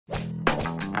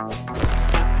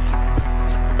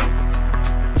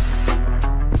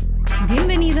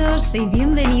Bienvenidos y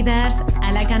bienvenidas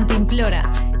a la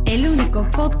Cantimplora, el único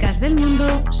podcast del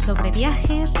mundo sobre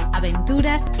viajes,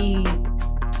 aventuras y...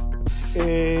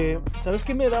 ¿Sabes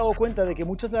que me he dado cuenta de que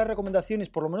muchas de las recomendaciones,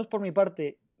 por lo menos por mi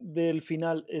parte, del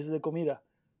final es de comida?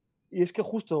 Y es que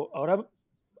justo ahora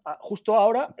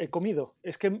he comido.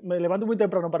 Es que me levanto muy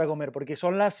temprano para comer, porque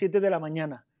son las 7 de la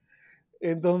mañana.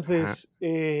 Entonces,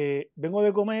 vengo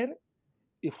de comer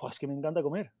y es que me encanta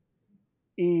comer.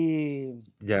 Y...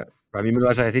 Ya, a mí me lo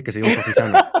vas a decir que soy un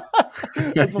profisano.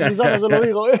 El profisano, se lo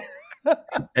digo, ¿eh?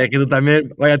 Es que tú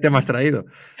también, vaya tema has traído.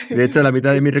 De hecho, la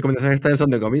mitad de mis recomendaciones también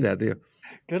son de comida, tío.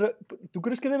 Claro, ¿tú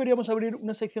crees que deberíamos abrir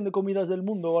una sección de comidas del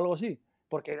mundo o algo así?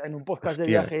 Porque en un podcast de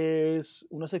Hostia. viajes,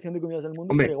 una sección de comidas del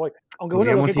mundo Hombre, sería guay. Aunque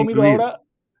bueno, lo que he podríamos comido incluir... ahora...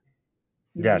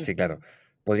 Ya, sí, claro.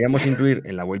 Podríamos incluir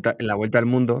en la vuelta al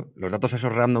mundo los datos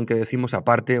esos random que decimos,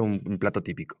 aparte un plato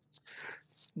típico.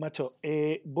 Macho,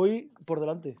 voy por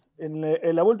delante.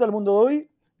 En la vuelta al mundo de hoy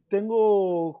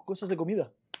tengo cosas de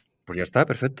comida. Pues ya está,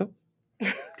 perfecto.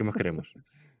 ¿Qué más queremos?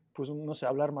 Pues no sé,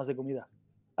 hablar más de comida.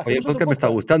 Oye, el ¿Hacemos otro podcast me está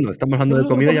podcast? gustando. Estamos hablando de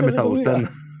 ¿Hacemos otro comida y ya me podcast está de comida?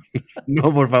 gustando.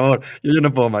 No, por favor. Yo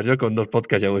no puedo más. Yo con 2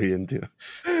 podcasts ya voy bien, tío.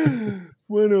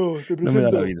 Bueno, te No me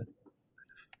da la presento. vida.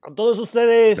 Con todos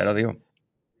ustedes, Pero digo,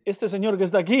 este señor que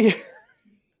está aquí,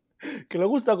 que le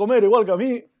gusta comer igual que a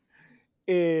mí,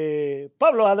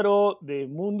 Pablo Adro, de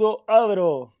Mundo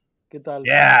Adro. ¿Qué tal?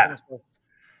 ¡Yeah! ¿Cómo estás?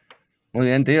 muy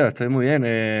bien, tío. Estoy muy bien.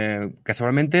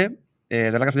 Casualmente,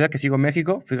 da la casualidad que sigo en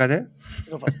México, fíjate.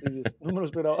 No fastidies, no me lo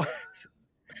esperaba.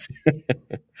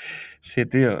 Sí,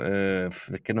 tío.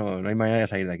 Es que no hay manera de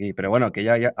salir de aquí. Pero bueno, que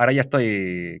ahora ya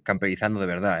estoy camperizando de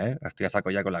verdad, ¿eh? Estoy a saco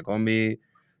ya con la combi, ya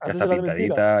Antes está era de mentira.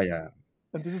 pintadita, ya...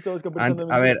 Antes estabas camperizando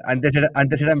de A ver, mentira.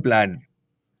 antes era en plan,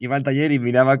 iba al taller y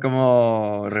miraba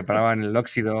cómo reparaban el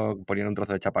óxido, ponían un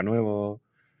trozo de chapa nuevo.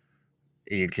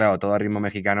 Y claro, todo a ritmo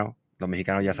mexicano. Los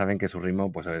mexicanos ya saben que su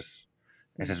ritmo pues es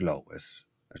slow, es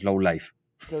slow life.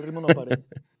 Que el ritmo no pare.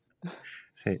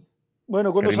 Sí, Bueno,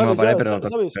 que ¿cuándo el ritmo no sales pare, ya?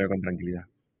 pero ¿Sabes? con tranquilidad.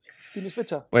 ¿Tienes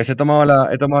fecha? Pues he tomado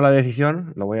la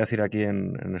decisión, lo voy a decir aquí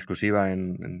en exclusiva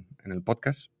en el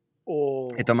podcast. He O...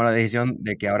 tomado la decisión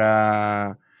de que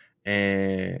ahora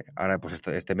pues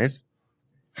este mes,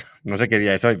 no sé qué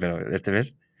día es hoy, pero este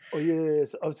mes, Oye,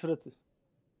 Ausfretes.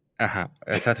 ajá,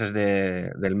 estas es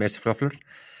del mes Floflor,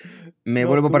 me No,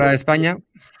 vuelvo tú para dirás España,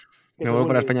 que te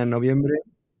vuelves. en noviembre,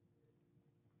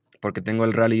 porque tengo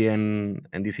el rally en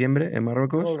diciembre en Tengo el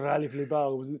Marruecos. rally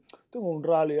flipado. Tengo un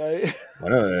rally ahí.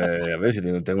 Bueno, a ver, si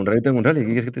tengo un rally, tengo un rally, ¿qué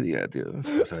quieres que te diga, tío?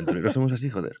 Los aventureros somos así,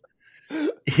 joder.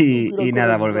 Tengo que ir a Y correr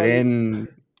nada, un rally.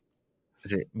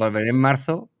 volveré en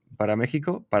marzo para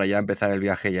México para ya empezar el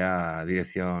viaje ya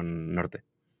dirección norte.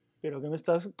 Pero que me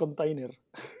estás container.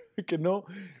 Que no,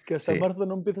 que hasta Sí, marzo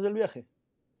no empiezas el viaje.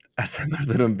 hasta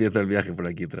marzo no empiezo el viaje por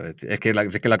aquí otra vez, tío. Es que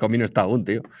la combi no está aún,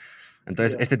 tío.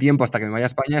 Entonces, Ya. este tiempo hasta que me vaya a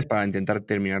España es para intentar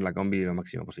terminar la combi lo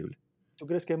máximo posible. ¿Tú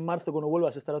crees que en marzo, cuando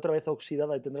vuelvas, estará otra vez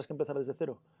oxidada y tendrás que empezar desde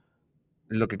cero?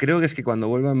 Lo que creo que es que cuando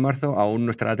vuelva en marzo aún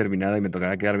no estará terminada y me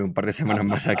tocará quedarme un par de semanas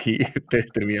más aquí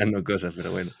terminando cosas,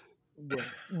 pero bueno.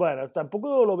 Bueno,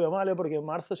 tampoco lo veo mal, ¿eh? Porque en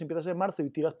marzo, si empiezas en marzo y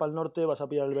tiras para el norte, vas a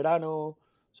pillar el verano. O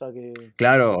sea que...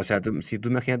 Claro, o sea, si tú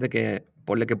imagínate que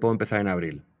ponle que puedo empezar en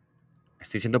abril.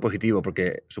 Estoy siendo positivo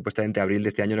porque supuestamente abril de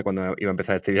este año era cuando iba a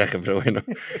empezar este viaje, pero bueno.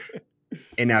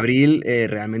 En abril,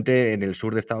 realmente en el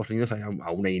sur de Estados Unidos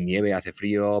aún hay nieve, hace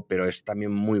frío, pero es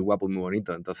también muy guapo y muy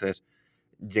bonito. Entonces,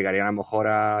 llegaría a lo mejor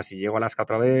si llego a Alaska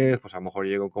otra vez, pues a lo mejor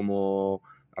llego como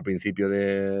a principio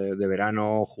de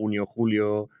verano, junio,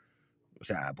 julio. O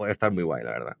sea, puede estar muy guay,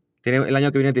 la verdad. El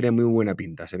año que viene tiene muy buena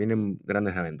pinta, se vienen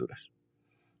grandes aventuras.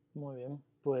 Muy bien,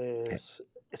 pues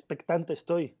expectante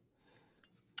estoy.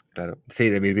 Claro. Sí,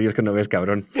 de mis vídeos que no ves,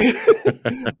 cabrón.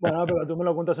 Bueno, pero tú me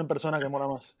lo cuentas en persona, que mola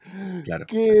más. Claro.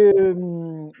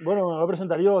 Bueno, me voy a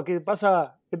presentar yo. ¿Qué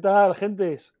pasa? ¿Qué tal,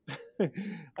 gentes?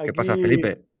 ¿Qué pasa,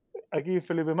 Felipe? Aquí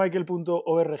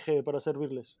felipemichael.org para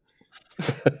servirles.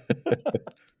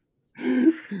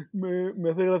 me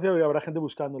hace gracia que habrá gente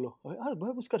buscándolo. Voy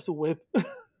a buscar su web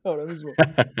ahora mismo.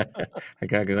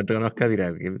 Que no te conozca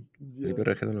dirá que Ya, Felipe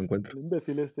Regé no lo encuentro. el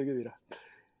imbécil este, ¿qué dirá?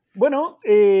 Bueno,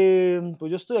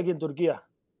 pues yo estoy aquí en Turquía,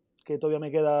 que todavía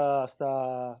me queda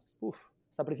hasta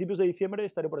principios de diciembre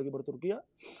estaré por aquí por Turquía.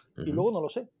 Y luego no lo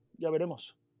sé, ya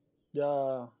veremos. Ya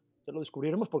lo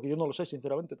descubriremos porque yo no lo sé,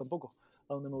 sinceramente, tampoco,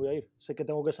 a dónde me voy a ir. Sé que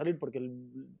tengo que salir porque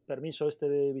el permiso este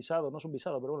de visado, no es un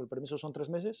visado, pero bueno, el permiso son 3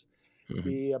 meses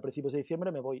y a principios de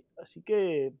diciembre me voy. Así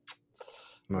que...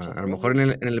 pues A lo mejor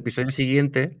en el episodio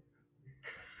siguiente...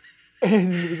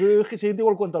 en el episodio siguiente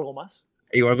igual cuento algo más.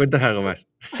 Igual cuentas algo más.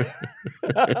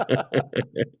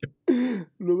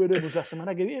 Lo veremos la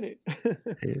semana que viene.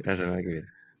 Sí, la semana que viene.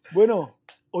 Bueno,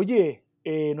 oye,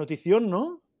 notición,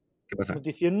 ¿no? ¿Qué pasa?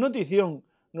 Notición.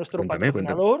 Nuestro Cuéntame.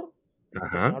 patrocinador, el Ajá.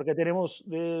 patrocinador que tenemos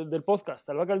del podcast,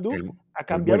 Alba Caldú, ha El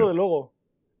cambiado bueno. de logo.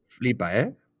 Flipa,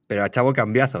 ¿eh? Pero a chavo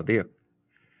cambiazo, tío.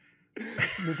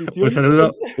 Notición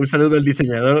Un saludo al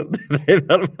diseñador de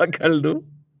Alba Caldú,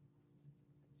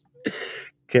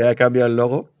 que ha cambiado el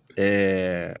logo.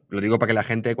 Lo digo para que la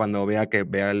gente, cuando vea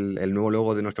el nuevo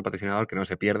logo de nuestro patrocinador, que no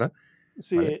se pierda.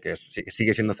 Sí, ¿vale? Que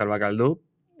sigue siendo Alba Caldú.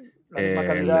 la misma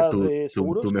calidad tu, de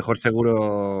seguros. Tu mejor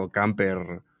seguro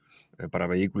camper para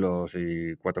vehículos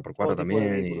y 4x4 Todo tipo de también,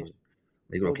 vehículos. y vehículos Todo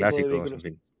tipo de clásicos, vehículos. en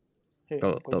fin. Sí,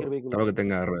 Todo lo que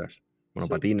tenga ruedas.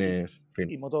 Monopatines, en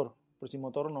fin. Y motor. Pero sin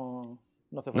motor no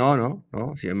hace falta.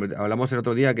 No. Si hablamos el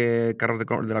otro día que carros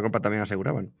de la compra también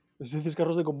aseguraban. Dices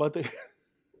carros de combate.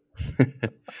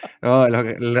 No,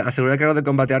 asegurar carros de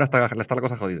combate ahora está la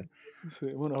cosa jodida.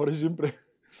 Sí, bueno, ahora y siempre.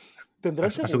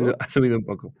 ¿Tendrás seguro? Ha subido un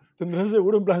poco. Tendrás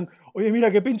seguro en plan, oye,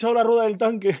 mira, que he pinchado la rueda del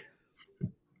tanque.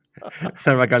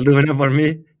 Salvacaldú, ven a por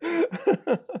mí.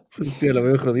 Hostia, lo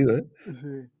veo jodido, ¿eh?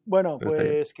 Sí. Bueno, Pero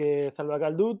pues que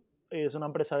Salvacaldú es una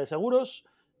empresa de seguros.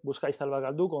 Buscáis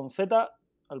Salvacaldú con Z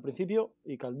al principio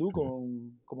y Caldú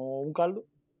como un caldo,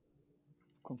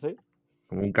 con C.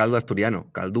 Como un caldo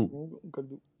asturiano, caldú. Un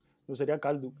caldú. No sería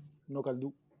caldo, no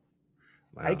Caldú.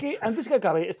 Bueno, Antes que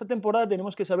acabe esta temporada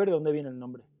tenemos que saber de dónde viene el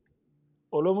nombre.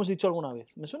 ¿O lo hemos dicho alguna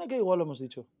vez? Me suena que igual lo hemos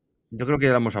dicho. Yo creo que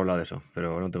ya hemos hablado de eso,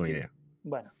 pero no tengo ni idea.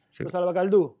 Bueno, Sí. pues Alba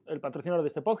Caldú, el patrocinador de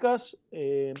este podcast,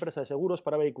 empresa de seguros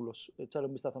para vehículos. Echadle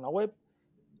un vistazo en la web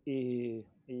y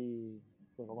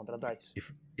pues lo contratáis.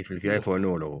 Y felicidades por el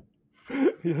nuevo logo.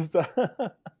 Y ya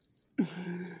está.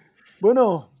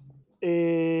 Bueno,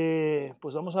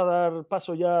 pues vamos a dar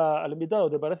paso ya al invitado,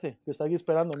 ¿te parece? Que está aquí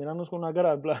esperando, mirarnos con una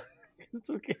cara en plan...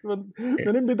 Me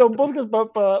han invitado a un podcast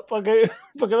para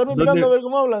quedarnos mirando a ver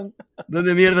cómo hablan.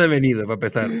 ¿Dónde mierda he venido, para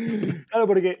empezar? Claro,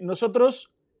 porque nosotros,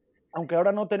 aunque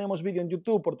ahora no tenemos vídeo en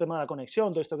YouTube por tema de la conexión,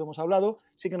 todo esto que hemos hablado,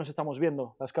 sí que nos estamos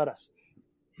viendo las caras.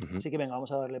 Uh-huh. Así que venga,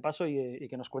 vamos a darle paso y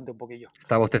que nos cuente un poquillo.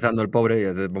 Está bostezando el pobre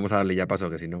y vamos a darle ya paso,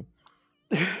 que si no...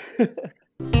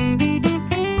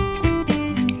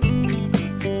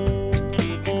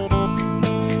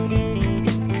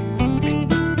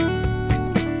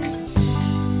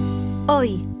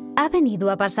 Hoy, ¿ha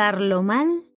venido a pasarlo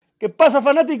mal? ¿Qué pasa,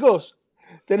 fanáticos?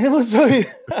 Tenemos hoy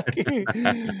aquí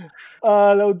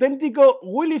al auténtico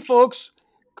Willy Foxx,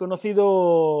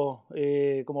 conocido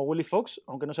como Willy Foxx,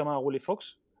 aunque no se llama Willy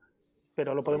Foxx,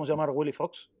 pero lo podemos llamar Willy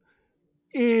Foxx.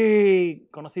 Y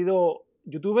conocido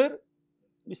youtuber,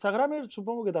 instagramer,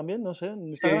 supongo que también, no sé.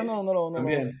 Instagram sí, no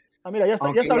también. Ah, mira, ya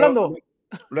está hablando.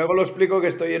 Luego lo explico, que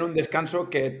estoy en un descanso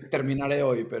que terminaré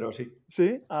hoy, pero sí.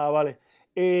 Sí, vale.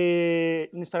 En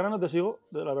Instagram no te sigo,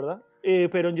 la verdad.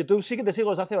 Pero en YouTube sí que te sigo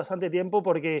desde hace bastante tiempo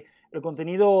porque el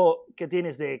contenido que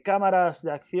tienes de cámaras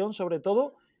de acción, sobre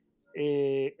todo,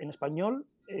 en español,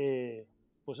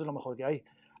 pues es lo mejor que hay.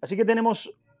 Así que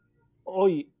tenemos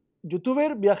hoy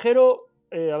youtuber, viajero,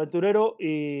 aventurero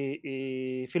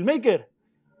y filmmaker.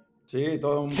 Sí,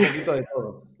 todo un poquito de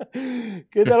todo.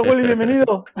 ¿Qué tal, Willy?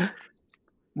 Bienvenido.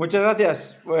 Muchas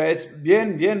gracias. Pues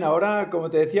bien. Ahora, como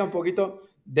te decía, un poquito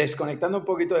desconectando un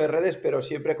poquito de redes, pero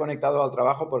siempre conectado al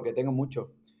trabajo porque tengo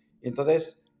mucho. Y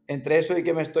entonces, entre eso y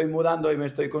que me estoy mudando y me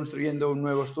estoy construyendo un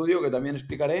nuevo estudio, que también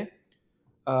explicaré,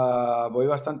 voy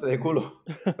bastante de culo.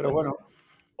 Pero bueno,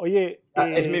 oye,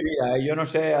 es mi vida. Yo no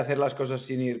sé hacer las cosas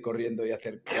sin ir corriendo y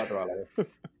hacer 4 a la vez.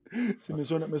 Sí,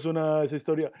 me suena esa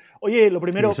historia. Oye, lo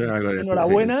primero, sí,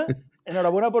 enhorabuena.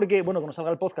 Enhorabuena porque, bueno, cuando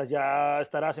salga el podcast ya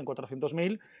estarás en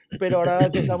 400.000, pero ahora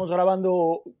que estamos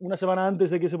grabando una semana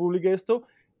antes de que se publique esto,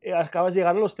 acabas de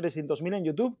llegar a los 300.000 en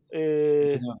YouTube.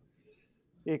 Sí, señor.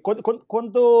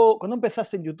 ¿Cuándo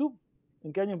empezaste en YouTube?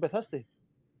 ¿En qué año empezaste?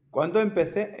 ¿Cuándo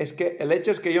empecé? Es que el hecho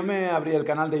es que yo me abrí el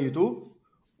canal de YouTube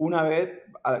una vez,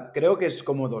 creo que es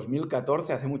como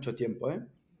 2014, hace mucho tiempo, ¿eh?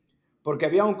 Porque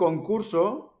había un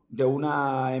concurso de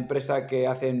una empresa que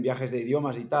hacen viajes de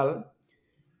idiomas y tal,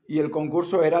 y el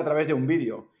concurso era a través de un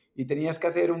vídeo. Y tenías que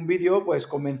hacer un vídeo pues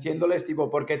convenciéndoles, tipo,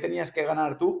 ¿por qué tenías que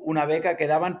ganar tú una beca que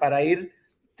daban para ir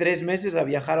 3 meses a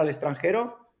viajar al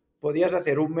extranjero? Podías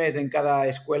hacer 1 mes en cada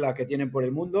escuela que tienen por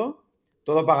el mundo,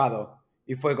 todo pagado.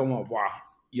 Y fue como, ¡buah!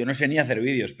 Yo no sé ni hacer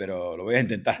vídeos, pero lo voy a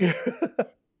intentar.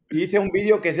 Y hice un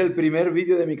vídeo que es el primer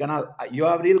vídeo de mi canal. Yo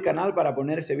abrí el canal para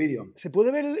poner ese vídeo. ¿Se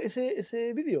puede ver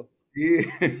ese vídeo? Sí.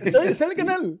 ¿Está en el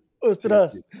canal?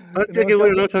 ¡Ostras! Sí. Hostia, qué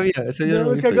bueno, no lo sabía. Eso ya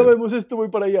no es que acabemos esto, voy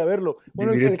para allá a verlo.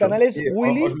 Bueno, el canal es Sí,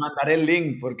 Willy. os mandaré el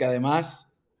link porque además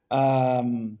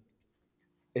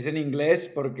Es en inglés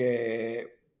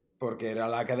porque era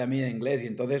la academia de inglés y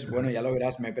entonces, bueno, ya lo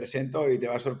verás, me presento y te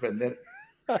va a sorprender.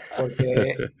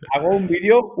 Porque hago un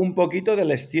vídeo un poquito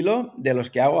del estilo de los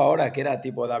que hago ahora, que era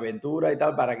tipo de aventura y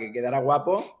tal, para que quedara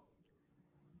guapo,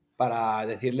 para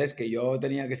decirles que yo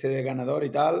tenía que ser el ganador y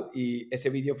tal. Y ese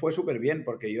vídeo fue súper bien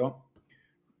porque yo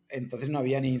entonces no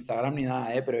había ni Instagram ni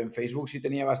nada, pero en Facebook sí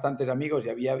tenía bastantes amigos y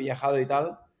había viajado y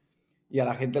tal. Y a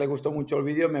la gente le gustó mucho el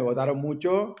vídeo, me votaron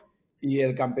mucho y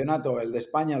el campeonato, el de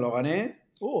España, lo gané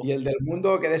y el del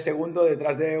mundo quedé segundo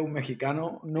detrás de un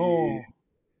mexicano. Y No.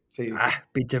 sí,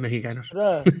 Pinches mexicanos.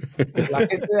 Ostras. la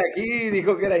gente de aquí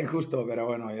dijo que era injusto, pero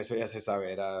bueno, eso ya se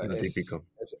sabe. Lo típico.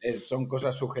 Son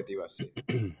cosas subjetivas, sí.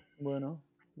 Bueno.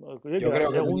 Oye, Yo quedar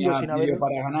creo que segundo tenía sin vídeo haber...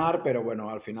 para ganar, pero bueno,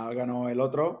 al final ganó el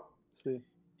otro Sí.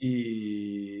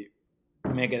 y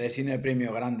me quedé sin el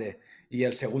premio grande. Y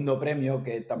el segundo premio,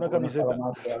 que tampoco no estaba camiseta.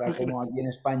 mal, pero ahora como aquí en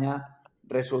España,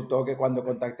 resultó que cuando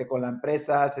contacté con la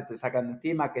empresa se te sacan de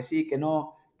encima, que sí, que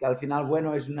no, que al final,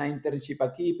 bueno, es una internship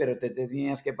aquí, pero te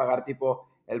tenías que pagar tipo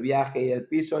el viaje y el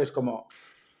piso. Es como,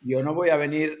 yo no voy a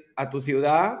venir a tu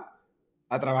ciudad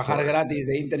a trabajar Joder. gratis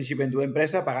de internship en tu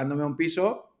empresa pagándome un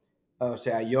piso. O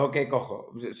sea, ¿yo qué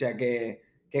cojo? O sea, ¿qué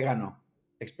gano?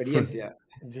 Experiencia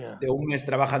Ya, de un mes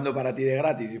trabajando para ti de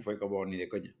gratis y fue como ni de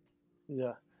coña.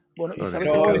 ya. Bueno, ¿y Joder,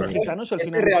 sabes qué el cabrón. mexicano si al Este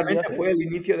final hizo el realmente viaje? fue el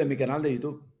inicio de mi canal de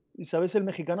YouTube. ¿Y sabes el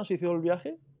mexicano si hizo el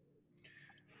viaje?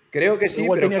 Creo que sí,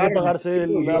 Igual pero tenía que claro, pagarse el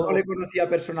de yo no le algo. conocía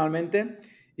personalmente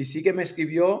y sí que me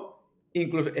escribió,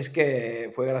 incluso es que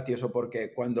fue gracioso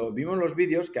porque cuando vimos los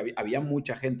vídeos, que había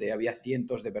mucha gente, había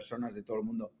cientos de personas de todo el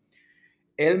mundo,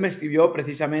 él me escribió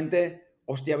precisamente,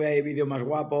 hostia, ve ahí vídeo más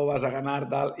guapo, vas a ganar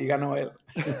tal, y ganó él.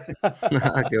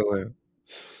 Qué bueno.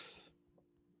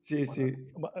 Sí, Bueno, sí. Sí,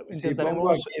 pongo aquí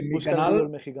intentaremos en mi buscar el vídeo canal, del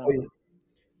mexicano. oye,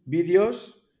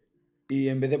 vídeos y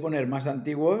en vez de poner más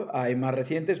antiguos, hay más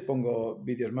recientes, pongo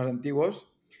vídeos más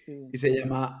antiguos Sí. y se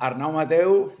llama Arnau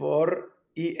Mateu for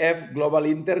EF Global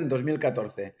Intern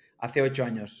 2014, hace 8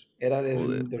 años, era de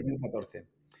Joder. 2014.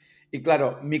 Y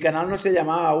claro, mi canal no se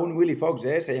llamaba aún Willy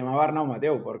Foxx, se llamaba Arnau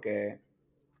Mateu porque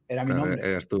era mi Claro, nombre.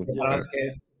 eras tú. Ya.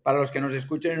 Para los que nos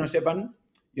escuchen y no sepan,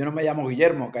 yo no me llamo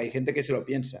Guillermo, que hay gente que se lo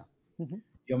piensa. Ujú.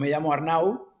 Yo me llamo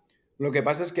Arnau. Lo que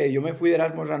pasa es que yo me fui de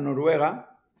Erasmus a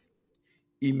Noruega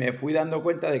y me fui dando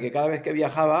cuenta de que cada vez que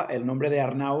viajaba, el nombre de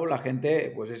Arnau, la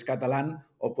gente pues es catalán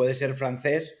o puede ser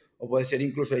francés o puede ser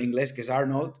incluso inglés, que es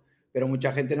Arnold, pero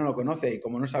mucha gente no lo conoce. Y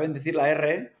como no saben decir la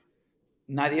R,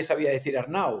 nadie sabía decir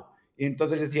Arnau. Y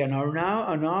entonces decían Arnau,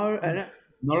 Arnau, Arnau.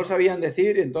 No lo sabían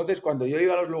decir. Y entonces cuando yo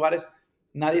iba a los lugares,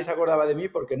 nadie se acordaba de mí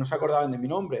porque no se acordaban de mi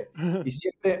nombre. Y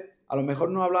siempre, a lo mejor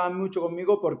no hablaban mucho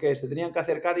conmigo porque se tenían que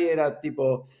acercar y era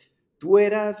tipo, tú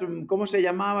eras, ¿cómo se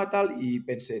llamaba tal? Y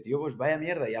pensé, tío, pues vaya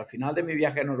mierda. Y al final de mi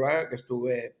viaje a Noruega, que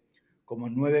estuve como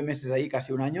 9 meses ahí,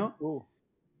 casi un año,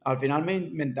 al final me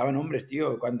inventaba nombres,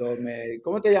 tío.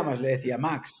 ¿Cómo te llamas? Le decía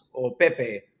Max o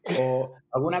Pepe o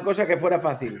alguna cosa que fuera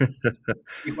fácil.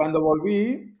 Y cuando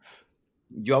volví,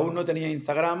 yo aún no tenía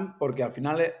Instagram porque al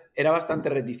final era bastante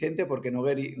reticente porque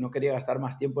no quería gastar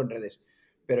más tiempo en redes.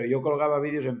 Pero yo colgaba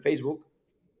vídeos en Facebook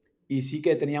y sí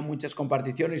que tenían muchas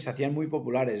comparticiones y se hacían muy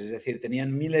populares. Es decir,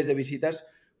 tenían miles de visitas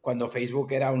cuando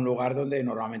Facebook era un lugar donde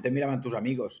normalmente miraban tus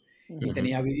amigos. Y Ujú.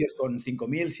 tenía vídeos con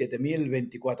 5.000,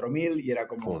 7.000, 24.000 y era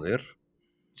como... Joder.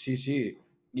 Sí, sí.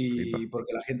 Flipa. Y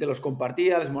porque la gente los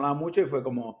compartía, les molaba mucho y fue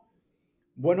como,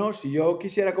 bueno, si yo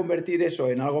quisiera convertir eso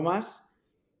en algo más,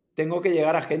 tengo que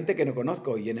llegar a gente que no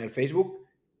conozco. Y en el Facebook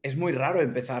es muy raro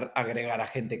empezar a agregar a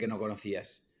gente que no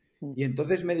conocías. Y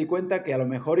entonces me di cuenta que a lo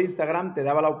mejor Instagram te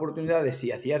daba la oportunidad de,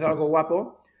 si hacías algo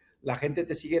guapo, la gente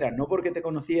te siguiera no porque te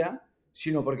conocía,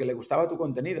 sino porque le gustaba tu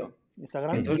contenido.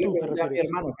 Instagram, Entonces le YouTube, ¿te pregunté a mi refieres?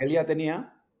 hermano que él ya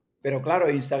tenía, pero claro,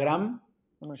 Instagram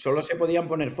solo se podían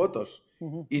poner fotos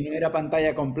Ujú. y no era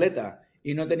pantalla completa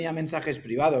y no tenía mensajes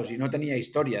privados y no tenía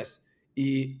historias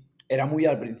y era muy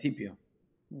al principio.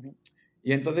 Ujú.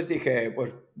 Y entonces dije,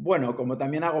 pues bueno, como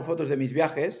también hago fotos de mis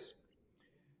viajes,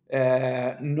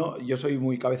 no, yo soy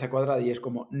muy cabeza cuadrada y es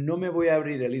como, no me voy a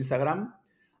abrir el Instagram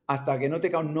hasta que no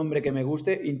tenga un nombre que me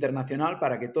guste internacional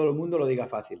para que todo el mundo lo diga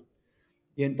fácil.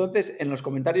 Y entonces en los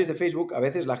comentarios de Facebook, a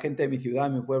veces la gente de mi ciudad,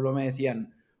 de mi pueblo, me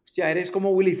decían, hostia, eres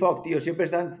como Willy Foxx, tío, siempre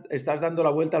estás dando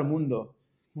la vuelta al mundo.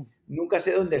 Nunca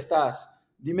sé dónde estás.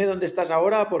 Dime dónde estás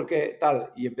ahora porque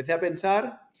tal. Y empecé a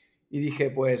pensar y dije,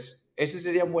 pues ese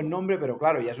sería un buen nombre, pero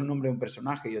claro, ya es un nombre de un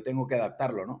personaje, yo tengo que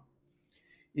adaptarlo, ¿no?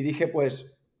 Y dije,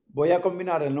 pues voy a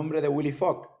combinar el nombre de Willy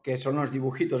Foxx, que son los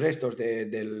dibujitos estos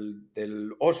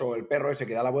del oso, el perro ese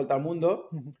que da la vuelta al mundo,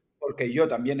 porque yo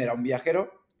también era un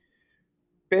viajero,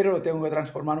 pero lo tengo que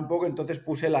transformar un poco, entonces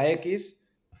puse la X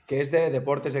que es de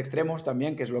deportes extremos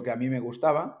también, que es lo que a mí me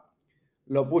gustaba.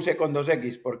 Lo puse con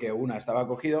 2X porque una estaba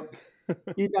cogido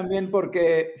y también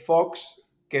porque Fox,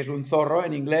 que es un zorro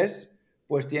en inglés,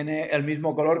 pues tiene el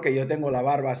mismo color que yo tengo la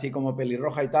barba así como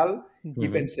pelirroja y tal. Y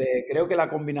pensé, creo que la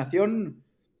combinación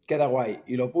queda guay.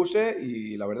 Y lo puse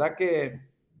y la verdad que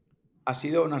ha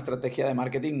sido una estrategia de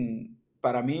marketing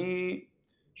para mí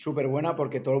súper buena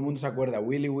porque todo el mundo se acuerda.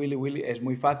 Willy, Willy, Willy, es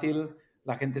muy fácil,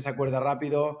 la gente se acuerda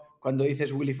rápido. Cuando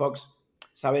dices Willy Foxx,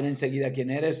 saben enseguida quién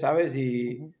eres, ¿sabes?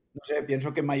 Y no sé,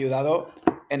 pienso que me ha ayudado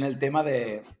en el tema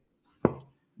de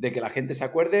que la gente se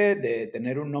acuerde, de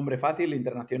tener un nombre fácil,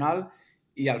 internacional,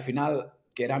 y al final,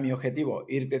 que era mi objetivo,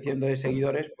 ir creciendo de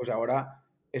seguidores, pues ahora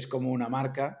es como una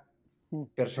marca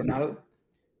personal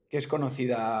que es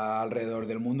conocida alrededor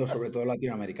del mundo, sobre todo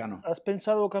latinoamericano. ¿Has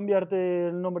pensado cambiarte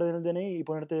el nombre del DNI y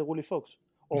ponerte Willy Foxx?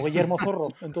 O Guillermo Zorro,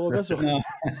 en todo caso.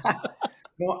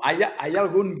 No, hay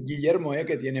algún Guillermo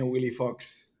que tiene Willy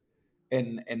Foxx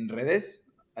en redes.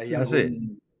 Hay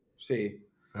algún... Sí.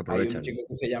 Aprovechan. Hay un chico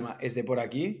que se llama, es de por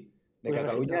aquí, de Pues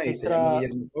Cataluña, y se llama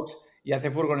Guillermo Foxx y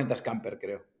hace furgonetas camper,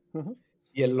 creo.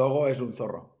 Y el logo es un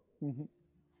zorro.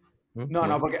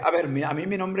 No, porque, a ver, a mí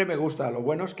mi nombre me gusta. Lo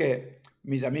bueno es que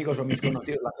mis amigos o mis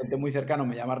conocidos, la gente muy cercana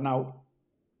me llama Arnau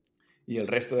y el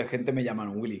resto de gente me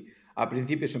llaman Willy. Al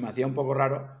principio se me hacía un poco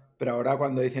raro, pero ahora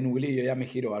cuando dicen Willy yo ya me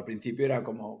giro. Al principio era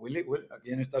como, Willy, ¿a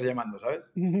quién estás llamando,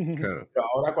 sabes? Claro. Pero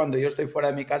ahora cuando yo estoy fuera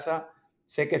de mi casa,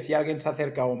 sé que si alguien se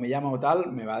acerca o me llama o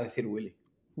tal, me va a decir Willy.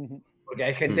 Porque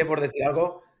hay gente, por decir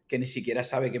algo, que ni siquiera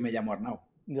sabe que me llamo Arnau.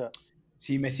 Ya.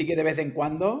 Si me sigue de vez en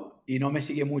cuando y no me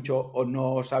sigue mucho o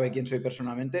no sabe quién soy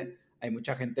personalmente, hay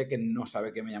mucha gente que no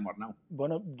sabe que me llamo Arnau.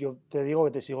 Bueno, yo te digo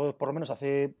que te sigo por lo menos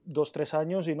hace 2-3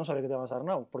 años y no sabe que te llamas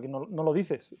Arnau, porque no lo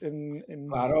dices.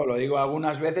 Claro, lo digo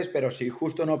algunas veces, pero si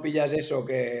justo no pillas eso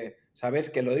que,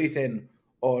 ¿sabes? Que lo dicen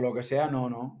o lo que sea,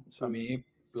 no. Sí. A mí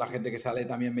la gente que sale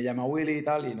también me llama Willy y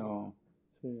tal y no...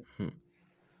 Sí.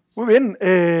 Muy bien,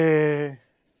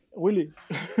 Willy.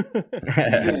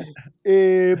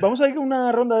 Vamos a ir con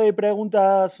una ronda de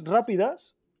preguntas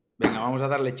rápidas. Venga, vamos a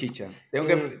darle chicha. ¿Tengo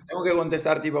que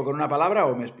contestar tipo con una palabra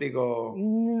o me explico?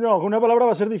 No, con una palabra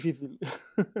va a ser difícil.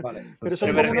 Vale,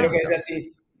 pero me refiero que es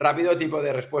así, rápido, tipo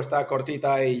de respuesta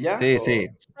cortita y ya. Sí, ¿o? sí.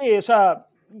 Sí, o sea,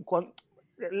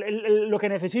 lo que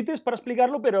necesites para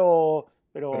explicarlo, pero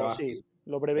sí,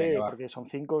 lo breve, venga, porque son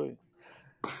 5.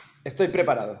 Estoy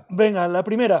preparado. Venga, la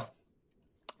primera.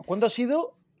 ¿Cuándo ha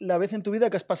sido la vez en tu vida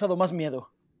que has pasado más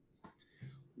miedo?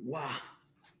 ¡Guau!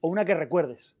 O una que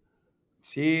recuerdes.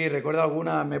 Sí, recuerdo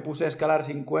alguna. Me puse a escalar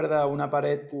sin cuerda una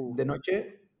pared de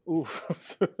noche.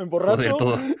 Borracho.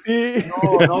 Todo. Y...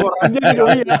 No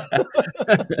borracho.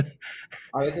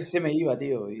 A veces se me iba,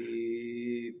 tío.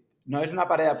 Y no es una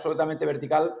pared absolutamente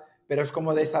vertical, pero es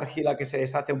como de esa argila que se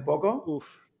deshace un poco.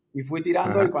 Y fui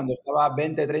tirando y cuando estaba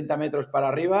 20, 30 metros para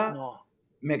arriba,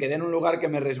 me quedé en un lugar que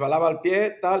me resbalaba el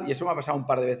pie, tal, y eso me ha pasado un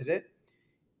par de veces,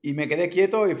 Y me quedé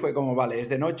quieto y fue como, vale, es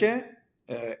de noche,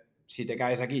 si te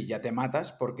caes aquí ya te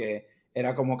matas, porque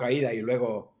era como caída y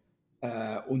luego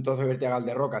un trozo vertical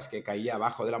de rocas que caía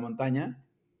abajo de la montaña.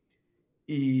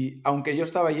 Y aunque yo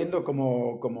estaba yendo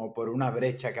como por una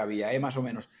brecha que había, más o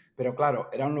menos, pero claro,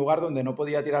 era un lugar donde no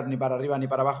podía tirar ni para arriba ni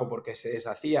para abajo porque se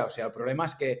deshacía. O sea, el problema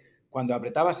es que cuando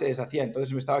apretaba se deshacía,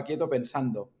 entonces me estaba quieto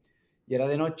pensando. Y era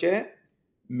de noche,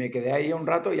 me quedé ahí un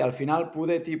rato y al final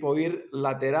pude tipo ir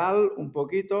lateral un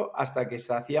poquito hasta que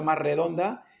se hacía más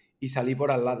redonda y salí por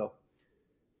al lado.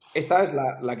 Esta es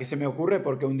la que se me ocurre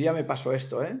porque un día me pasó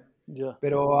esto, Ya.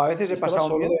 Pero a veces he pasado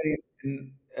solo?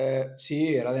 miedo.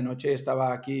 Sí, era de noche,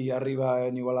 estaba aquí arriba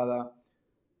en Igualada.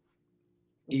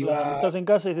 Estás en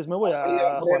casa y dices, me voy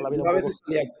a jugar la vida un poco. A veces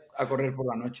salía a correr por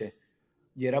la noche.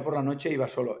 Y era por la noche y iba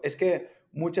solo. Es que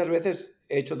muchas veces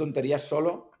he hecho tonterías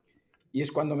solo y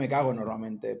es cuando me cago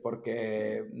normalmente,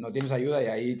 porque no tienes ayuda y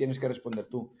ahí tienes que responder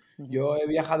tú. Yo he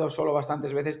viajado solo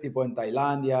bastantes veces, tipo en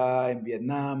Tailandia, en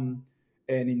Vietnam,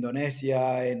 en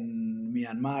Indonesia, en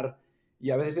Myanmar,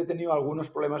 y a veces he tenido algunos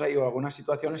problemas ahí o algunas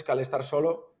situaciones que al estar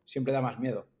solo siempre da más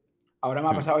miedo. Ahora me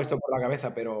ha pasado esto por la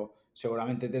cabeza, pero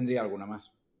seguramente tendría alguna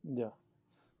más. Ya.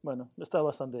 Bueno, está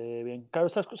bastante bien. Claro,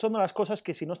 estas son las cosas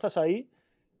que si no estás ahí,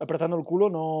 apretando el culo,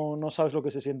 no sabes lo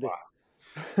que se siente.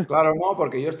 Claro, no,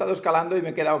 porque yo he estado escalando y me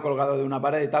he quedado colgado de una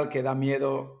pared y tal, que da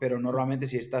miedo, pero normalmente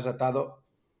si estás atado.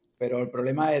 Pero el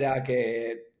problema era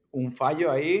que un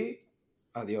fallo ahí,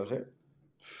 adiós,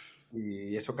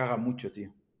 Y eso caga mucho,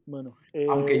 tío. Bueno,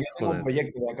 aunque yo tengo un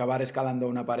proyecto de acabar escalando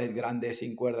una pared grande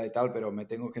sin cuerda y tal, pero me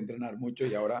tengo que entrenar mucho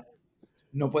y ahora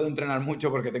no puedo entrenar mucho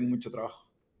porque tengo mucho trabajo.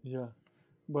 Ya.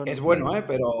 Bueno, es bueno,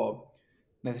 pero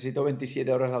necesito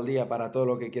 27 horas al día para todo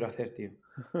lo que quiero hacer, tío.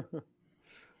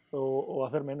 o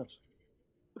hacer menos.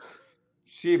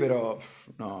 Sí, pero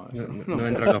no, No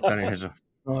entra en los planes eso.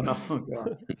 no, qué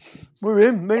va. Muy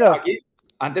bien, venga. Aquí,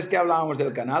 antes que hablábamos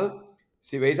del canal,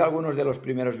 si veis algunos de los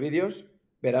primeros vídeos,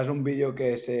 verás un vídeo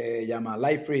que se llama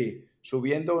Live Free,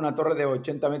 subiendo una torre de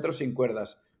 80 metros sin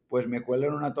cuerdas. Pues me cuelo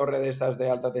en una torre de esas de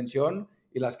alta tensión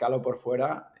y la escalo por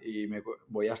fuera y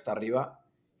voy hasta arriba.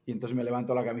 Y entonces me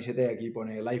levanto la camiseta y aquí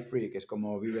pone Live Free, que es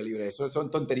como vive libre. Eso son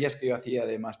tonterías que yo hacía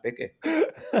de más peque,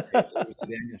 hace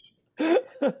 7 años.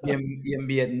 Y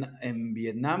en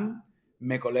Vietnam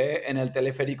me colé en el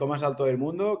teleférico más alto del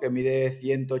mundo, que mide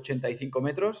 185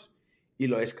 metros, y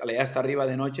lo escalé hasta arriba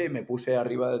de noche y me puse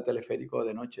arriba del teleférico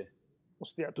de noche.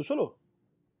 Hostia, ¿tú solo?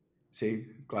 Sí,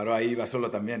 claro, ahí iba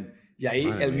solo también. Y ahí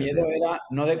Madre el mía, miedo tío. era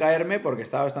no de caerme, porque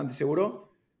estaba bastante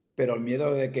seguro, pero el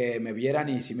miedo de que me vieran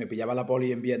y si me pillaba la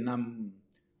poli en Vietnam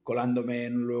colándome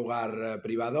en un lugar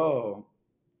privado.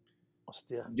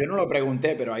 Hostia. Yo no lo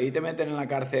pregunté, pero ahí te meten en la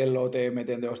cárcel o te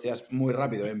meten de hostias muy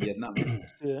rápido en Vietnam.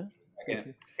 Sí, ¿eh? Sí,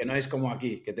 sí. Que no es como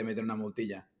aquí, que te meten una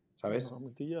multilla, ¿sabes? Una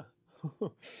multilla.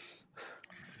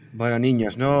 Bueno,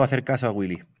 niños, no hacer caso a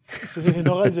Willy. Sí,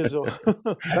 no hagáis eso.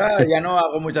 Ahora ya no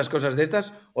hago muchas cosas de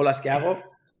estas, o las que hago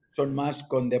son más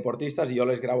con deportistas y yo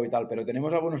les grabo y tal, pero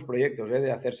tenemos algunos proyectos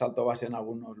de hacer salto base en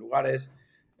algunos lugares.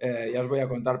 Ya os voy a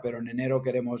contar, pero en enero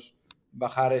queremos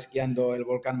bajar esquiando el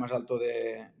volcán más alto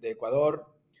de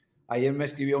Ecuador. Ayer me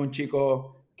escribió un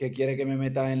chico que quiere que me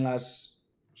meta en las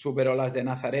superolas de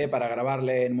Nazaré para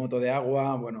grabarle en moto de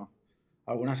agua. Bueno,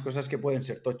 algunas cosas que pueden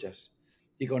ser tochas.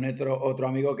 Y con otro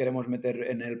amigo queremos meter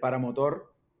en el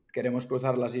paramotor. Queremos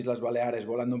cruzar las Islas Baleares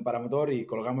volando en paramotor y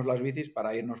colgamos las bicis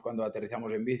para irnos cuando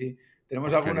aterrizamos en bici.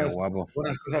 Tenemos Hostia, qué algunas guapo.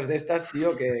 buenas cosas de estas,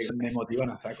 tío, que me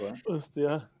motivan a saco, ¿eh?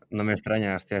 Hostia. No me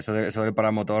extraña, hostia, eso del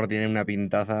paramotor tiene una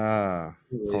pintaza.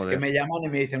 Es que Joder. me llaman y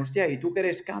me dicen, hostia, ¿y tú que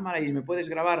eres cámara y me puedes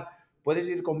grabar? ¿Puedes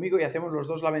ir conmigo y hacemos los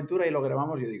dos la aventura y lo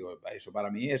grabamos? Y yo digo, eso para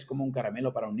mí es como un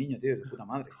caramelo para un niño, tío, es de puta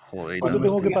madre. Joder, Cuando ¿Cuánto me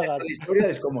tengo que explican pagar? esta historia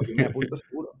es como, yo me apunto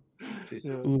seguro. Sí, sí.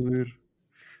 Ya. Joder.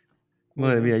 Muy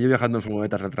Madre bien. mía, yo viajando en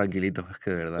furgoneta tranquilito, es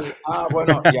que de verdad. Ah,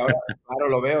 bueno, y ahora, claro,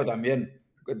 lo veo también.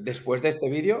 Después de este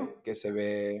vídeo, que se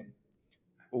ve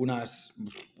unos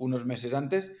meses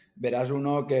antes, verás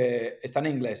uno que está en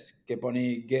inglés, que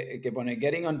pone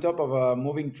Getting on top of a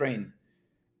moving train.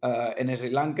 En Sri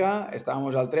Lanka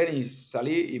estábamos al tren y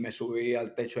salí y me subí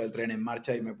al techo del tren en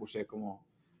marcha y me puse como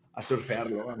a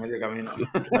surfearlo a medio camino.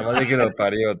 La madre que lo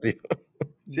parió, tío.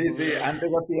 Sí, sí,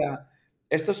 antes hacía...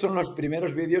 Estos son los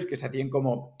primeros vídeos que se hacían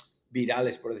como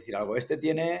virales, por decir algo. Este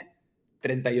tiene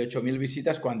 38.000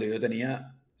 visitas cuando yo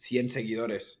tenía 100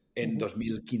 seguidores en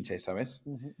 2015, ¿sabes?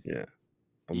 Yeah.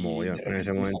 Pues Y mogollón, de en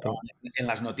ese repente me momento. sacaban en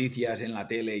las noticias, en la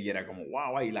tele, y era como,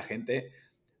 guau, y la gente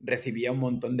recibía un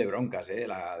montón de broncas, de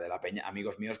la peña,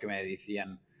 amigos míos que me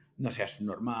decían, no seas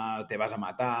normal, te vas a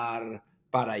matar,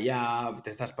 para allá, te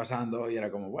estás pasando, y era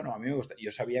como, bueno, a mí me gusta,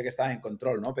 yo sabía que estaba en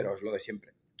control, ¿no? Pero es lo de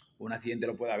siempre. Un accidente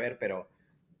lo puede haber, pero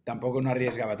tampoco no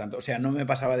arriesgaba tanto. O sea, no me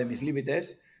pasaba de mis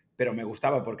límites, pero me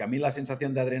gustaba, porque a mí la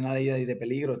sensación de adrenalina y de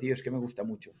peligro, tío, es que me gusta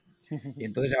mucho. Y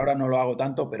entonces ahora no lo hago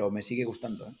tanto, pero me sigue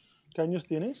gustando, ¿eh? ¿Qué años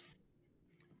tienes?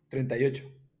 38.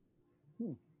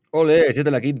 ¡Ole! 7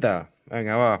 la quinta.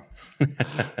 Venga, va. Sí,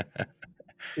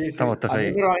 sí. Estamos todos A mí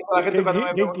ahí. normalmente la gente ¿Qué, cuando me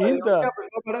qué pregunta, digo, hostia, quinta? pues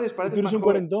no pareces, Tú pareces eres más un joven.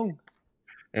 cuarentón.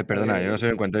 Perdona, yo no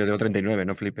soy un cuento, yo tengo 39,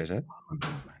 no flipes, ¿eh?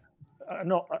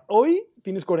 No, hoy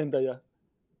tienes 40 ya.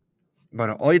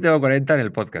 Bueno, hoy tengo 40 en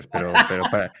el podcast,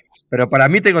 pero para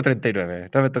mí tengo 39.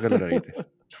 No me toques las narices.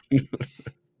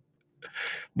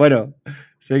 Bueno,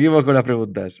 seguimos con las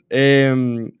preguntas.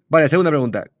 Vale, segunda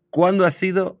pregunta. ¿Cuándo has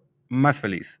sido más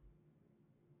feliz?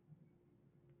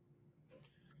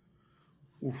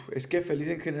 Es que feliz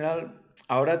en general.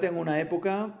 Ahora tengo una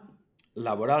época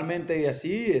laboralmente y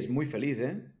así, es muy feliz,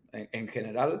 ¿eh? En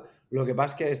general. Lo que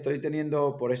pasa es que estoy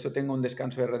teniendo, por eso tengo un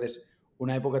descanso de redes,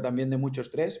 una época también de mucho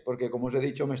estrés, porque como os he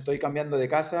dicho, me estoy cambiando de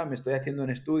casa, me estoy haciendo un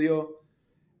estudio,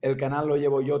 el canal lo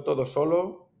llevo yo todo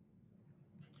solo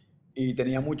y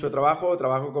tenía mucho trabajo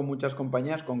con muchas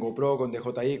compañías, con GoPro, con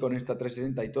DJI, con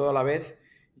Insta360 y todo a la vez,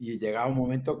 y llega un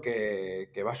momento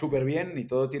que va súper bien y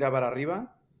todo tira para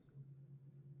arriba,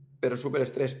 pero súper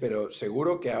estrés, pero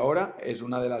seguro que ahora es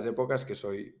una de las épocas que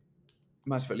soy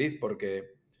más feliz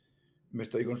porque me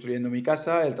estoy construyendo mi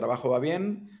casa, el trabajo va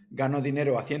bien, gano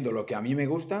dinero haciendo lo que a mí me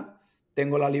gusta,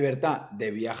 tengo la libertad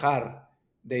de viajar,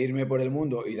 de irme por el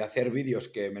mundo y de hacer vídeos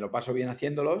que me lo paso bien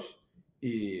haciéndolos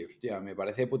y, hostia, me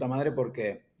parece de puta madre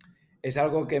porque es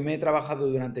algo que me he trabajado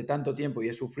durante tanto tiempo y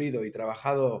he sufrido y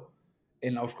trabajado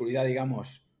en la oscuridad,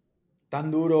 digamos, tan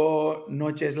duro,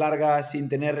 noches largas sin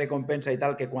tener recompensa y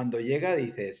tal, que cuando llega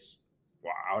dices,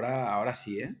 "Buah, ahora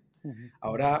sí, ¿eh?".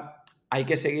 Ahora hay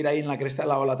que seguir ahí en la cresta de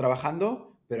la ola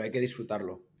trabajando, pero hay que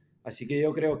disfrutarlo. Así que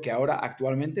yo creo que ahora,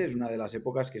 actualmente, es una de las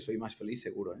épocas que soy más feliz,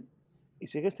 seguro, ¿eh? ¿Y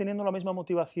sigues teniendo la misma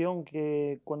motivación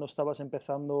que cuando estabas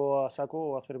empezando a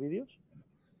saco a hacer vídeos?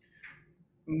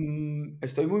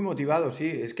 Estoy muy motivado, sí.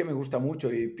 Es que me gusta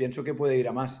mucho y pienso que puede ir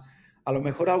a más. A lo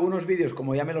mejor algunos vídeos,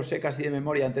 como ya me los sé casi de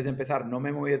memoria antes de empezar, no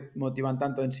me motivan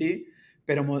tanto en sí,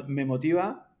 pero me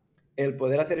motiva el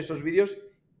poder hacer esos vídeos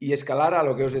y escalar a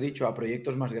lo que os he dicho, a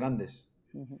proyectos más grandes.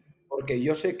 Porque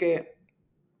yo sé que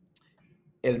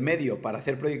el medio para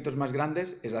hacer proyectos más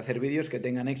grandes es hacer vídeos que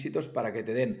tengan éxitos para que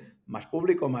te den más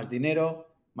público, más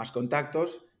dinero, más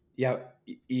contactos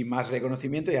y más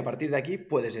reconocimiento, y a partir de aquí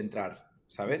puedes entrar,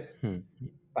 ¿sabes?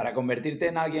 Para convertirte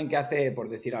en alguien que hace, por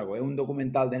decir algo, un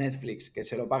documental de Netflix que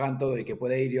se lo pagan todo y que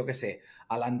puede ir, yo qué sé,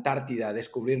 a la Antártida a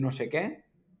descubrir no sé qué,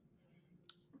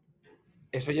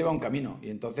 eso lleva un camino. Y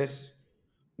entonces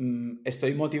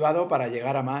estoy motivado para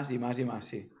llegar a más y más y más,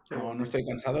 sí. No estoy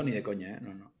cansado ni de coña, ¿eh?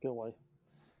 No. Qué guay.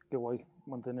 Qué guay.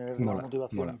 Mantener Mola, la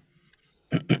motivación. mola.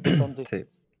 Importante. Sí.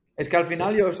 Es que al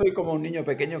final yo soy como un niño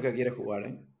pequeño que quiere jugar,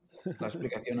 ¿eh? La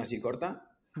explicación así corta.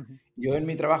 Yo en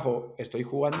mi trabajo estoy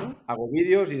jugando, hago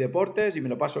vídeos y deportes y me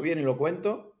lo paso bien y lo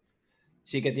cuento.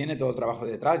 Sí que tiene todo el trabajo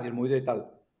detrás y es muy de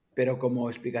tal. Pero como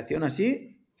explicación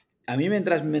así, a mí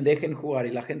mientras me dejen jugar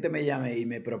y la gente me llame y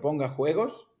me proponga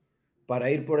juegos para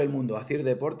ir por el mundo a hacer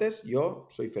deportes, yo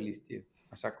soy feliz, tío.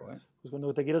 A saco, ¿eh? Pues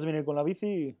cuando te quieras venir con la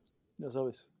bici, ya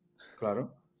sabes.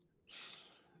 Claro.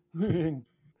 Muy bien.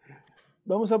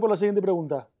 Vamos a por la siguiente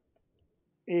pregunta.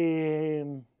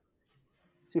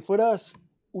 Si fueras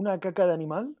una caca de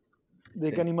animal, ¿de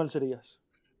Sí. qué animal serías?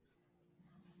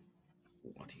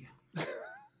 Oh, tío.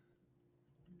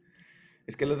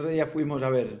 Es que el otro día fuimos a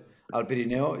ver al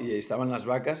Pirineo y estaban las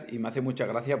vacas y me hace mucha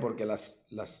gracia porque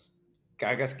las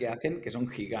cacas que hacen, que son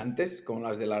gigantes, como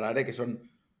las del arare, que son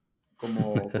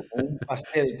como un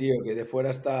pastel, tío, que de fuera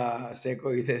está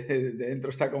seco y de dentro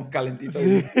está como calentito.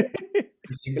 Sí.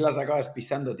 Y siempre las acabas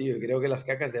pisando, tío. Y creo que las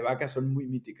cacas de vaca son muy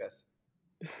míticas.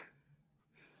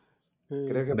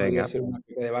 Creo que podría Venga. ser una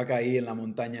caca de vaca ahí en la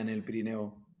montaña, en el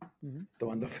Pirineo,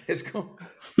 tomando fresco.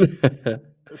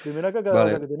 La primera caca de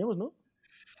Vale. vaca que tenemos, ¿no?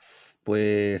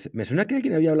 Pues me suena que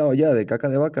alguien había hablado ya de caca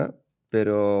de vaca,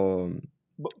 pero...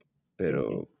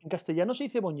 ¿En castellano se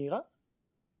dice boñiga?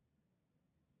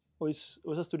 ¿O es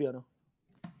asturiano?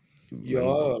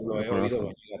 Yo lo he conozco. oído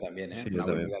boñiga también, ¿eh? Sí, yo Una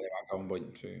también. boñiga de vaca, un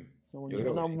boñiga, sí. Una, Yo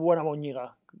creo que una sí. buena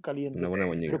boñiga, caliente. Una buena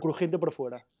boñiga. Pero crujiente por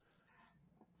fuera.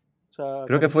 O sea,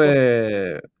 Creo que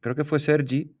carnecito- fue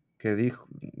Sergi que dijo...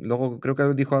 Luego creo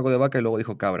que dijo algo de vaca y luego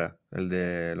dijo cabra, el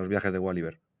de los viajes de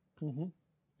Walliver. Ujú.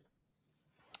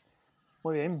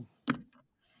 Muy bien. Me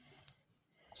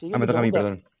Siguiente toca a mí,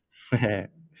 pregunta.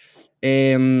 perdón.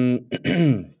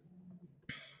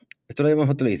 Esto lo habíamos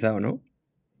utilizado, ¿no?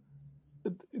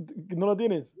 ¿No la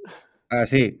tienes? Ah,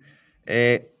 sí.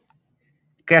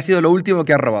 ¿Qué ha sido lo último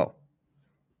que has robado?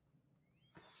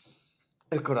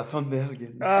 El corazón de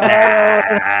alguien.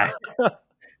 Ah,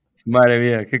 Madre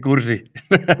mía, qué cursi.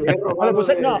 He robado vale, pues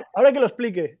de- no, ahora que lo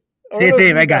explique. Ahora Sí, lo sí,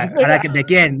 explicas, venga. Ahora, ¿de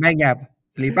quién? Venga,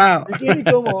 flipado. ¿De quién y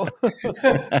cómo?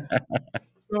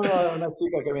 No, una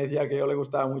chica que me decía que yo le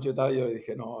gustaba mucho y tal, y yo le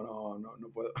dije, no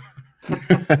puedo.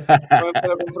 No me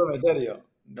puedo comprometer yo.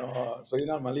 No, soy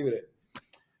un alma libre.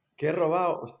 ¿Qué he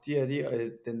robado? Hostia, tío,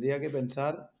 tendría que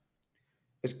pensar.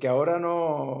 Es que ahora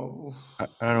no. Uf.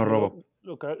 Ahora no robo.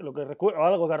 Lo que recuerdo,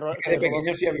 algo que, Es que de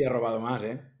pequeño sí había robado más,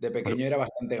 ¿eh? De pequeño era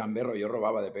bastante gamberro, yo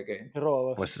robaba de pequeño. ¿Qué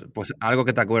robabas? Pues algo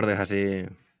que te acuerdes así.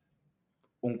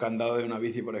 Un candado de una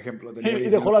bici, por ejemplo. Y Tenía bici,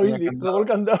 dejó no la tenía bici, candado. dejó el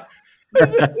candado.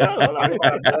 Dejó la bici.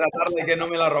 Para poder atarle y que no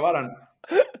me la robaran.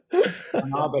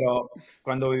 No, pero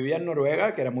cuando vivía en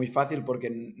Noruega, que era muy fácil porque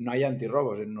no hay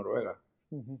antirrobos en Noruega.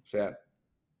 Ujú. O sea,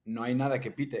 no hay nada que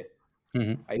pite.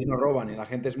 Ujú. Ahí no roban y la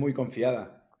gente es muy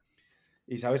confiada.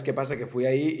 Y ¿sabes qué pasa? Que fui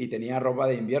ahí y tenía ropa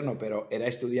de invierno, pero era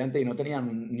estudiante y no tenía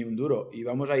ni un duro.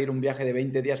 Íbamos a ir un viaje de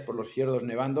 20 días por los fiordos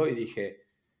nevando y dije,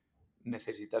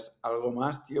 necesitas algo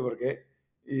más, tío, ¿por qué?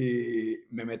 Y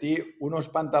me metí unos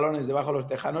pantalones debajo de los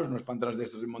tejanos, unos pantalones de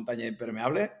estos de montaña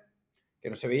impermeable, que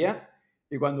no se veía.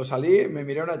 Y cuando salí, me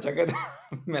miré una chaqueta,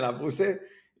 me la puse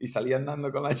y salí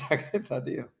andando con la chaqueta,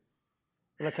 tío.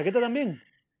 ¿Con la chaqueta también?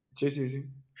 Sí.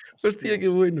 Hostia, qué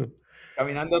bueno.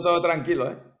 Caminando todo tranquilo,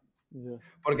 ¿eh? Ya.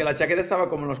 Porque la chaqueta estaba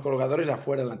como en los colgadores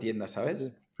afuera en la tienda, ¿sabes?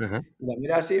 Sí. Ajá. La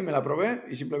miré así, me la probé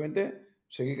y simplemente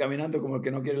seguí caminando como el que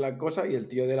no quiere la cosa y el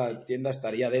tío de la tienda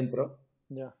estaría dentro,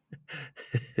 Ya.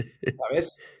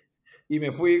 ¿sabes? Y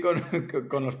me fui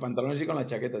con los pantalones y con la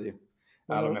chaqueta, tío.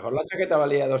 A lo mejor la chaqueta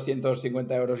valía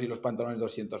 250 euros y los pantalones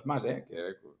 200 más, ¿eh?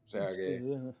 O sea Sí, que...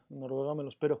 sí, en Noruega me lo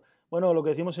espero. Bueno, lo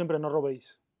que decimos siempre, no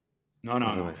robéis. No.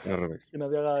 No robéis, no robéis. Que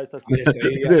nadie haga estas Hombre, cosas.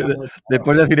 estoy hablando de...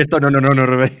 Después de decir esto, no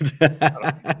robéis. Claro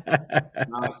que sí.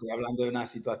 No, estoy hablando de una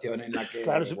situación en la que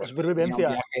Claro, bueno, tenía un supervivencia.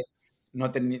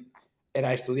 viaje,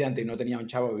 era estudiante y no tenía un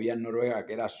chavo, vivía en Noruega,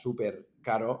 que era súper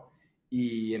caro,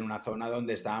 y en una zona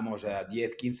donde estábamos a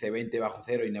 10, 15, 20 bajo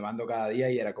cero y nevando cada día,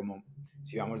 y era como,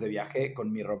 si vamos de viaje,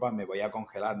 con mi ropa me voy a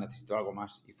congelar, necesito algo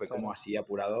más. Y fue Claro. como así,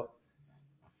 apurado.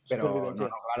 Pero Supervivencia.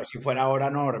 no, claro, si fuera ahora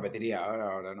no lo repetiría,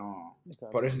 ahora no.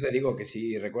 Claro. Por eso te digo que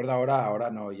si recuerdo ahora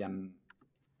no, ya...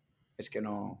 Es que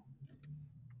no...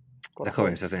 De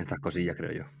joven se hacen estas cosillas,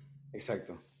 creo yo.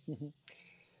 Exacto.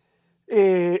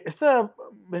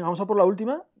 Venga, vamos a por la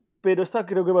última, pero esta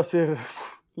creo que va a ser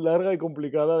larga y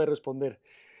complicada de responder.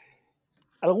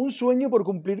 ¿Algún sueño por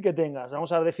cumplir que tengas?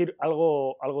 Vamos a decir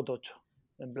algo tocho.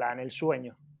 En plan, el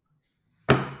sueño.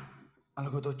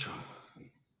 Algo tocho.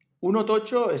 Uno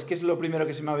tocho es que es lo primero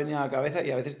que se me ha venido a la cabeza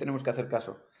y a veces tenemos que hacer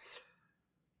caso.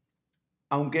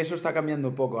 Aunque eso está cambiando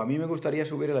un poco. A mí me gustaría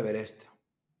subir el Everest.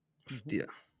 Hostia.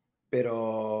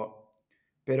 Pero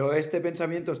este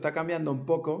pensamiento está cambiando un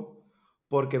poco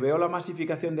porque veo la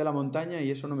masificación de la montaña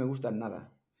y eso no me gusta en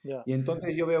nada. Ya. Y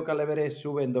entonces yo veo que al Everest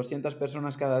suben 200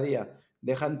 personas cada día,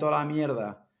 dejan toda la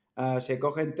mierda, se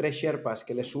cogen 3 sherpas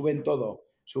que les suben todo,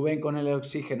 suben con el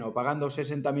oxígeno, pagando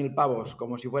 60.000 pavos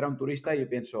como si fuera un turista, y yo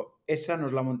pienso, esa no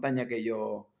es la montaña que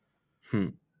yo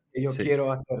Sí.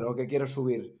 quiero hacer o que quiero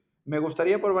subir. Me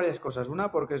gustaría por varias cosas.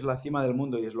 Una, porque es la cima del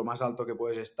mundo y es lo más alto que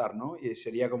puedes estar, ¿no? Y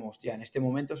sería como, hostia, en este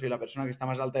momento soy la persona que está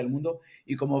más alta del mundo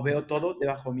y como veo todo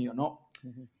debajo mío, ¿no?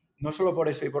 No solo por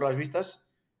eso y por las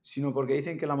vistas, sino porque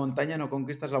dicen que la montaña no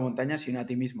conquistas la montaña sino a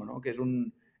ti mismo, ¿no? Que es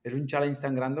un challenge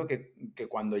tan grande que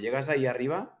cuando llegas ahí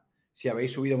arriba, si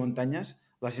habéis subido montañas,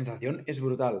 la sensación es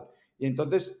brutal. Y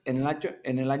entonces, en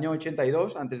el año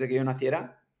 82, antes de que yo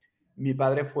naciera, mi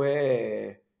padre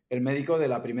fue el médico de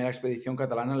la primera expedición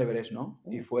catalana al Everest, ¿no?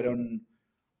 Y fueron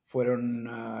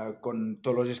con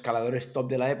todos los escaladores top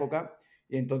de la época.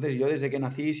 Y entonces yo desde que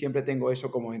nací siempre tengo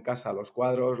eso como en casa, los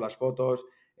cuadros, las fotos,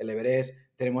 el Everest.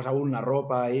 Tenemos aún la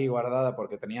ropa ahí guardada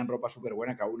porque tenían ropa súper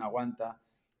buena que aún aguanta.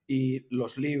 Y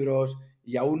los libros,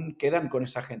 y aún quedan con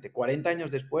esa gente. 40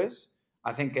 años después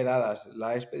hacen quedadas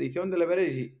la expedición del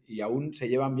Everest y aún se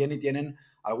llevan bien y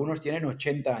algunos tienen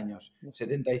 80 años,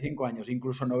 75 años,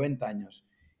 incluso 90 años.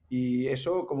 Y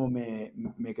eso como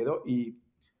me quedó. Y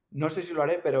no sé si lo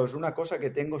haré, pero es una cosa que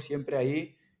tengo siempre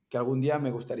ahí, que algún día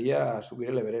me gustaría subir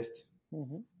el Everest.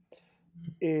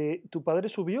 ¿Tu padre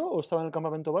subió o estaba en el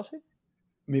campamento base?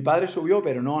 Mi padre subió,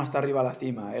 pero no hasta arriba a la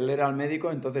cima. Él era el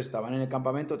médico, entonces estaban en el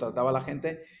campamento, trataba a la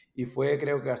gente y fue,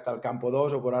 creo que hasta el campo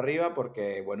 2 o por arriba,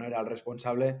 porque, bueno, era el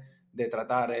responsable de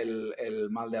tratar el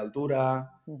mal de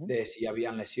altura, de si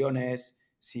habían lesiones,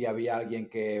 si había alguien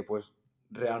que, pues,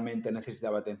 realmente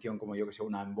necesitaba atención, como yo que sé,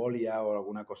 una embolia o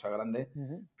alguna cosa grande,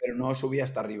 pero no subía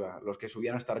hasta arriba. Los que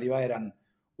subían hasta arriba eran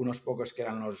unos pocos que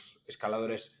eran los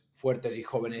escaladores fuertes y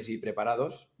jóvenes y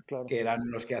preparados, Claro. que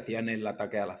eran los que hacían el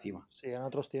ataque a la cima. Sí, en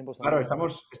otros tiempos Claro, también.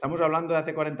 estamos hablando de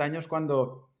hace 40 años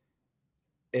cuando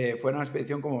fue una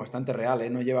expedición como bastante real, ¿eh?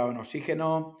 No llevaban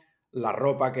oxígeno, la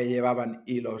ropa que llevaban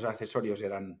y los accesorios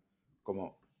eran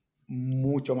como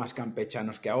mucho más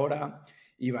campechanos que ahora,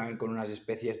 iban con unas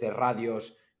especies de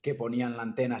radios que ponían la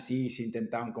antena así y se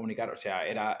intentaban comunicar, o sea,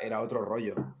 era otro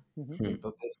rollo.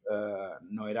 Entonces,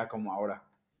 no era como ahora.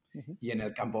 Y en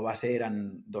el campo base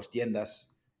eran 2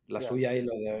 tiendas, la suya y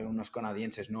lo de unos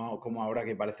canadienses, no como ahora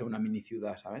que parece una mini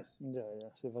ciudad, ¿sabes? Ya,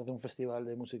 se parece un festival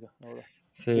de música ahora.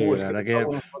 Sí, Es la que verdad he visto que...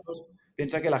 algunas fotos.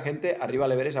 Piensa que la gente arriba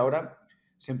al Everest ahora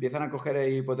se empiezan a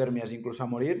coger hipotermias, incluso a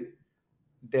morir,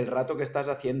 del rato que estás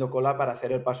haciendo cola para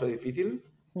hacer el paso difícil,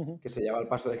 que se llama el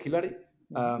paso de Hillary.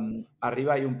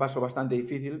 Arriba hay un paso bastante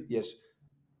difícil y es,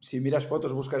 si miras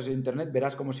fotos, buscas en internet,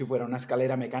 verás como si fuera una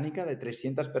escalera mecánica de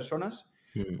 300 personas.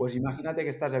 Pues imagínate que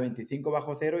estás a 25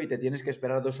 bajo cero y te tienes que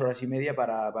esperar 2 horas y media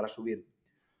para subir.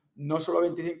 No solo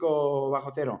 25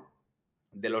 bajo cero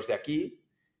de los de aquí,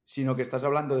 sino que estás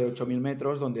hablando de 8.000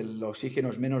 metros donde el oxígeno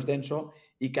es menos denso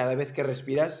y cada vez que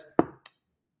respiras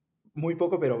muy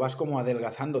poco, pero vas como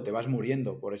adelgazando, te vas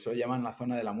muriendo. Por eso llaman la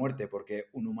zona de la muerte, porque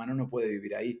un humano no puede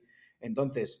vivir ahí.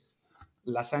 Entonces,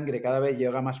 la sangre cada vez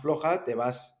llega más floja, te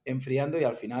vas enfriando y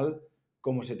al final,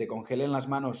 como se te congelen las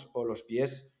manos o los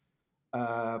pies,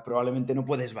 probablemente no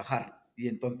puedes bajar. Y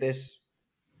entonces,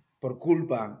 por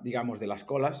culpa, digamos, de las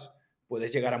colas,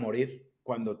 puedes llegar a morir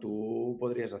cuando tú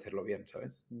podrías hacerlo bien,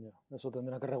 ¿sabes? Ya, eso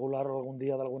tendrá que regularlo algún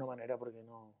día de alguna manera, porque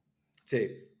no... Sí.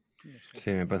 No sé.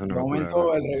 Sí, me parece una De locura,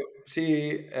 momento, ¿verdad?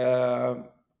 sí,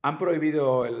 Han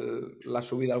prohibido la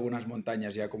subida a algunas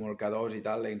montañas ya, como el K2 y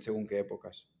tal, en según qué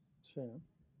épocas. Sí, ¿no?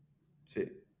 Sí.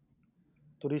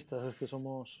 Turistas, es que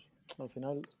somos, al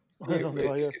final, Sí, es donde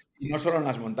vayas. y no solo en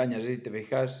las montañas, si te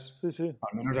fijas, Sí, sí,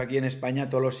 al menos aquí en España,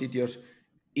 todos los sitios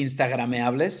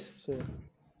instagrameables sí,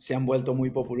 se han vuelto muy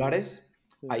populares.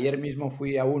 sí. Ayer mismo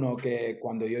fui a uno que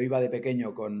cuando yo iba de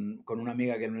pequeño con una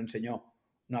amiga que me enseñó,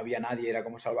 no había nadie, era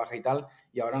como salvaje y tal,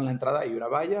 y ahora en la entrada hay una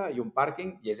valla y un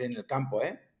parking, y es en el campo,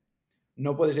 ¿eh?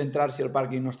 No puedes entrar si el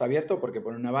parking no está abierto porque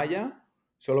pone una valla,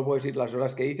 solo puedes ir las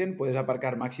horas que dicen, puedes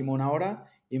aparcar máximo 1 hora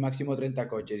y máximo 30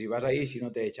 coches, y vas ahí si no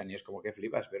te echan, y es como que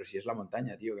flipas, pero si es la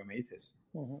montaña, tío, ¿qué me dices?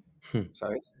 Ujú.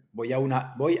 ¿Sabes? Voy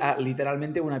a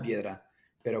literalmente una piedra,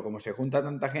 pero como se junta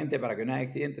tanta gente para que no haya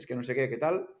accidentes, que no sé qué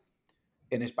tal,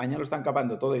 en España lo están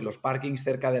capando todo, y los parkings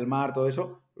cerca del mar, todo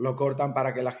eso, lo cortan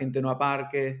para que la gente no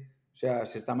aparque. O sea,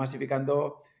 se está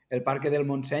masificando el parque del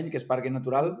Montseny, que es parque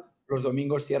natural. Los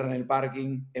domingos cierran el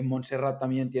parking. En Montserrat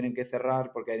también tienen que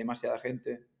cerrar porque hay demasiada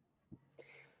gente.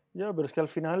 Ya, pero es que al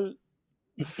final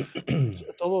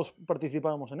todos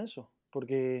participábamos en eso,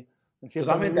 porque en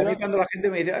cierta Totalmente. A mí medida, cuando la gente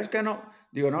me dice, es que no,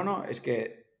 digo, no, es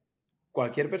que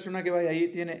cualquier persona que vaya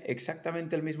ahí tiene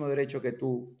exactamente el mismo derecho que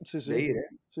tú sí, de sí, ir, ¿eh?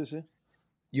 sí, sí,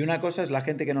 Y una cosa es la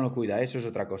gente que no lo cuida, eso es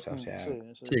otra cosa. O sí, sea,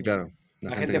 eso Sí, es. claro. La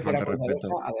la gente gente que fuera falta cuidadosa,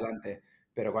 respeto. adelante.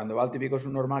 Pero cuando va el típico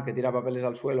subnormal que tira papeles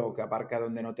al suelo, o que aparca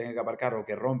donde no tenga que aparcar, o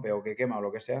que rompe, o que quema, o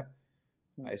lo que sea,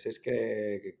 a ese es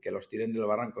que los tiren del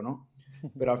barranco, ¿no?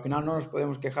 Pero al final no nos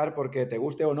podemos quejar porque te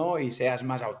guste o no y seas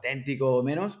más auténtico o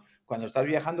menos. Cuando estás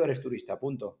viajando eres turista,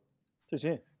 punto. Sí,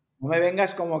 sí, No me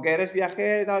vengas como que eres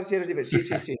viajero y tal, si eres diferente. Sí,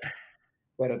 sí, sí.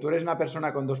 Pero tú eres una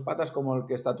persona con 2 patas como el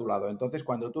que está a tu lado. Entonces,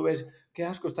 cuando tú ves, qué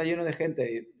asco, está lleno de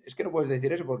gente, es que no puedes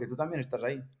decir eso porque tú también estás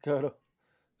ahí. claro.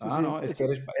 Sí, Ah, sí. no, es que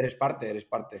eres parte, eres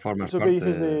parte. Formas Eso que parte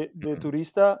dices de... de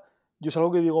turista, yo es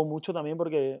algo que digo mucho también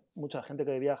porque mucha gente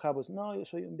que viaja, pues no, yo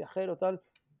soy un viajero, tal.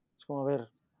 Es como, a ver,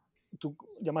 tú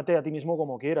llámate a ti mismo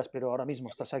como quieras, pero ahora mismo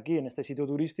estás aquí en este sitio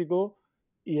turístico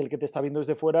y el que te está viendo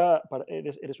desde fuera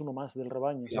eres uno más del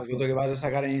rebaño. O Y la sea foto que vas a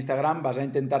sacar en Instagram vas a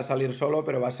intentar salir solo,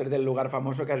 pero va a ser del lugar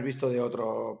famoso que has visto de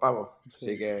otro pavo. sí,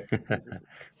 Así que, sí, sí,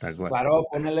 Tal cual. claro,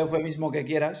 pon el eufemismo que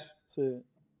quieras, sí,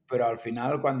 pero al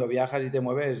final cuando viajas y te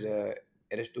mueves,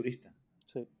 eres turista.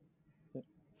 sí, sí.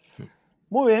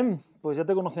 Muy bien, pues ya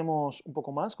te conocemos un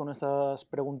poco más con estas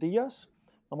preguntillas.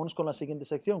 Vámonos con la siguiente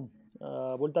sección,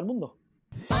 Vuelta al Mundo.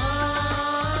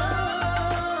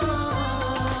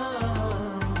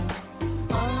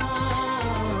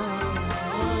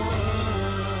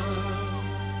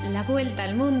 La vuelta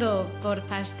al mundo por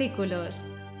fascículos.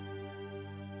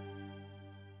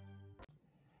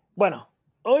 Bueno,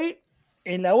 hoy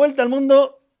en la Vuelta al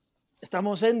Mundo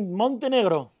estamos en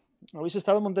Montenegro. ¿Habéis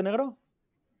estado en Montenegro?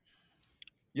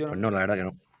 Yo Pues no. no, la verdad que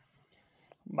no.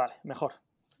 Vale, mejor.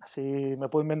 Así me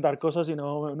puedo inventar cosas y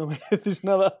no me decís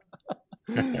nada.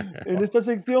 En esta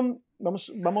sección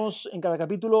vamos en cada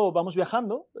capítulo vamos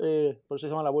viajando, por eso se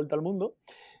llama La Vuelta al Mundo,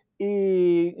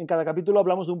 y en cada capítulo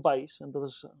hablamos de un país.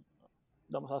 Entonces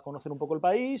vamos a conocer un poco el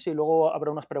país y luego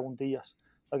habrá unas preguntillas.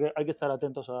 Hay que estar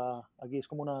atentos aquí, es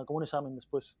como un examen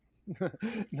después.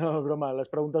 No, es broma, las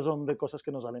preguntas son de cosas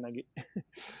que no salen aquí.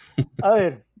 A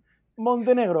ver,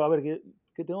 Montenegro, a ver,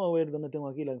 que tengo que ver dónde tengo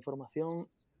aquí la información.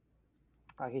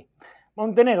 Aquí.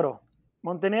 Montenegro.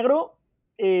 Montenegro,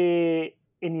 en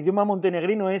idioma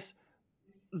montenegrino es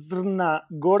Crna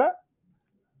Gora,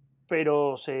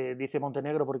 pero se dice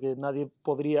Montenegro porque nadie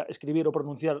podría escribir o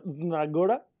pronunciar Crna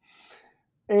Gora.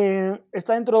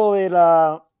 Está dentro de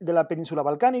la península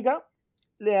balcánica.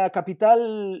 La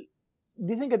capital,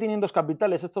 dicen que tienen 2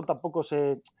 capitales, esto tampoco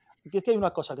sé. Aquí es que hay una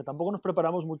cosa, que tampoco nos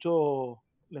preparamos mucho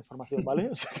la información, ¿vale?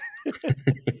 O sea,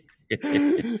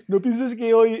 no pienses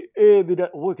que hoy dirá,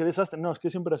 uy, qué desastre. No, es que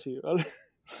siempre así, ¿vale?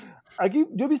 Aquí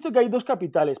yo he visto que hay 2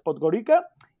 capitales, Podgorica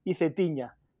y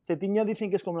Cetinha. Cetinha dicen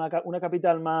que es como una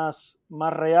capital más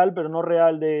real, pero no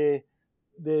real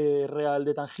real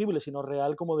de tangible, sino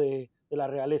real como de la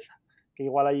realeza. Que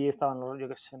igual ahí estaban los, yo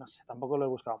qué sé, no sé, tampoco lo he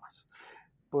buscado más.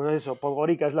 Pues eso,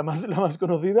 Podgorica es la más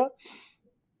conocida.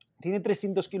 Tiene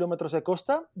 300 kilómetros de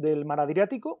costa del mar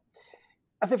Adriático.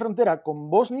 Hace frontera con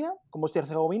Bosnia y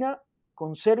Herzegovina,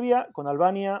 con Serbia, con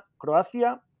Albania,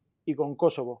 Croacia y con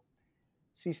Kosovo.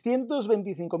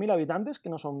 625.000 habitantes, que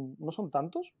no son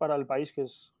tantos para el país, que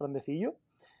es grandecillo.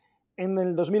 En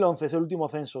el 2011 es el último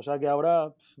censo, o sea que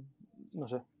ahora, no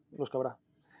sé, los que habrá.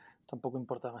 Tampoco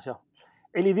importa demasiado.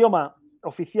 El idioma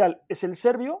oficial es el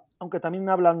serbio, aunque también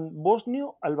hablan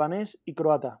bosnio, albanés y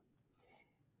croata.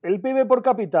 El PIB por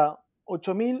cápita,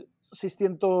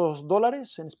 8.600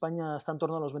 dólares. En España está en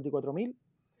torno a los 24.000.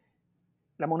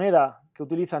 La moneda que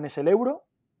utilizan es el euro.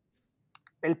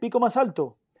 el pico más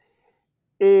alto,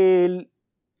 el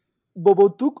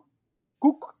Bobotuf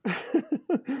Kuk,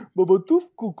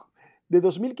 de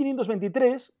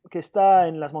 2.523, que está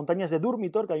en las montañas de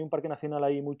Durmitor, que hay un parque nacional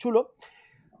ahí muy chulo.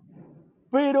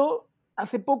 Pero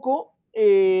hace poco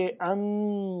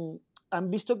han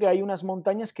visto que hay unas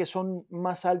montañas que son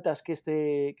más altas que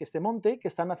este monte, que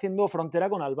están haciendo frontera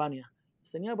con Albania.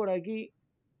 Tenía por aquí,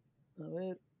 a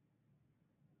ver...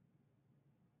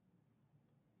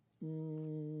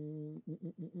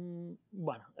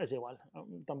 Bueno, es igual,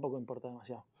 tampoco importa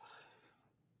demasiado.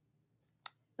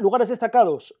 Lugares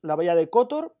destacados, la bahía de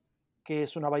Kotor, que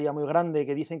es una bahía muy grande,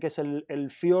 que dicen que es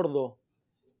el fiordo,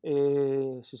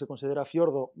 si se considera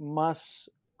fiordo,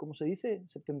 más, ¿cómo se dice?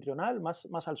 Septentrional,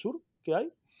 más al sur que hay.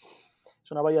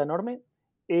 Es una bahía enorme.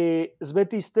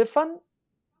 Sveti Stefan,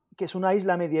 que es una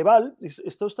isla medieval.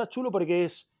 Esto está chulo porque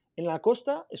es en la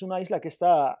costa, es una isla que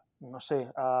está, no sé,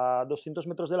 a 200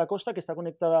 metros de la costa, que está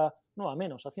conectada, no, a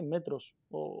menos, a 100 metros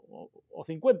o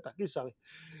 50, quién sabe,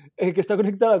 que está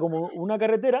conectada como una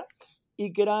carretera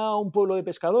y que era un pueblo de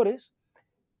pescadores,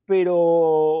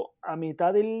 pero a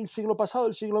mitad del siglo pasado,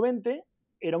 del siglo XX,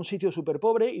 era un sitio súper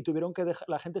pobre y tuvieron que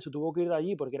la gente se tuvo que ir de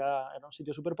allí porque era un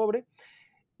sitio súper pobre,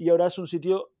 y ahora es un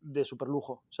sitio de súper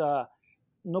lujo. O sea,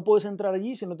 no puedes entrar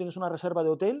allí si no tienes una reserva de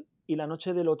hotel, y la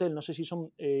noche del hotel, no sé si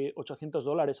son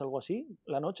 $800, algo así,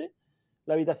 la noche,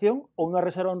 la habitación, o una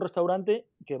reserva en un restaurante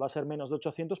que va a ser menos de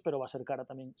 800, pero va a ser cara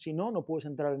también. Si no, no puedes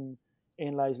entrar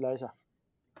en la isla esa.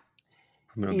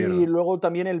 Y luego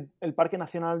también el Parque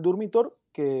Nacional Durmitor,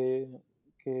 que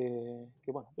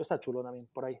bueno, está chulo también,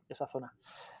 por ahí, esa zona.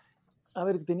 A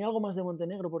ver, tenía algo más de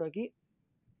Montenegro por aquí.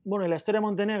 Bueno, y la historia de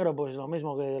Montenegro, pues lo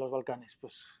mismo que de los Balcanes.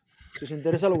 Pues si os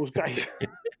interesa lo buscáis.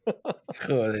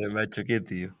 Joder, macho, qué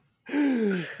tío.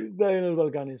 Está en los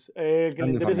Balcanes. Que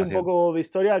le interese un poco de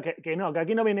historia, que no, que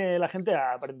aquí no viene la gente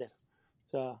a aprender. O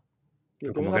sea,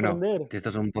 que ¿cómo que aprender? No? Si esto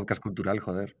es un podcast cultural,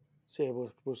 joder. Sí,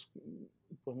 pues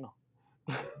no.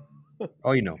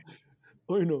 Hoy no.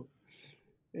 Hoy no.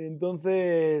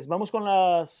 Entonces, vamos con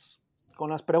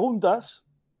las preguntas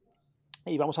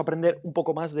y vamos a aprender un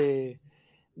poco más de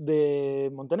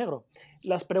Montenegro.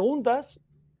 Las preguntas,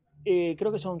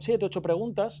 creo que son 7 o 8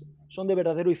 preguntas, son de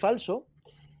verdadero y falso.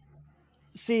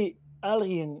 Si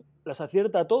alguien las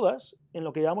acierta todas, en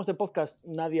lo que llevamos de podcast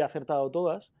nadie ha acertado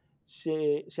todas,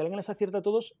 si alguien las acierta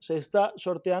todos, se está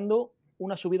sorteando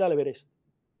una subida al Everest.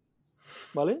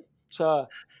 ¿Vale? O sea,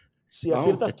 si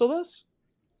aciertas todas,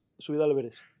 subida al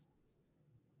Everest.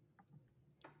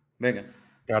 Venga.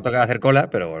 Te va a tocar hacer cola,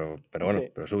 pero bueno,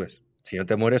 sí. Pero subes. Si no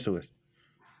te mueres, subes.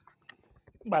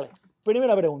 Vale,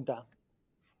 primera pregunta.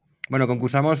 Bueno,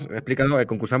 concursamos, explícalo,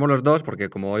 concursamos los dos, porque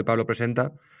como hoy Pablo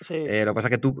presenta, sí. Lo que pasa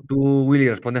es que tú, Willy,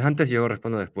 respondes antes y yo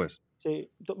respondo después. Sí.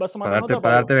 ¿Vas tomando nota?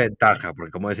 Para darte ventaja,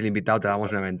 porque como es el invitado te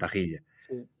damos una ventajilla.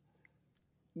 Sí.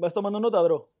 ¿Vas tomando nota,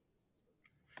 Dro?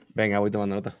 Venga, voy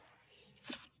tomando nota.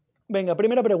 Venga,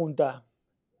 primera pregunta.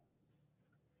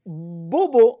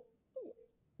 Bobo,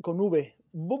 con V,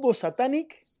 Bobo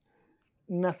Satanic,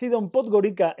 nacido en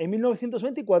Podgorica en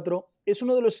 1924, es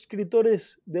uno de los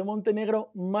escritores de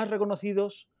Montenegro más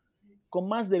reconocidos, con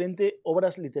más de 20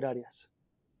 obras literarias.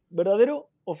 ¿Verdadero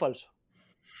o falso?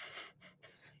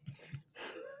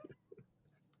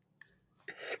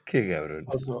 Qué cabrón.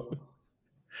 Falso.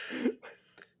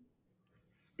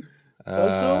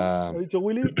 ¿Falso? ¿Ha dicho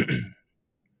Willy?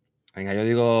 Venga, yo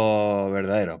digo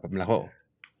verdadero, pues me la juego.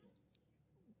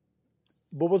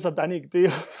 Bobo Satanic, tío.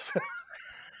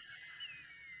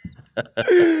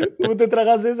 ¿Cómo te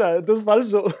tragas esa? Esto es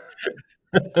falso.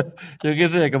 Yo qué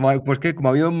sé, como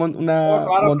había una...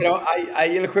 Claro, pero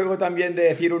hay el juego también de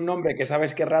decir un nombre que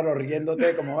sabes que es raro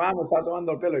riéndote, como, me está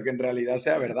tomando el pelo, y que en realidad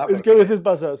sea verdad. Es que a veces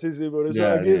pasa, sí, por eso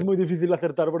aquí es muy difícil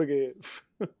acertar porque...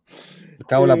 Me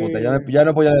cago en la puta, ya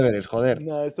no podía deberes, joder.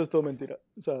 No, esto es todo mentira.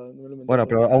 O sea, no me lo bueno,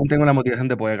 pero aún tengo la motivación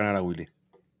de poder ganar a Willy.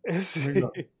 Sí.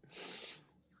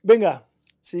 Venga,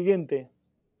 siguiente.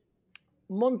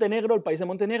 Montenegro, el país de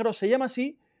Montenegro, se llama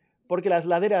así porque las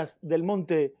laderas del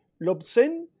monte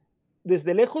Lopsen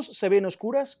desde lejos se ven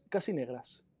oscuras, casi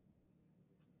negras.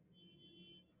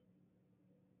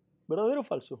 ¿Verdadero o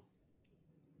falso?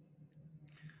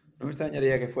 No me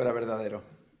extrañaría que fuera verdadero.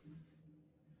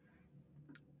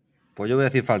 Pues yo voy a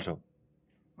decir falso.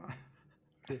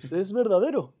 Pues es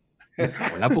verdadero.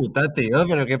 La puta, tío,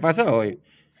 ¿pero qué pasa hoy?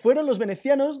 Fueron los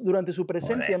venecianos, durante su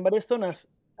presencia en varias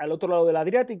zonas al otro lado del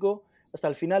Adriático, hasta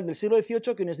el final del siglo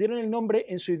XVIII, quienes dieron el nombre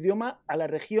en su idioma a la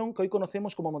región que hoy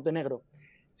conocemos como Montenegro.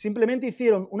 Simplemente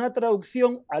hicieron una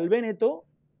traducción al véneto,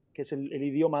 que es el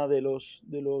idioma de los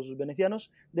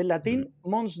venecianos, del latín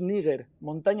Mons Niger,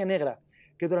 montaña negra,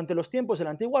 que durante los tiempos de la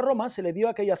antigua Roma se le dio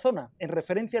a aquella zona, en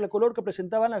referencia al color que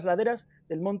presentaban las laderas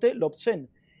del monte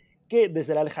Lobsen, que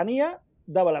desde la lejanía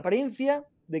daba la apariencia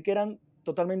de que eran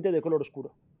totalmente de color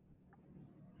oscuro.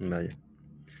 Vaya.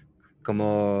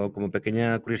 Como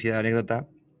pequeña curiosidad, anécdota,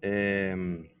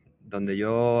 donde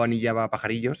yo anillaba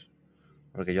pajarillos,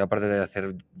 porque yo aparte de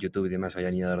hacer YouTube y demás soy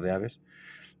anillador de aves,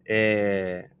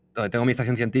 donde tengo mi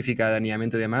estación científica de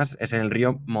anillamiento y demás, es en el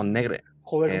río Montenegro,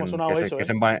 Joder, cómo ha sonado eso, que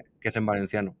es en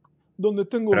valenciano. Donde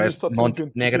tengo Pero mi es estación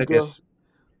Montenegro, que es...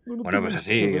 Donde Bueno, tengo pues mi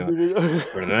así, estación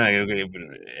científica. perdona,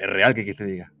 es real que te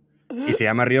diga. Y se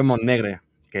llama río Montenegro,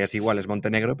 que es igual, es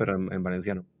Montenegro, pero en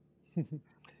valenciano.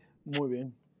 Muy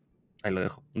bien. Ahí lo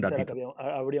dejo, un Será datito. que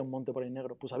habría un monte por ahí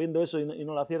negro. Pues sabiendo eso y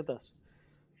no lo aciertas.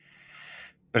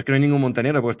 Pero es que no hay ningún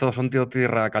Montenegro, pues todos son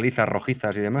tierra calizas,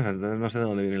 rojizas y demás. Entonces no sé de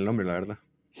dónde viene el nombre, la verdad.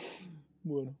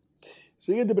 Bueno.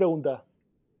 Siguiente pregunta.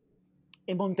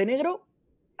 En Montenegro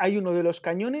hay uno de los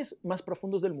cañones más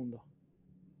profundos del mundo.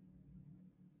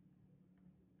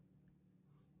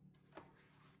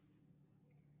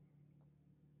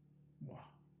 Buah.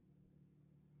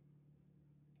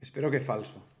 Espero que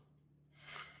falso.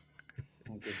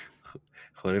 Okay.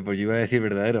 Joder, pues yo iba a decir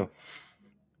verdadero.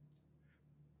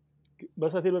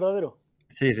 ¿Vas a decir verdadero?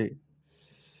 Sí, sí.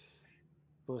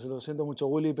 Pues lo siento mucho,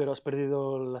 Willy, pero has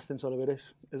perdido el ascenso al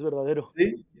Everest. Es verdadero.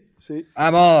 ¿Sí? Sí.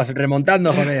 ¡Vamos!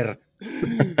 ¡Remontando, joder!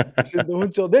 Lo siento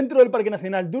mucho. Dentro del Parque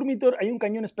Nacional Durmitor hay un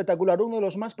cañón espectacular, uno de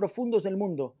los más profundos del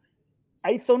mundo.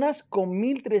 Hay zonas con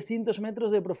 1.300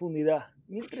 metros de profundidad.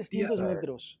 1.300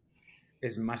 metros.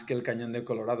 Es más que el cañón de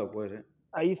Colorado, pues, ¿eh?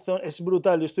 Es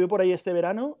brutal. Yo estuve por ahí este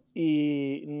verano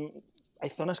y hay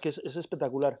zonas que es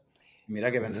espectacular.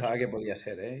 Mira que pensaba que podía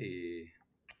ser, ¿eh? Y...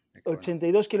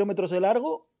 82 kilómetros de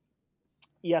largo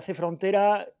y hace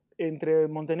frontera entre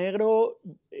Montenegro,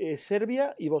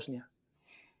 Serbia y Bosnia.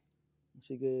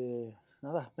 Así que,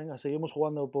 nada, venga, seguimos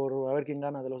jugando por a ver quién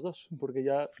gana de los dos, porque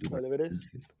ya el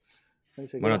Everest...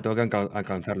 Bueno, tengo que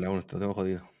alcanzarle aún, esto tengo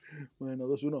jodido. Bueno,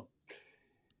 2-1.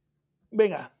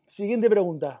 Venga, siguiente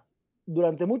pregunta.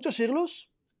 Durante muchos siglos,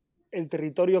 el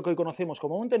territorio que hoy conocemos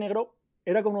como Montenegro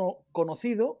era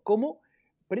conocido como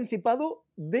Principado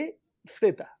de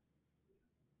Z.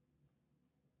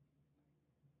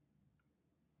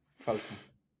 Falso.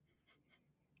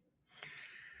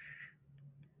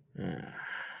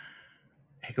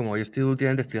 Como yo estoy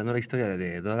últimamente estudiando la historia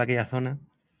de toda aquella zona,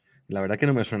 la verdad que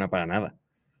no me suena para nada.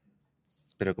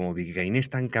 Pero como Vigaín es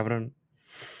tan cabrón...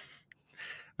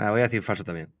 Voy a decir falso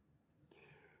también.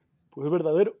 Pues es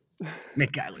verdadero. Me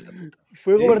cago en la puta.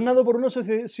 Fue gobernado por una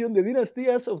sucesión de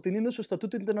dinastías, obteniendo su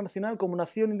estatuto internacional como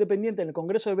nación independiente en el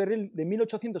Congreso de Berlín de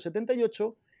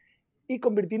 1878 y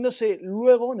convirtiéndose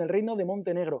luego en el Reino de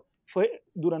Montenegro. Fue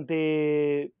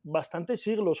durante bastantes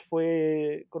siglos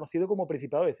fue conocido como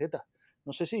Principado de Z.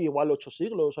 No sé si igual 8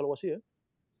 siglos o algo así, ¿eh?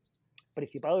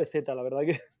 Principado de Z, la verdad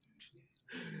que...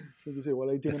 No sé,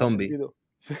 igual ahí tiene más sentido.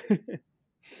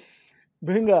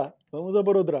 Venga, vamos a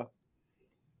por otra.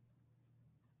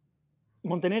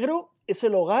 Montenegro es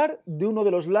el hogar de uno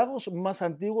de los lagos más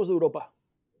antiguos de Europa.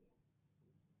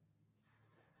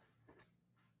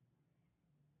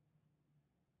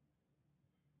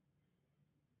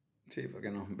 Sí, ¿por qué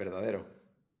no? Verdadero.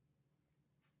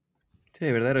 Sí,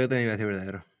 verdadero, yo también iba a decir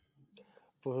verdadero.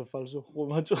 Pues es falso,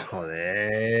 macho.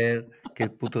 Joder, qué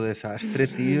puto desastre,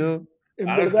 tío.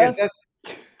 Claro, es que estas,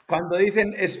 cuando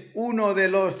dicen es uno de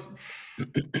los...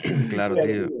 Claro,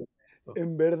 tío.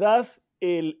 En verdad,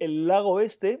 el lago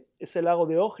este es el lago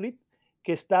de Ohrid,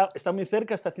 que está muy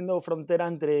cerca, está haciendo frontera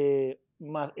entre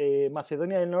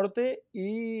Macedonia del Norte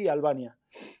y Albania.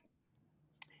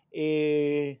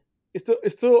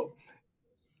 Esto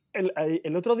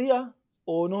el otro día,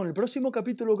 o no, en el próximo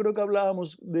capítulo creo que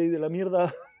hablábamos de la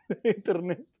mierda de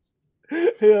Internet,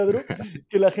 sí,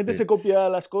 que la gente se copia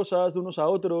las cosas de unos a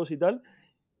otros y tal.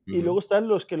 Y luego están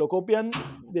los que lo copian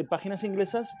de páginas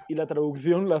inglesas y la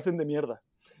traducción la hacen de mierda.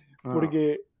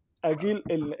 Porque aquí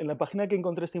en la página que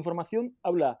encontré esta información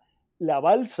habla la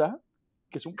balsa,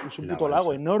 que es un puto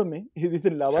lago enorme, y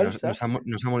dicen la balsa.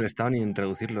 No se ha molestado ni en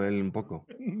traducirlo él un poco.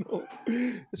 No.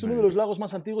 Es uno de los lagos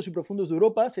más antiguos y profundos de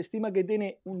Europa. Se estima que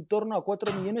tiene en torno a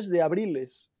 4 millones de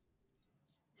abriles.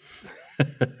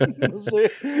 No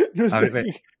sé. Ver,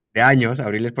 de años,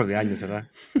 abriles pues de años, ¿verdad?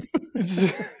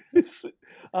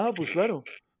 Pues claro.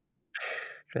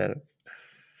 Claro.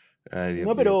 Ay, Dios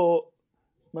no, mío. pero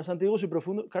más antiguos y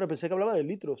profundos. Claro, pensé que hablaba de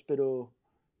litros, pero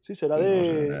sí, será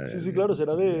de... Sí, claro,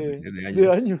 será de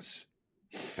años.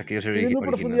 Tiene una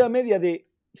profundidad media de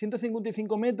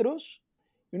 155 metros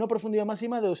y una profundidad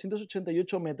máxima de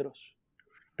 288 metros.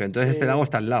 Pero entonces este lago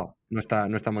está al lado, no está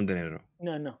en Montenegro.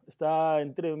 No, está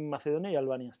entre Macedonia y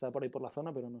Albania, está por ahí por la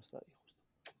zona, pero no está ahí justo.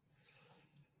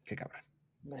 Qué cabrón.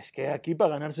 Es que aquí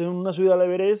para ganarse una subida al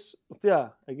Everest,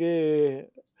 hostia, hay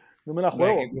que... No me la Hombre,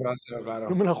 juego. hay que currárselo, claro.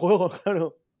 No me la juego,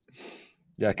 claro.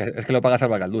 Ya, es que lo pagas al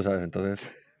Bacaldú, ¿sabes? Entonces...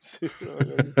 Sí,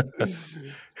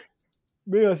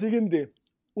 venga, siguiente.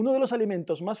 Uno de los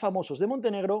alimentos más famosos de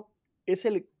Montenegro es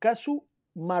el kasu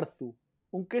marzu,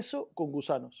 un queso con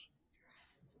gusanos.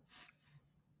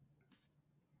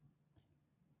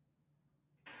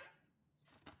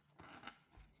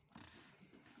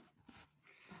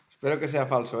 Espero que sea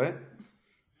falso, ¿eh?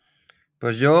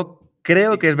 Pues yo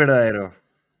creo que es verdadero.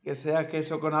 Que sea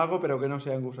queso con algo, pero que no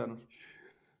sean gusanos.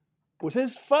 Pues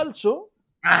es falso.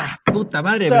 ¡Ah, puta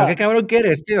madre! O sea, ¿Pero qué cabrón que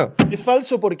eres, tío? Es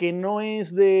falso porque no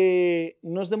es de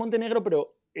Montenegro, pero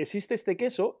existe este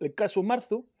queso, el kasu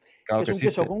marzu, Claro que es que un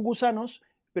queso existe. con gusanos,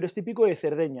 pero es típico de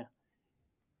Cerdeña.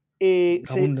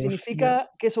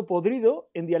 Significa queso podrido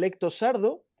en dialecto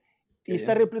sardo y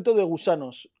está repleto de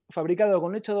gusanos, fabricado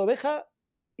con leche de oveja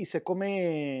y se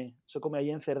come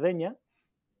allí en Cerdeña.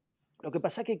 Lo que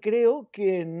pasa que creo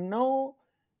que no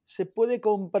se puede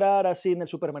comprar así en el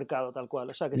supermercado, tal cual.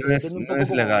 O sea, que se vende un No poco es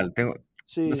como... legal.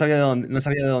 Sí, No sabía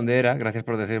de dónde era, gracias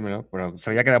por decírmelo, pero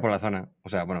sabía que era por la zona. O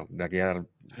sea, bueno, de aquí a...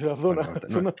 la zona.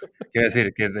 Bueno, quiero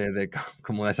decir que es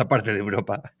como de esa parte de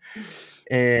Europa.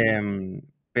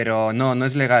 Pero no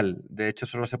es legal. De hecho,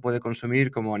 solo se puede consumir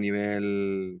como a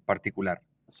nivel particular.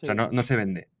 Sí, O sea, no se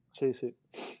vende. sí.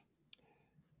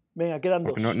 Venga, quedan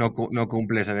Porque dos. no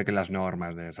cumple, se ve que las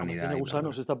normas de Hombre, sanidad tiene y bla, bla,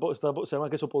 gusanos, bla. se llama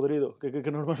queso podrido.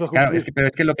 ¿Qué normas va a Claro, cumplir? pero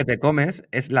es que lo que te comes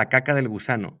es la caca del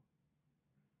gusano.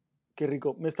 Qué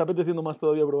rico. Me está apeteciendo más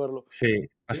todavía probarlo. Sí,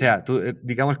 o sea, tú,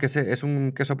 digamos que es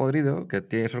un queso podrido que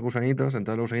tiene esos gusanitos,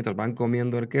 entonces los gusanitos van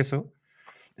comiendo el queso,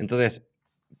 entonces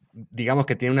digamos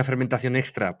que tiene una fermentación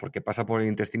extra porque pasa por el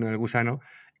intestino del gusano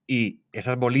y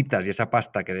esas bolitas y esa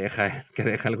pasta que deja, que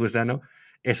deja el gusano,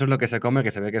 eso es lo que se come,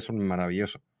 que se ve que es un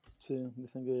maravilloso. Sí,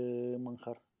 dicen que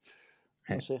manjar.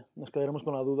 No Eh. sé, nos quedaremos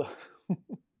con la duda.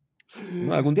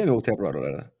 Bueno, algún día me gustaría probarlo, la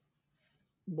verdad.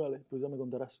 Vale, pues ya me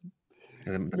contarás.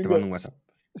 Te Venga, mando un WhatsApp.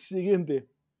 siguiente.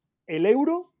 El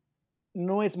euro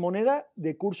no es moneda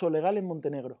de curso legal en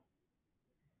Montenegro.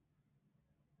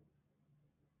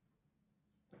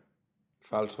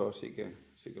 Falso, sí que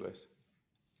lo es.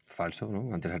 Falso,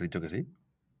 ¿no? Antes has dicho que sí.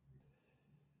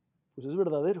 Pues es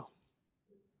verdadero.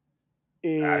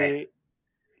 A ver.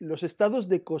 Los estados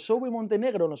de Kosovo y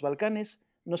Montenegro en los Balcanes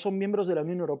no son miembros de la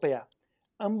Unión Europea.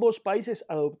 Ambos países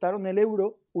adoptaron el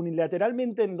euro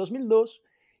unilateralmente en 2002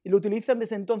 y lo utilizan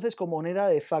desde entonces como moneda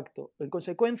de facto. En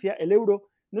consecuencia, el euro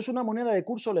no es una moneda de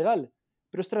curso legal,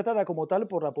 pero es tratada como tal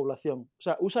por la población. O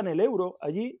sea, usan el euro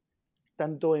allí,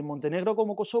 tanto en Montenegro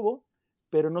como Kosovo,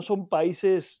 pero no son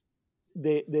países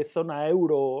de zona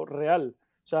euro real.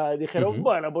 O sea, dijeron,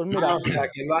 bueno, pues mira. No, o sea,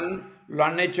 que lo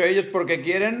han hecho ellos porque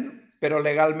quieren, pero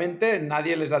legalmente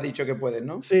nadie les ha dicho que pueden,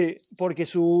 ¿no? Sí, porque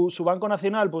su Banco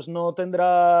Nacional pues no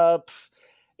tendrá,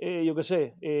 yo qué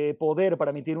sé, poder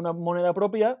para emitir una moneda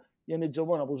propia y han dicho,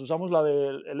 bueno, pues usamos la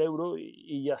del euro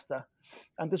y ya está.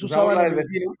 Antes Usamos usaban la del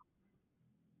vecino.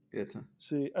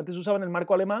 Sí, antes usaban el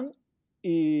marco alemán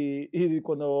y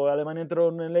cuando Alemania entró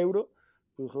en el euro,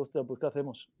 pues dije, hostia, pues ¿qué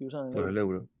hacemos? Y usan el Pues euro. el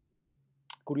euro.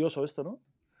 Curioso esto, ¿no?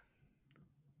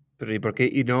 Pero ¿y por qué?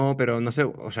 Y no, pero no sé,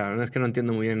 o sea, no es que no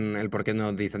entiendo muy bien el por qué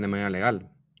no dicen de manera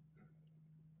legal.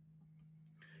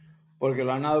 Porque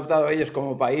lo han adoptado ellos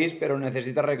como país, pero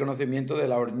necesita reconocimiento de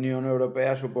la Unión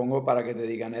Europea, supongo, para que te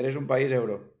digan, eres un país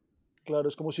euro. Claro,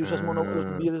 es como si usas los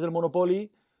Ah, billetes del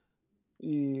Monopoly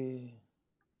y,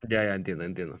 ya,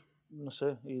 entiendo. no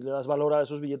sé, y le das valor a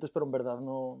esos billetes, pero en verdad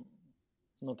no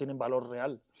tienen valor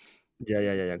real.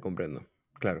 Ya, comprendo.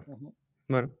 Claro. Uh-huh.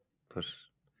 Bueno, pues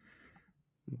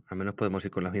al menos podemos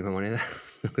ir con la misma moneda.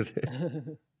 No sé.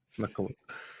 Más cómodo.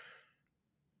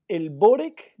 El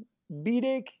borek,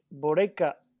 birek,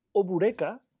 boreka o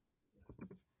bureka,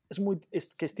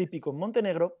 que es típico en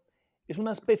Montenegro, es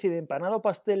una especie de empanado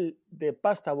pastel de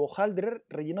pasta o hojaldre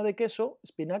relleno de queso,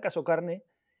 espinacas o carne,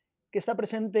 que está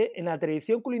presente en la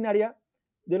tradición culinaria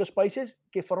de los países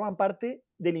que forman parte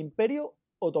del Imperio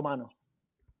Otomano.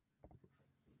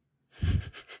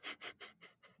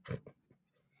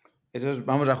 Eso es,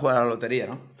 vamos a jugar a la lotería,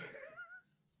 ¿no?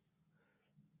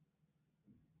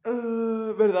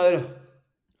 Verdadero.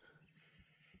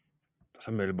 Pues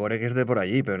hombre, el Borek es de por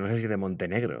allí, pero no sé si de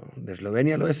Montenegro. De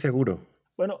Eslovenia lo es seguro.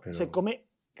 Bueno, pero... se come,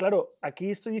 claro, aquí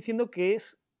estoy diciendo que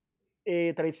es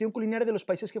tradición culinaria de los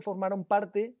países que formaron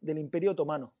parte del Imperio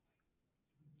Otomano.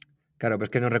 Claro, pero es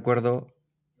que no recuerdo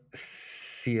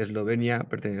Sí, Eslovenia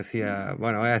pertenecía...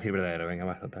 Bueno, voy a decir verdadero, venga,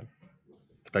 más, total.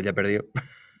 Está ya perdido.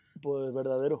 Pues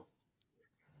verdadero.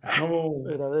 No.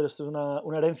 Verdadero. Esto es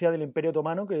una herencia del Imperio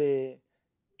Otomano que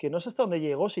no sé hasta dónde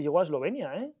llegó, si llegó a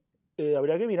Eslovenia, ¿eh?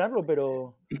 Habría que mirarlo,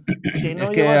 pero que no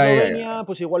Es llegó que a Eslovenia,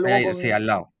 pues igual luego sí, al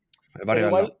lado. El barrio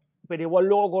al lado. pero igual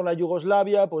luego con la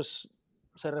Yugoslavia, pues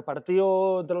se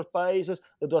repartió entre los países.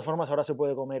 De todas formas, ahora se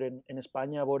puede comer en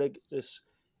España. Borek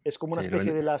es como una Sí,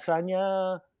 especie de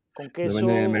lasaña con lo queso.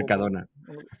 venden en el Mercadona.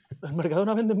 ¿En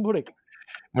Mercadona venden Borek?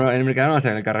 Bueno, en el Mercadona, no sé,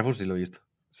 en el Carrefour sí lo he visto.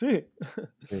 Sí.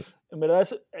 Sí. En verdad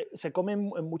se come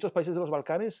en muchos países de los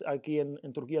Balcanes, aquí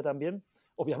en Turquía también,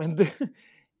 obviamente.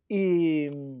 Y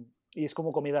es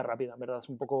como comida rápida, en verdad. Es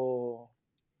un poco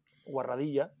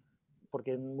guarradilla,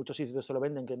 porque en muchos sitios se lo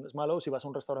venden, que es malo. Si vas a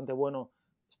un restaurante bueno,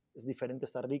 es diferente,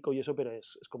 está rico y eso, pero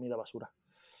es comida basura.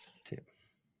 Sí.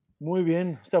 Muy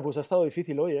bien. Hostia, pues ha estado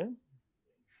difícil hoy, ¿eh?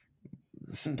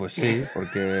 Pues sí,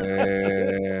 porque...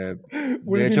 De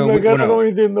Willy tiene hecho, una cara bueno, como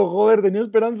diciendo, joder, tenía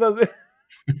esperanzas de...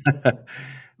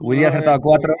 Willy ha acertado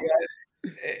 4.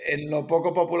 En lo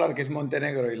poco popular que es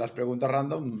Montenegro y las preguntas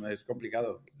random es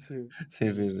complicado. Sí.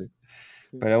 Sí.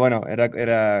 Pero bueno,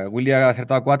 era Willy ha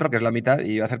acertado 4, que es la mitad,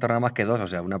 y yo he acertado nada más que 2, o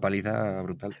sea, una paliza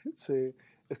brutal. Sí.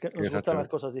 Es que Qué nos gustan desastre. las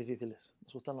cosas difíciles,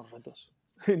 nos gustan los retos.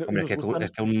 Y Hombre, nos gustan...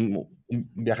 es que un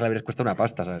viaje a la Everest cuesta una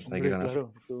pasta, ¿sabes? Hay que Hombre, ganarse.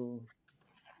 claro,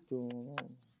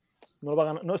 no lo va a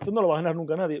ganar, no, esto no lo va a ganar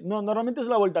nunca nadie. No, normalmente es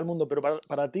la vuelta al mundo, pero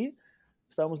para ti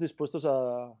estábamos dispuestos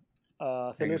a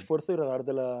hacer el esfuerzo y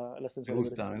regalarte la extensión Me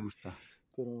libre. gusta, me gusta.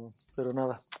 Pero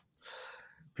nada.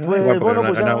 Pero da Pues igual, porque bueno, no la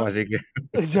pues ganamos, así que...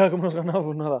 ya como hemos ganado,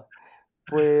 pues nada.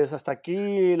 Pues hasta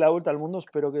aquí la vuelta al mundo.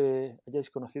 Espero que hayáis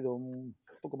conocido un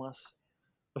poco más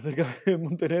acerca de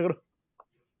Montenegro.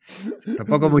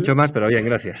 Tampoco mucho más, pero bien,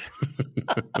 gracias.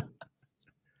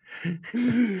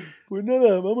 Pues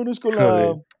nada, vámonos con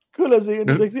Joder. la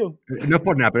siguiente No, sección. no es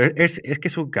por nada, pero es que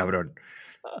es un cabrón.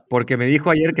 Porque me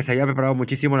dijo ayer que se había preparado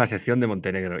muchísimo la sección de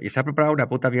Montenegro. Y se ha preparado una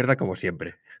puta mierda como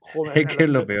siempre. Joder, ¿Qué es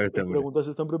lo peor de este las hombre? preguntas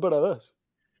están preparadas.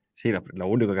 Sí, lo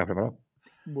único que has preparado.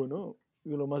 Bueno,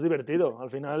 y lo más divertido. Al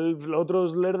final, lo otro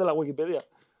es leer de la Wikipedia.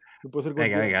 Lo puede hacer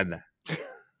cualquiera. Venga, anda.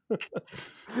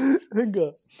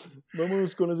 Venga,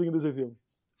 vámonos con la siguiente sección.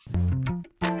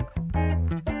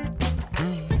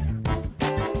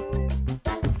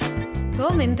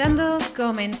 Comentando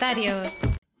comentarios.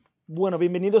 Bueno,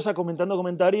 bienvenidos a Comentando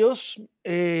Comentarios.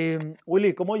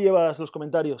 Willy, ¿cómo llevas los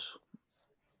comentarios?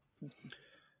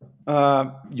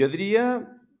 Yo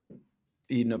diría,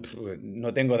 y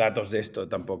no tengo datos de esto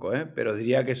tampoco, pero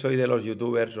diría que soy de los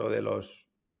youtubers o de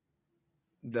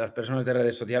las personas de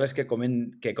redes sociales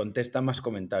que contestan más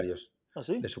comentarios ¿Ah,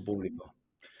 sí? de su público.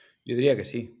 Yo diría que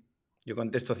sí. Yo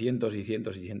contesto cientos y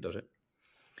cientos y cientos.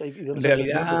 ¿Y dónde En sacas el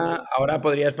tiempo? realidad, ahora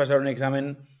podrías pasar un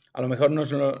examen, a lo mejor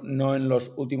no en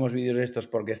los últimos vídeos estos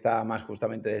porque está más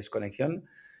justamente de desconexión,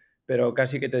 pero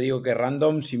casi que te digo que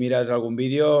random, si miras algún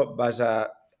vídeo,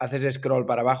 haces scroll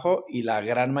para abajo y la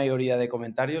gran mayoría de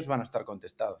comentarios van a estar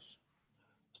contestados.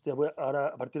 Hostia,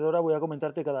 a partir de ahora voy a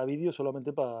comentarte cada vídeo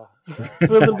solamente para hacerte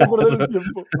perder el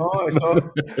tiempo. No,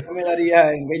 eso no me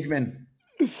daría engagement.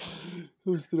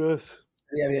 Ostras.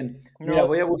 Estaría bien. Mira,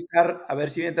 voy a buscar, a ver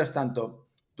si mientras tanto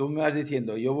tú me vas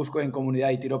diciendo, yo busco en comunidad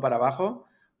y tiro para abajo,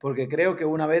 porque creo que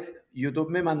una vez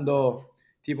YouTube me mandó,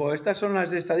 tipo, estas son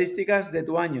las estadísticas de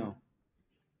tu año.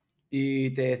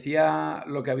 Y te decía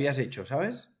lo que habías hecho,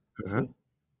 ¿sabes? Ajá.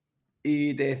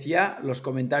 Y te decía los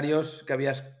comentarios que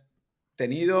habías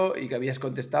tenido y que habías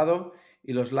contestado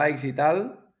y los likes y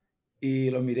tal.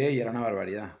 Y lo miré y era una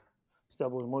barbaridad. Hostia,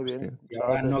 pues muy bien. Hostia. Y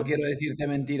ahora no quiero decirte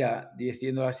mentira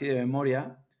diciéndolo así de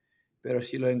memoria, pero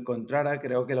si lo encontrara,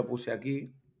 creo que lo puse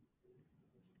aquí.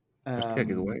 Hostia,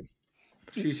 qué guay.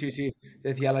 Sí.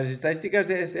 Decía, las estadísticas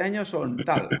de este año son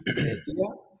tal. Y decía...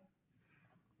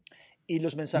 Y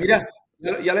los mensajes. Mira,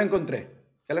 ya lo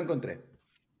encontré.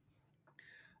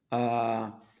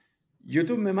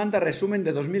 YouTube me manda resumen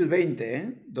de 2020,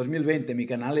 ¿eh? 2020, mi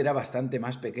canal era bastante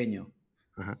más pequeño.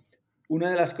 Ajá.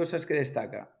 Una de las cosas que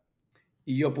destaca,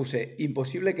 y yo puse,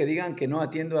 imposible que digan que no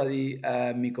atiendo a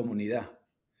mi comunidad.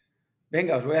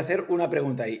 Venga, os voy a hacer una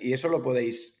pregunta y eso lo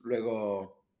podéis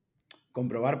luego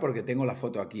comprobar porque tengo la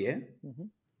foto aquí, ¿eh? Uh-huh.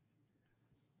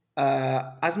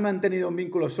 ¿Has mantenido un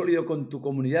vínculo sólido con tu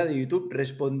comunidad de YouTube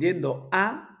respondiendo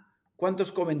a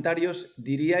cuántos comentarios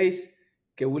diríais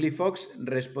que Willy Foxx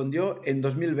respondió en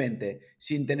 2020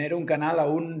 sin tener un canal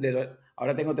aún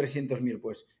ahora tengo 300.000,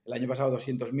 pues el año pasado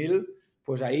 200.000,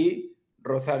 pues ahí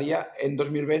rozaría en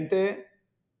 2020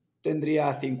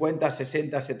 tendría 50,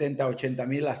 60, 70,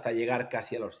 80.000 hasta llegar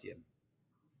casi a los 100.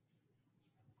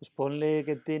 Pues ponle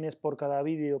que tienes por cada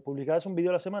vídeo. ¿Publicabas un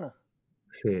vídeo a la semana?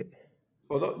 Sí.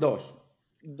 O dos.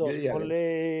 Yo Dos, diría que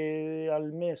ponle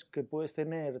al mes que puedes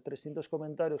tener 300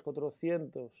 comentarios,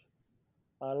 400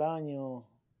 al año.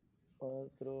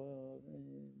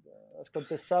 Has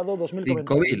contestado 2.000 comentarios.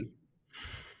 5.000.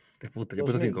 De puta, yo he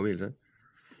puesto 2.000, 5.000, ¿eh?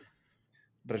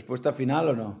 ¿respuesta final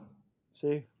o no?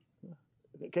 sí.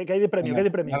 ¿Qué hay de premio? Venga, ¿Qué hay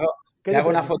de premio? ¿Qué te hay de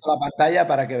hago una premio? foto a la pantalla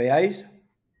para que veáis.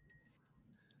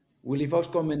 Willy Foxx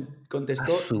A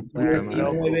contestó su puta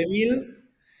madre.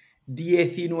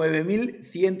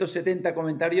 19.170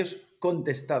 comentarios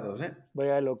contestados, ¿eh?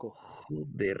 Vaya de loco.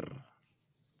 Joder.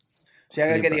 O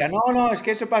sea, que Flipa. diga, no, es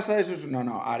que eso pasa, eso es...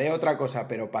 No, haré otra cosa,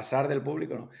 pero pasar del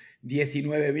público no.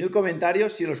 19.000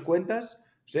 comentarios, si los cuentas,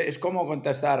 o sea, es como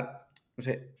contestar, no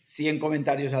sé, 100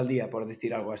 comentarios al día, por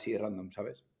decir algo así random,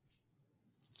 ¿sabes?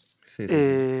 Sí.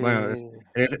 Bueno,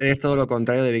 eres todo lo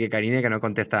contrario de Vicky Carine, que no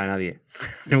contesta a nadie.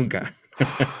 Nunca.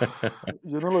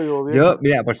 Yo no lo digo bien.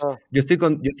 Mira, pues yo estoy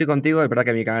contigo. Es verdad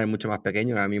que mi canal es mucho más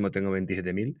pequeño. Ahora mismo tengo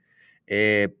 27.000.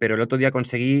 Pero el otro día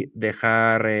conseguí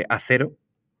dejar a 0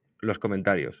 los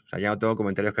comentarios. O sea, ya no tengo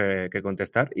comentarios que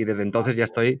contestar. Y desde entonces ya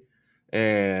estoy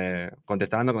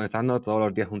contestando todos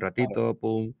los días un ratito.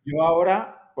 Pum. Yo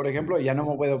ahora, por ejemplo, ya no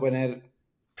me puedo poner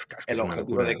Es que el es una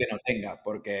objetivo de locura. que no tenga,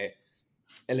 porque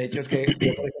el hecho es que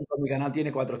yo, por ejemplo, mi canal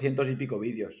tiene 400 y pico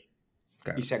vídeos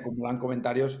Claro. y se acumulan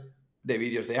comentarios de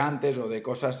vídeos de antes o de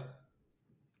cosas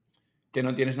que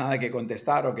no tienes nada que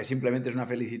contestar o que simplemente es una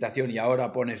felicitación y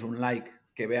ahora pones un like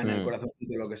que vean el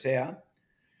corazoncito o lo que sea.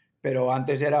 Pero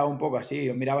antes era un poco así,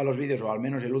 yo miraba los vídeos, o al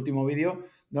menos el último vídeo.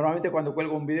 Normalmente cuando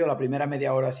cuelgo un vídeo, la primera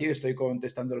media hora sí estoy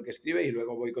contestando el que escribe y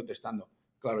luego voy contestando.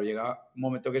 Claro, llega un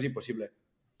momento que es imposible.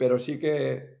 Pero sí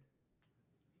que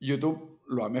YouTube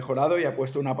lo ha mejorado y ha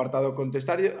puesto un apartado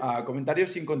a comentarios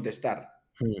sin contestar.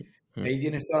 Ahí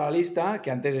tienes toda la lista,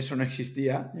 que antes eso no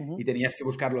existía y tenías que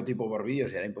buscarlo tipo por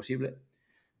vídeos y era imposible.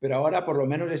 Pero ahora por lo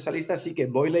menos esa lista sí que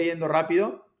voy leyendo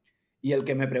rápido y el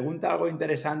que me pregunta algo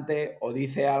interesante o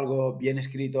dice algo bien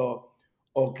escrito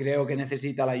o creo que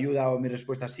necesita la ayuda o mi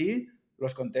respuesta sí,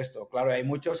 los contesto. Claro, hay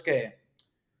muchos que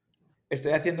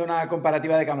estoy haciendo una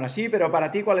comparativa de cámaras. Sí, pero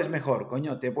para ti, ¿cuál es mejor?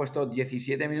 Coño, te he puesto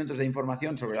 17 minutos de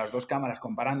información sobre las dos cámaras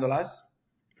comparándolas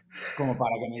como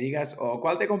para que me digas, o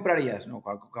 ¿cuál te comprarías? No,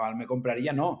 ¿cuál me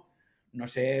compraría? No. No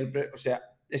sé, o sea,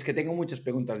 es que tengo muchas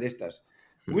preguntas de estas.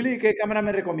 Willy, ¿qué cámara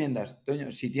me recomiendas?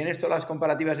 Toño, si tienes todas las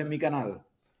comparativas en mi canal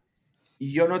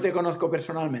y yo no te conozco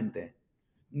personalmente,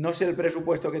 no sé el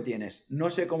presupuesto que tienes, no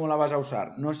sé cómo la vas a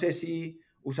usar, no sé si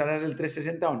usarás el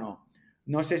 360 o no,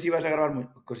 no sé si vas a grabar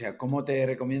mucho. O sea, ¿cómo te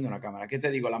recomiendo una cámara? ¿Qué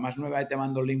te digo? ¿La más nueva y te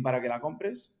mando el link para que la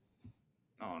compres?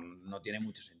 No tiene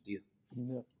mucho sentido.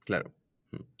 Claro.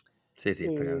 Sí,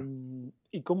 está claro.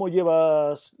 ¿Y cómo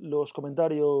llevas los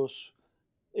comentarios?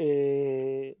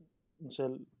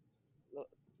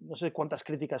 No sé cuántas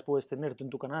críticas puedes tener tú en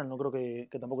tu canal, no creo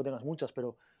que tampoco tengas muchas,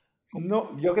 pero...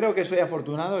 No, yo creo que soy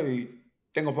afortunado y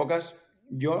tengo pocas.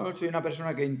 Yo soy una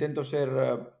persona que intento ser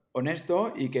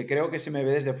honesto y que creo que se me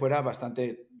ve desde fuera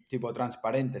bastante tipo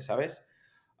transparente, ¿sabes?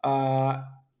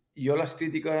 Yo las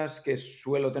críticas que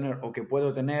suelo tener o que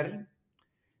puedo tener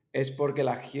es porque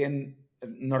la gente,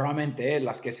 normalmente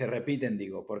las que se repiten,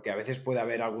 digo, porque a veces puede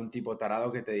haber algún tipo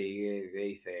tarado que te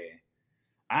dice,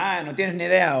 no tienes ni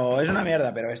idea o es una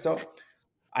mierda, pero esto...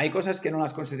 Hay cosas que no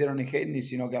las considero ni hate, ni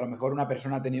sino que a lo mejor una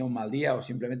persona ha tenido un mal día o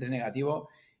simplemente es negativo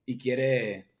y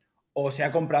quiere... O se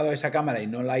ha comprado esa cámara y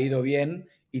no la ha ido bien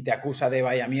y te acusa de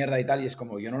vaya mierda y tal, y es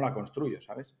como yo no la construyo,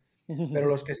 ¿sabes? Pero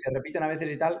los que se repiten a veces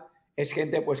y tal, es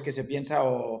gente pues que se piensa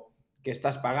o que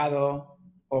estás pagado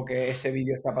o que ese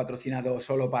vídeo está patrocinado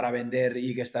solo para vender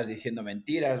y que estás diciendo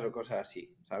mentiras o cosas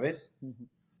así, ¿sabes?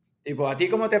 Tipo, a ti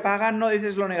como te pagan no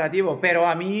dices lo negativo, pero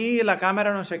a mí la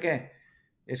cámara no sé qué.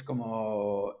 Es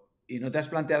como... ¿Y no te has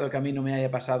planteado que a mí no me haya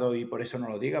pasado y por eso no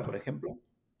lo diga, por ejemplo?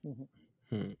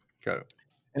 Claro.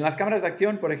 En las cámaras de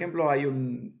acción, por ejemplo, hay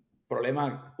un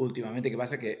problema últimamente que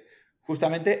pasa que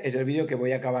justamente es el vídeo que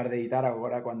voy a acabar de editar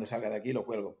ahora cuando salga de aquí, lo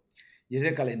cuelgo. Y es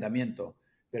el calentamiento.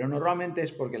 Pero normalmente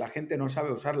es porque la gente no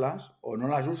sabe usarlas o no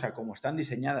las usa como están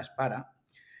diseñadas para.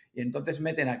 Y entonces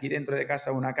meten aquí dentro de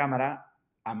casa una cámara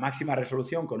a máxima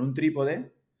resolución con un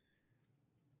trípode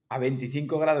a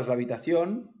 25 grados la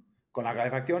habitación con la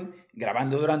calefacción,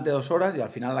 grabando durante 2 horas y al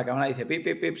final la cámara dice pip,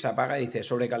 pip, pip, se apaga y dice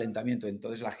sobrecalentamiento.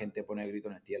 Entonces la gente pone el grito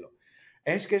en el cielo.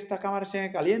 Es que esta cámara se me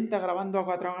calienta grabando a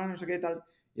 4 horas, no sé qué tal.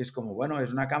 Y es como, bueno,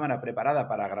 es una cámara preparada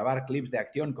para grabar clips de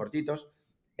acción cortitos,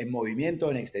 en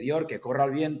movimiento, en exterior, que corra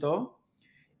el viento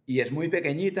y es muy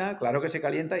pequeñita, claro que se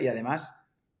calienta y además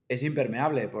es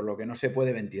impermeable, por lo que no se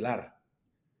puede ventilar.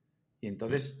 Y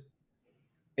entonces,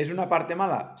 ¿es una parte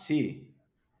mala? Sí.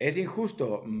 ¿Es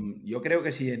injusto? Yo creo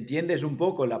que si entiendes un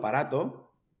poco el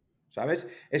aparato, ¿sabes?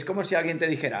 Es como si alguien te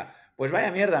dijera, pues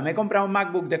vaya mierda, me he comprado un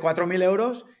MacBook de 4.000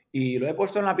 euros y lo he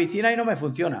puesto en la piscina y no me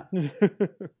funciona.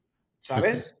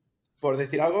 ¿Sabes? Por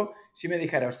decir algo, si me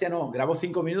dijera, hostia, no, grabo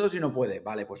 5 minutos y no puede.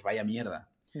 Vale, pues vaya mierda.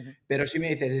 Pero si me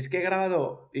dices, es que he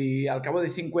grabado y al cabo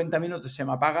de 50 minutos se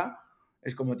me apaga,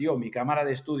 es como, tío, mi cámara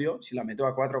de estudio, si la meto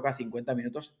a 4K 50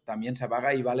 minutos, también se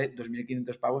apaga y vale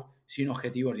 2.500 pavos sin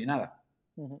objetivos ni nada.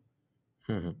 O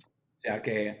sea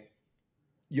que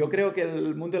yo creo que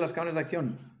el mundo de las cámaras de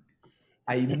acción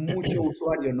hay mucho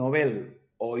usuario novel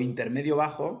o intermedio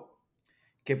bajo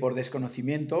que por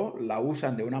desconocimiento la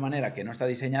usan de una manera que no está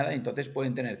diseñada y entonces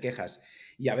pueden tener quejas.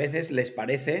 Y a veces les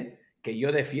parece que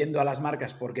yo defiendo a las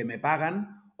marcas porque me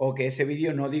pagan o que ese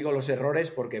vídeo no digo los errores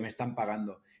porque me están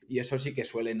pagando. Y eso sí que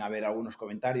suelen haber algunos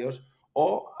comentarios.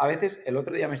 O a veces, el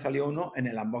otro día me salió uno en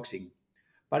el unboxing.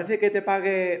 Parece que te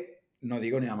pague, no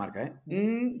digo ni la marca,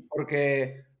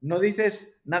 porque no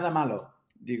dices nada malo.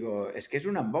 Digo, es que es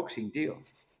un unboxing, tío.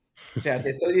 O sea, te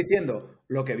estoy diciendo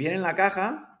lo que viene en la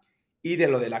caja y de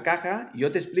lo de la caja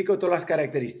yo te explico todas las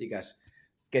características.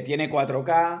 Que tiene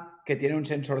 4K, que tiene un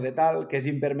sensor de tal, que es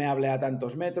impermeable a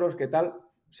tantos metros, que tal.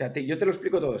 O sea, yo te lo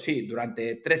explico todo, sí,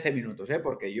 durante 13 minutos,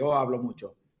 porque yo hablo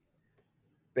mucho.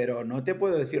 Pero no te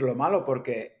puedo decir lo malo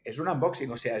porque es un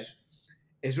unboxing, o sea,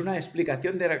 es una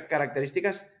explicación de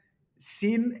características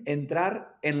sin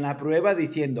entrar en la prueba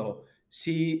diciendo,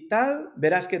 si tal,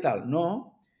 verás qué tal.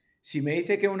 No, si me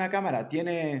dice que una cámara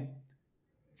tiene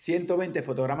 120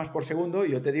 fotogramas por segundo,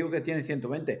 yo te digo que tiene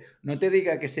 120. No te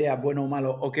diga que sea bueno o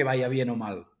malo o que vaya bien o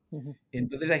mal.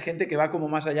 Entonces hay gente que va como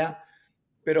más allá,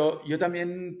 pero yo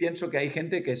también pienso que hay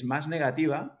gente que es más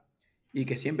negativa y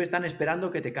que siempre están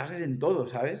esperando que te cagues en todo,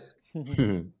 ¿sabes?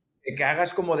 Que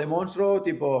hagas como de monstruo,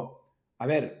 tipo, a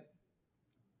ver,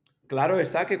 claro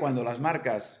está que cuando las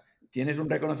marcas tienes un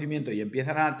reconocimiento y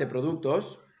empiezan a darte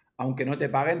productos, aunque no te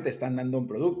paguen, te están dando un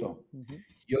producto.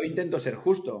 Yo intento ser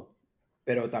justo,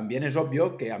 pero también es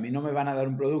obvio que a mí no me van a dar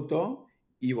un producto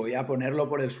y voy a ponerlo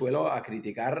por el suelo a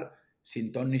criticar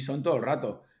sin ton ni son todo el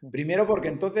rato. Primero porque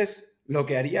entonces lo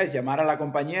que haría es llamar a la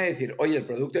compañía y decir, oye, el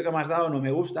producto que me has dado no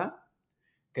me gusta,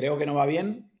 creo que no va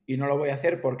bien y no lo voy a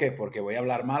hacer. ¿Por qué? Porque voy a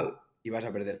hablar mal y vas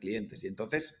a perder clientes. Y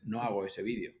entonces no hago ese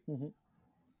vídeo.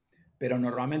 Pero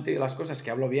normalmente las cosas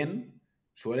que hablo bien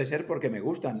suele ser porque me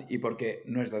gustan y porque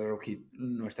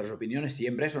nuestras opiniones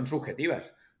siempre son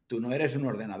subjetivas. Tú no eres un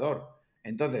ordenador.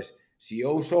 Entonces, si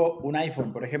yo uso un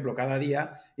iPhone, por ejemplo, cada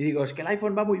día y digo, es que el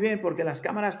iPhone va muy bien porque las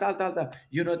cámaras tal, tal, tal,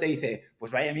 y uno te dice,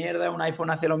 pues vaya mierda, un iPhone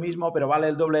hace lo mismo, pero vale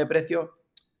el doble de precio.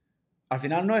 Al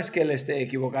final no es que él esté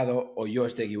equivocado o yo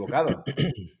esté equivocado.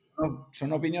 No,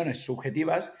 son opiniones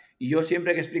subjetivas y yo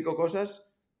siempre que explico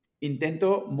cosas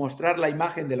intento mostrar la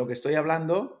imagen de lo que estoy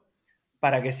hablando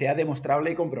para que sea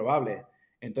demostrable y comprobable.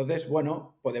 Entonces,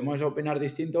 bueno, podemos opinar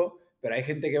distinto, pero hay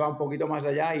gente que va un poquito más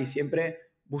allá y siempre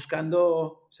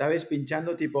buscando, ¿sabes?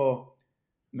 Pinchando tipo...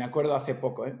 Me acuerdo hace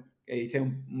poco, que hice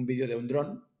un vídeo de un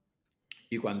dron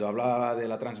y cuando hablaba de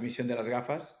la transmisión de las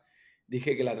gafas,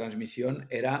 dije que la transmisión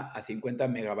era a 50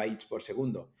 megabytes por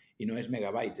segundo. Y no es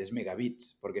megabytes, es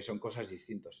megabits, porque son cosas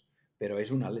distintas. Pero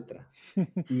es una letra.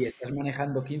 Y estás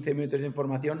manejando 15 minutos de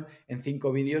información en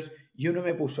 5 vídeos y uno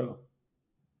me puso,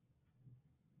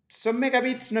 son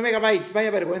megabits, no megabytes, vaya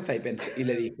vergüenza. Y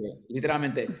le dije,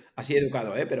 literalmente, así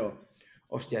educado, pero,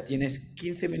 hostia, tienes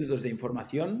 15 minutos de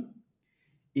información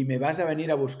y me vas a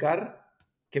venir a buscar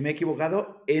que me he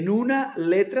equivocado en una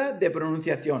letra de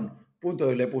pronunciación. Punto.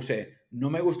 Y le puse, no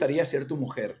me gustaría ser tu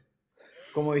mujer.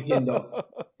 Como diciendo,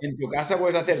 en tu casa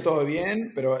puedes hacer todo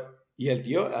bien, pero... Y el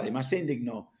tío además se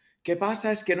indignó. ¿Qué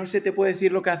pasa? Es que no se te puede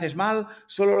decir lo que haces mal,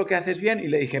 solo lo que haces bien. Y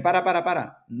le dije,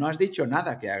 para. No has dicho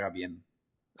nada que haga bien.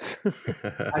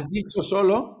 Has dicho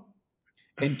solo,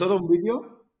 en todo un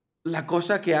vídeo, la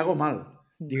cosa que hago mal.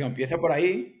 Digo, empieza por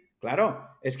ahí. Claro,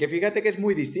 es que fíjate que es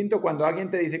muy distinto cuando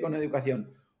alguien te dice con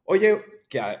educación, oye,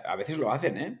 que a veces lo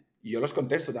hacen, y yo los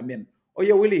contesto también.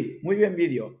 Oye, Willy, muy bien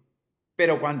vídeo,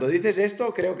 pero cuando dices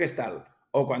esto creo que es tal,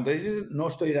 o cuando dices no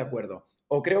estoy de acuerdo,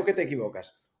 o creo que te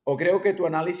equivocas, o creo que tu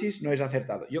análisis no es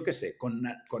acertado. Yo qué sé,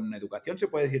 con educación se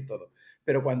puede decir todo,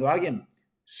 pero cuando alguien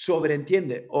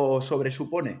sobreentiende o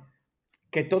sobresupone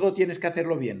que todo tienes que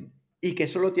hacerlo bien y que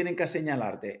solo tienen que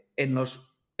señalarte en los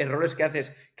errores que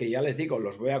haces, que ya les digo,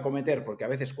 los voy a cometer porque a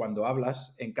veces cuando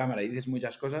hablas en cámara y dices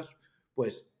muchas cosas,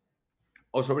 pues,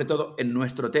 o sobre todo en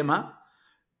nuestro tema,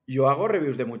 yo hago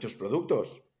reviews de muchos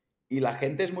productos y la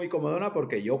gente es muy comodona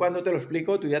porque yo cuando te lo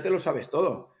explico, tú ya te lo sabes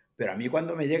todo, pero a mí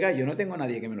cuando me llega yo no tengo a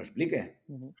nadie que me lo explique.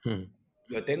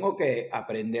 Yo tengo que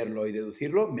aprenderlo y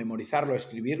deducirlo, memorizarlo,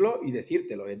 escribirlo y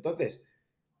decírtelo. Entonces,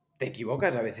 te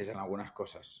equivocas a veces en algunas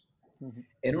cosas.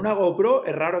 En una GoPro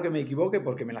es raro que me equivoque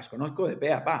porque me las conozco de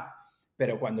pe a pa.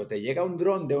 Pero cuando te llega un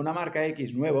dron de una marca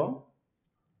X nuevo,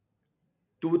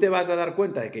 tú te vas a dar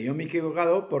cuenta de que yo me he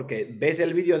equivocado porque ves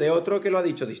el vídeo de otro que lo ha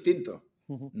dicho distinto.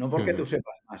 No porque tú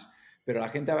sepas más. Pero la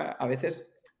gente a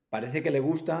veces parece que le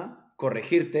gusta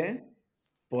corregirte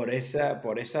por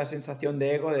esa sensación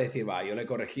de ego de decir, va, yo le he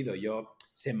corregido, yo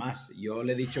sé más, yo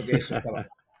le he dicho que eso estaba mal.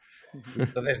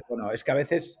 Entonces, bueno, es que a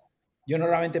veces yo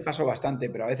normalmente paso bastante,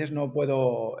 pero a veces no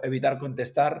puedo evitar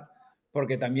contestar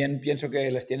porque también pienso que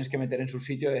les tienes que meter en su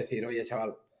sitio y decir, oye,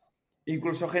 chaval.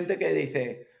 Incluso gente que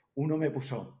dice, uno me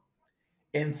puso,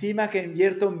 encima que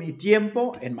invierto mi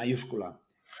tiempo en mayúscula,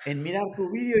 en mirar tu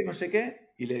vídeo y no sé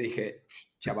qué, y le dije,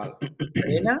 chaval,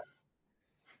 frena,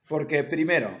 porque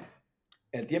primero,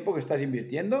 el tiempo que estás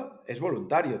invirtiendo es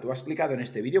voluntario. Tú has clicado en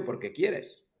este vídeo porque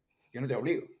quieres. Yo no te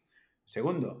obligo.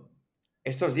 Segundo,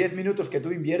 estos 10 minutos que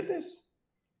tú inviertes,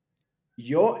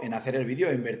 yo en hacer el vídeo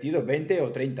he invertido 20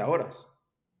 o 30 horas.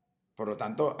 Por lo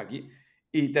tanto, aquí.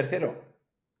 Y tercero,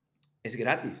 es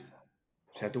gratis.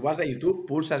 O sea, tú vas a YouTube,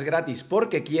 pulsas gratis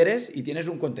porque quieres y tienes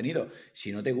un contenido.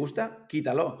 Si no te gusta,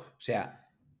 quítalo. O sea,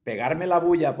 pegarme la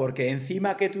bulla porque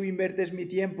encima que tú inviertes mi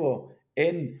tiempo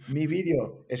en mi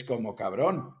vídeo es como,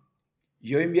 cabrón,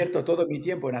 yo invierto todo mi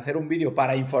tiempo en hacer un vídeo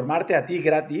para informarte a ti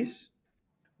gratis,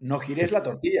 no gires la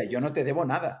tortilla, yo no te debo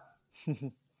nada.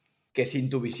 Que sin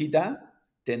tu visita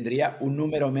tendría un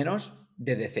número menos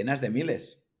de decenas de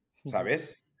miles,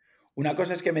 ¿sabes? Una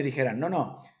cosa es que me dijeran,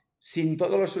 no, sin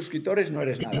todos los suscriptores no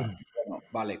eres nada. Bueno,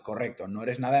 vale, correcto, no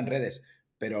eres nada en redes,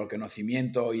 pero el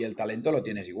conocimiento y el talento lo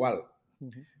tienes igual.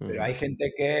 Pero hay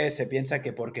gente que se piensa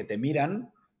que porque te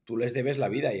miran, tú les debes la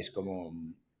vida y es como...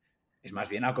 Es más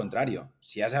bien al contrario.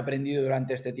 Si has aprendido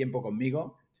durante este tiempo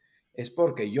conmigo, es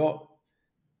porque yo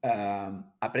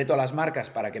aprieto a las marcas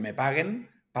para que me paguen,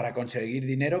 para conseguir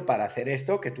dinero, para hacer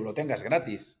esto, que tú lo tengas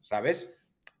gratis, ¿sabes?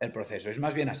 El proceso es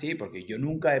más bien así, porque yo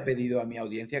nunca he pedido a mi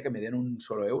audiencia que me den un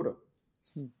solo euro.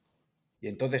 Y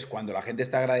entonces, cuando la gente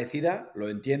está agradecida, lo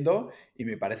entiendo y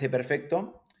me parece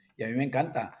perfecto y a mí me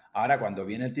encanta. Ahora, cuando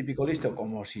viene el típico listo,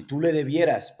 como si tú le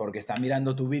debieras porque está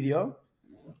mirando tu vídeo,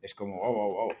 es como,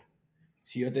 wow.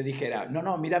 Si yo te dijera,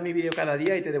 no, mira mi vídeo cada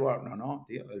día y te debo... No,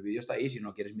 tío, el vídeo está ahí, si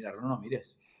no quieres mirarlo, no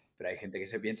mires. Pero hay gente que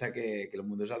se piensa que el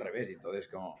mundo es al revés y entonces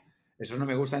como... Eso no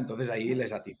me gusta, entonces ahí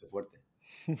les atizo fuerte.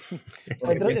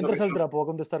 Entras al trapo a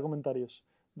contestar comentarios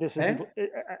de ese tipo.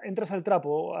 Entras al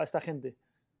trapo a esta gente.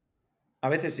 A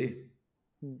veces sí.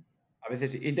 A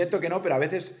veces sí. Intento que no, pero a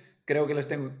veces creo que les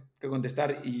tengo que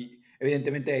contestar y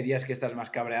evidentemente hay días que estás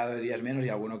más cabreado, hay días menos y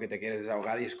alguno que te quieres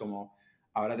desahogar y es como...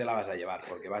 Ahora te la vas a llevar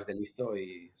porque vas de listo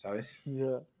y, ¿sabes?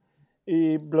 Yeah.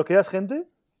 ¿Y bloqueas gente?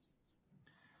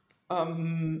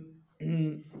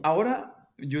 Ahora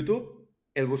YouTube,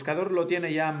 el buscador lo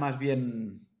tiene ya más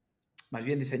bien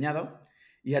diseñado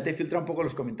y ya te filtra un poco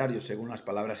los comentarios según las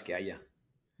palabras que haya.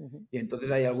 Y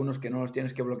entonces hay algunos que no los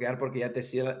tienes que bloquear porque ya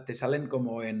te salen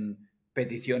como en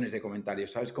peticiones de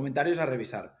comentarios, ¿sabes? Comentarios a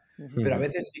revisar. Pero a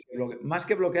veces sí, más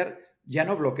que bloquear, ya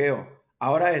no bloqueo.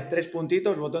 Ahora es 3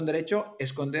 puntitos, botón derecho,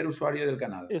 esconder usuario del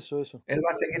canal. Eso. Él va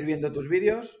a seguir viendo tus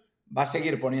vídeos, va a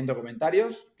seguir poniendo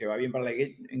comentarios, que va bien para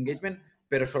el engagement,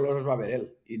 pero solo los va a ver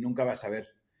él y nunca vas a ver.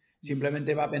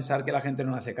 Simplemente va a pensar que la gente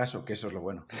no le hace caso, que eso es lo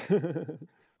bueno.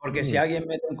 Porque si alguien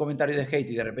mete un comentario de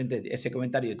hate y de repente ese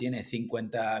comentario tiene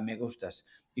 50 me gustas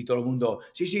y todo el mundo,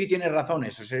 sí, tienes razón,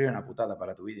 eso sería una putada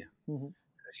para tu vídeo.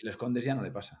 Pero si lo escondes ya no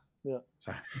le pasa. Yeah. O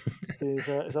sea, sí,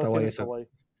 esa opción está guay.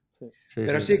 Sí.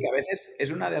 Pero sí, que a veces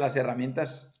es una de las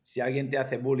herramientas, si alguien te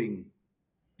hace bullying,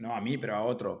 no a mí, pero a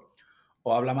otro,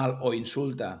 o habla mal o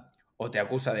insulta o te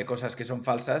acusa de cosas que son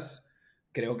falsas,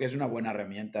 creo que es una buena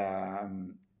herramienta.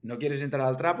 ¿No quieres entrar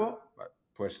al trapo?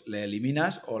 Pues le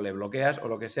eliminas o le bloqueas o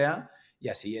lo que sea y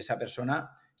así esa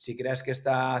persona, si creas que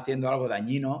está haciendo algo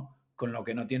dañino con lo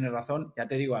que no tiene razón, ya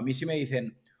te digo, a mí si me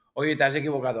dicen, oye, te has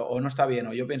equivocado o no está bien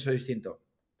o yo pienso distinto,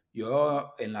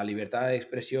 yo en la libertad de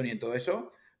expresión y en todo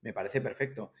eso me parece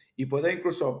perfecto. Y puedo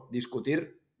incluso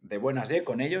discutir de buenas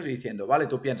con ellos y diciendo, vale,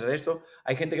 tú piensas esto.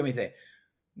 Hay gente que me dice,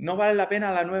 no vale la pena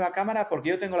la nueva cámara porque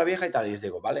yo tengo la vieja y tal. Y les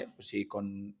digo, vale, pues si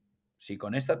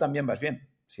con esta también vas bien.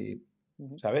 Si,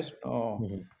 ¿sabes?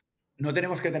 No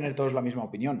tenemos que tener todos la misma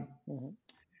opinión.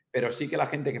 Pero sí que la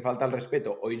gente que falta al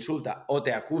respeto o insulta o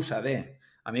te acusa de...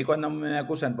 A mí cuando me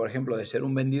acusan, por ejemplo, de ser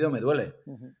un vendido me duele.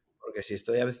 Porque si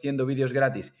estoy haciendo vídeos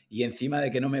gratis y encima de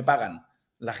que no me pagan,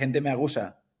 la gente me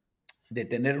acusa de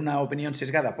tener una opinión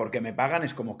sesgada porque me pagan,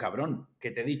 es como, cabrón,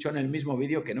 que te he dicho en el mismo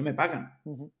vídeo que no me pagan.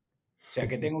 O sea,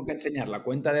 que tengo que enseñar la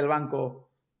cuenta del banco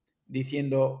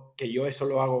diciendo que yo eso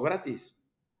lo hago gratis.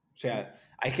 O sea,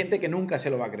 hay gente que nunca se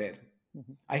lo va a creer.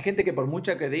 Hay gente que por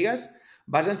mucho que digas,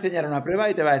 vas a enseñar una prueba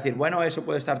y te va a decir, bueno, eso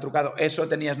puede estar trucado, eso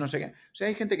tenías no sé qué. O sea,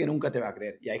 hay gente que nunca te va a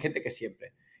creer y hay gente que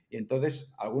siempre. Y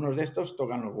entonces, algunos de estos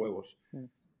tocan los huevos.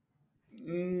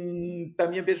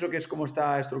 También pienso que es como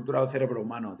está estructurado el cerebro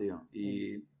humano, tío.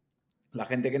 Y la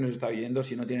gente que nos está oyendo,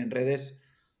 si no tienen redes,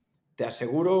 te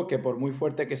aseguro que por muy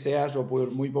fuerte que seas o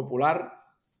por muy popular,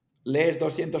 lees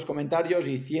 200 comentarios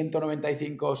y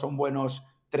 195 son buenos,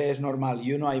 3 normal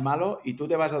y 1 hay malo, y tú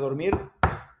te vas a dormir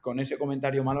con ese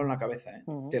comentario malo en la cabeza, ¿eh?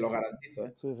 Te lo garantizo,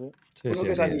 ¿eh? Sí. Uno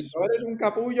que te ha dicho, eres un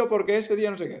capullo porque ese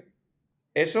día no sé qué.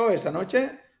 Eso, esa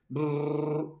noche,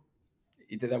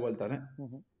 y te da vueltas, ¿eh?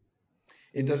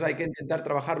 Entonces hay que intentar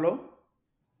trabajarlo,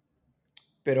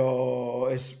 pero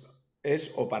es,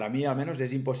 o para mí al menos,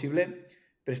 es imposible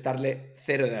prestarle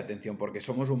cero de atención, porque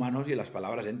somos humanos y las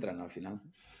palabras entran al final.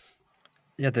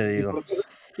 Ya te digo. Y por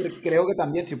eso creo que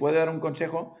también, si puedo dar un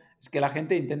consejo, es que la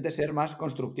gente intente ser más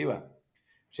constructiva.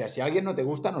 O sea, si a alguien no te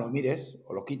gusta, no lo mires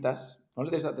o lo quitas, no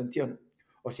le des atención.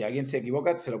 O si alguien se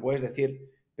equivoca, se lo puedes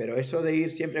decir. Pero eso de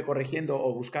ir siempre corrigiendo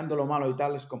o buscando lo malo y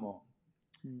tal es como...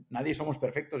 Nadie somos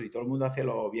perfectos y todo el mundo hace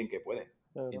lo bien que puede.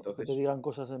 Claro, entonces... que te digan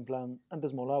cosas en plan,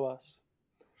 antes molabas.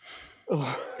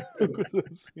 Cosas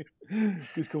así.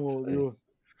 Que es como, Dios.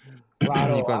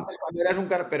 Claro, antes cuando eras un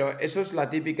cara... Pero eso es la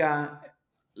típica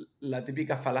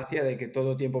falacia de que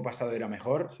todo tiempo pasado era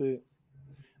mejor. Sí.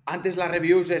 Antes las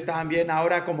reviews estaban bien,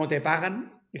 ahora como te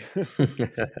pagan,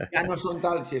 ya no son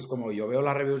tal. Si es como yo veo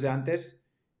las reviews de antes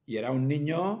y era un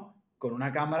niño con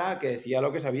una cámara que decía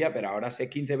lo que sabía, pero ahora sé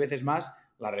 15 veces más,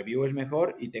 la review es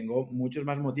mejor y tengo muchos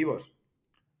más motivos.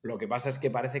 Lo que pasa es que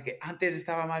parece que antes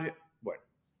estaba más... Bueno.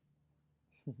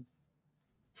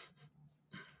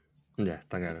 Ya,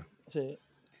 está claro. Sí.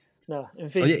 Nada, en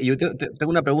fin. Oye, yo tengo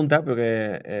una pregunta,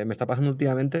 porque me está pasando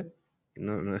últimamente.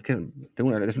 No, es que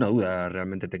es una duda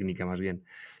realmente técnica, más bien.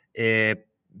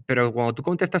 Pero cuando tú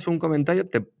contestas un comentario,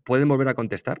 ¿te pueden volver a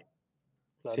contestar?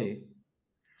 Claro. Sí.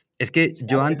 Es que Se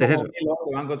yo abre antes como eso...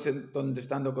 te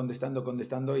van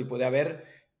contestando y puede haber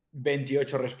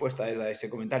 28 respuestas a ese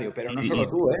comentario. Pero no solo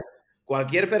tú, ¿eh?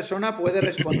 Cualquier persona puede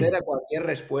responder a cualquier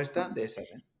respuesta de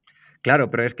esas, ¿eh? Claro,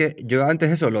 pero es que yo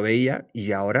antes eso lo veía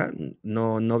y ahora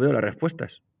no veo las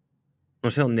respuestas.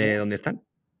 No sé dónde están.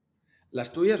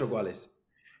 ¿Las tuyas o cuáles?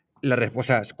 Las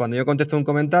respuestas, cuando yo contesto un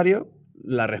comentario,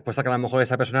 la respuesta que a lo mejor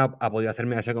esa persona ha podido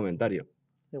hacerme a ese comentario.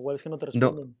 Igual es que no te No.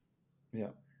 responden.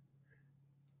 Ya.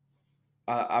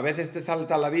 A veces te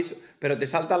salta el aviso, pero te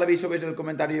salta el aviso, ves el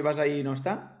comentario y vas ahí y no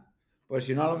está. Pues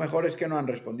si no, a lo mejor es que no han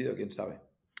respondido, quién sabe.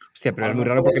 Hostia, pero A es lo muy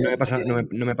mejor raro porque no ellos me pasa, no tienen-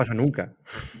 no me pasa nunca.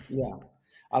 Ya.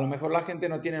 A lo mejor la gente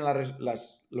no tiene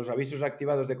los avisos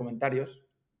activados de comentarios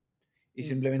y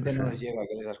simplemente O sea, no les llega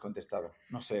que les has contestado.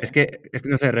 No sé, ¿eh? es que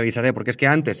no sé, revisaré, porque es que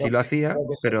antes sí lo hacía, Lo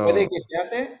que se pero... puede que se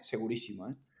hace, segurísimo,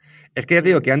 ¿eh? Es que ya te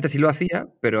digo que antes sí lo hacía,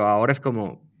 pero ahora es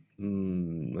como...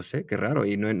 no sé, qué raro.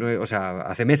 Y o sea,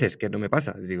 hace meses que no me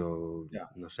pasa. Digo, Ya.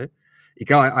 no sé. Y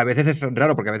claro, a veces es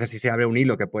raro porque a veces sí se abre un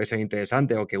hilo que puede ser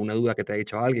interesante o que una duda que te ha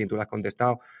dicho alguien, tú la has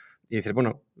contestado y dices,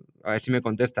 bueno, a ver si me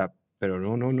contesta, pero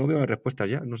no veo las respuestas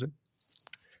ya, no sé.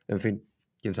 En fin,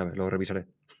 quién sabe, lo revisaré.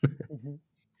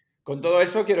 Con todo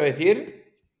eso quiero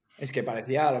decir, es que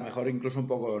parecía a lo mejor incluso un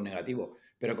poco negativo,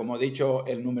 pero como he dicho,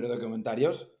 el número de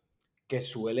comentarios que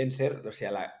suelen ser, o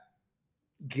sea, la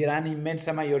gran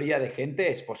inmensa mayoría de gente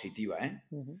es positiva, ¿eh?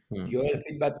 Yo el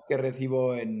feedback que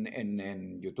recibo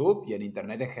en YouTube y en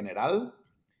Internet en general,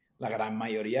 la gran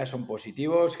mayoría son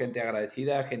positivos, gente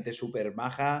agradecida, gente súper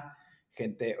maja,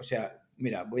 gente, o sea,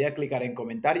 mira, voy a clicar en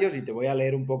comentarios y te voy a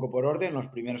leer un poco por orden los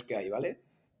primeros que hay, ¿vale?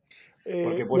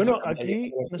 Porque he puesto Bueno, que me ha llegado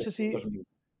aquí los no sé si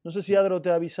 300.000. Adro te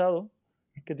ha avisado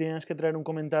que tienes que traer un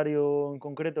comentario en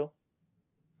concreto.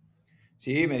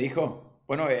 Sí, me dijo.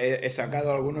 Bueno, he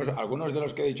sacado algunos de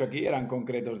los que he dicho aquí eran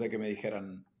concretos de que me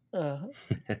dijeran. Ajá.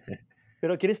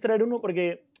 Pero quieres traer uno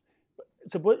porque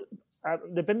se puede,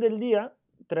 depende del día,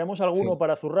 traemos alguno Sí.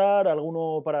 para zurrar,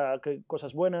 alguno para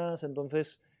cosas buenas,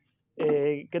 entonces,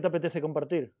 ¿qué te apetece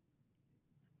compartir?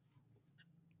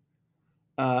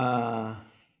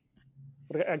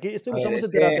 Porque aquí A ver, usamos de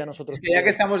terapia nosotros. es que ya que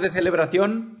estamos de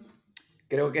celebración,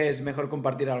 creo que es mejor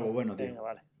compartir algo bueno, tío. Venga,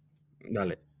 vale.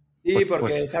 Dale. Sí,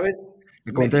 porque, ¿sabes?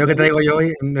 El comentario que traigo yo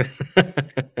hoy...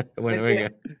 Bueno,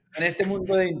 venga. En este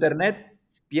mundo de Internet,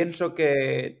 pienso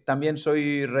que también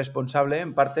soy responsable,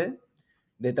 en parte,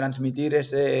 de transmitir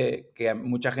ese que a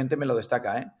mucha gente me lo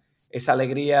destaca, ¿eh? Esa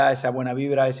alegría, esa buena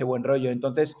vibra, ese buen rollo.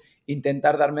 Entonces,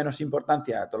 intentar dar menos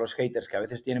importancia a todos los haters que a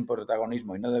veces tienen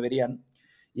protagonismo y no deberían,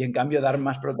 y en cambio dar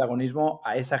más protagonismo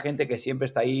a esa gente que siempre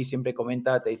está ahí, siempre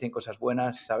comenta, te dicen cosas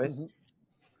buenas, ¿sabes?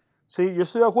 Sí, yo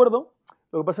estoy de acuerdo,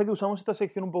 Lo que pasa es que usamos esta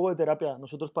sección un poco de terapia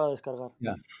nosotros para descargar.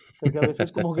 Ya. Porque a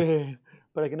veces como que,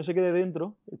 para que no se quede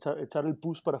dentro, echar el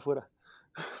pus para afuera.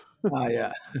 Ah,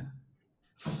 ya.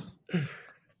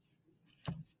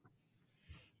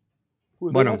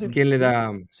 Pues Bueno, venga, ¿quién le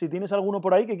da...? si tienes alguno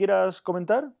por ahí que quieras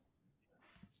comentar.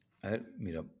 A ver,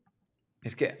 mira.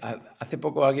 Es que hace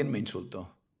poco alguien me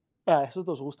insultó. Ah, esos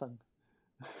dos gustan.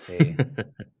 Sí.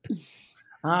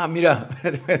 Ah, mira.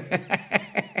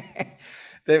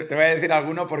 Te voy a decir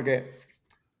alguno porque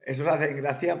eso os hace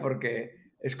gracia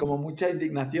porque es como mucha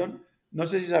indignación. No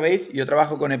sé si sabéis, yo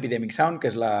trabajo con Epidemic Sound, que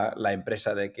es la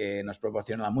empresa de que nos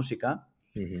proporciona la música,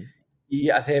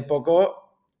 y hace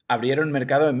poco abrieron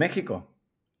mercado en México.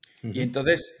 Y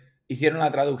entonces hicieron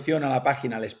la traducción a la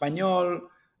página al español,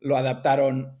 lo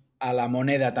adaptaron a la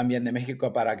moneda también de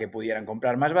México para que pudieran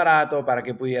comprar más barato, para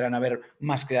que pudieran haber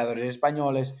más creadores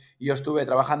españoles. Y yo estuve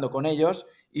trabajando con ellos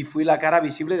y fui la cara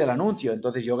visible del anuncio.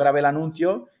 Entonces yo grabé el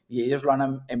anuncio y ellos lo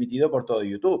han emitido por todo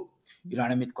YouTube. Y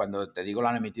cuando te digo lo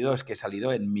han emitido es que he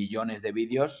salido en millones de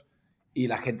vídeos y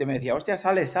la gente me decía, hostia,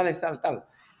 sales, tal.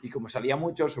 Y como salía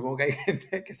mucho, supongo que hay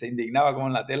gente que se indignaba como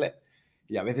en la tele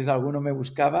y a veces alguno me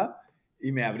buscaba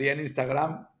y me abría en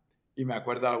Instagram y me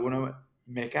acuerdo alguno,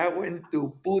 me cago en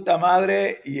tu puta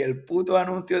madre y el puto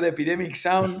anuncio de Epidemic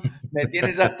Sound, me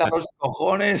tienes hasta los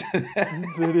cojones. ¿En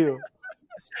serio?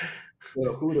 Te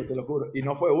lo juro. Y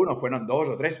no fue uno, fueron 2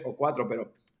 o 3 o 4,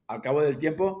 pero al cabo del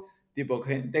tiempo, tipo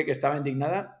gente que estaba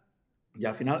indignada y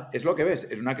al final es lo que ves,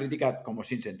 es una crítica como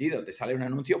sin sentido. Te sale un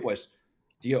anuncio, pues,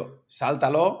 tío,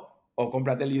 sáltalo o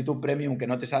cómprate el YouTube Premium que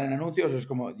no te salen anuncios. Es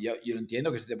como, yo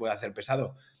entiendo que se te puede hacer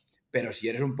pesado, pero si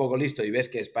eres un poco listo y ves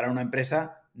que es para una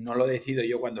empresa, no lo decido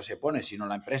yo cuando se pone, sino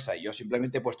la empresa. Y yo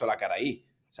simplemente he puesto la cara ahí,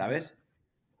 ¿sabes?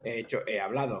 He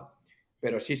hablado.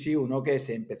 Pero sí, uno que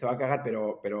se empezó a cagar,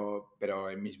 pero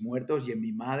en mis muertos y en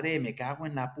mi madre, me cago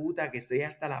en la puta, que estoy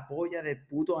hasta la polla del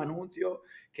puto anuncio,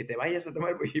 que te vayas a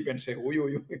tomar... Y pensé, uy.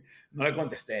 No le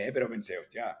contesté, pero pensé,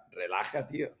 hostia, relaja,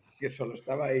 tío, que solo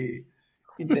estaba ahí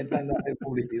intentando hacer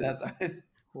publicidad, ¿sabes?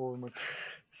 Joder, macho.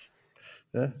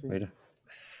 Sí. Mira,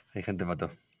 hay gente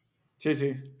mató.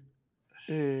 Sí.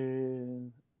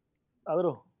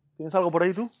 Adro, ¿tienes algo por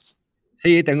ahí tú?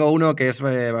 Sí, tengo uno que es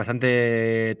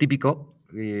bastante típico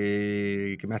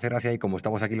y que me hace gracia y como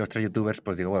estamos aquí los tres youtubers,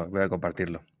 pues digo, bueno, voy a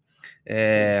compartirlo.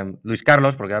 Luis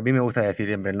Carlos, porque a mí me gusta decir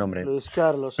siempre el nombre. Luis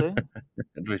Carlos, ¿eh?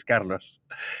 Luis Carlos.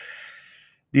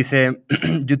 Dice,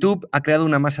 YouTube ha creado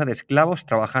una masa de esclavos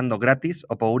trabajando gratis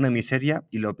o por una miseria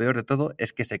y lo peor de todo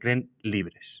es que se creen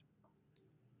libres.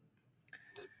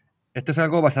 Esto es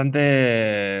algo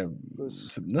bastante...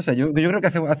 Pues, no sé, yo creo que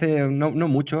hace no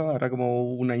mucho, ahora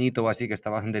como un añito o así, que está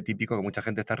bastante típico, que mucha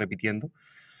gente está repitiendo,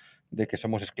 de que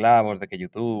somos esclavos, de que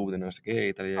YouTube, de no sé qué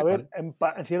y tal y a cual. ver,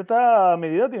 en cierta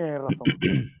medida tienes razón.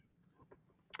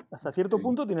 Hasta cierto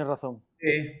punto tienes razón.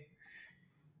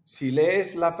 Si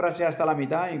lees la frase hasta la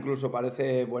mitad, incluso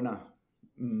parece buena.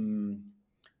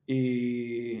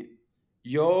 Y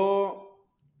yo...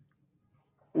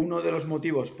 Uno de los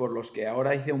motivos por los que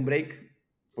ahora hice un break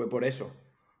fue por eso.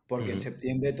 Porque en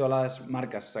septiembre todas las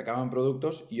marcas sacaban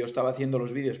productos y yo estaba haciendo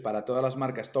los vídeos para todas las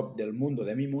marcas top del mundo,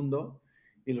 de mi mundo,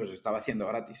 y los estaba haciendo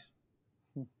gratis.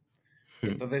 Y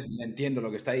entonces entiendo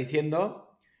lo que está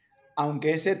diciendo,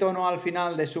 aunque ese tono al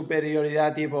final de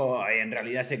superioridad tipo, "Ay, en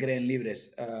realidad se creen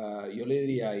libres", yo le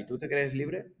diría, ¿y tú te crees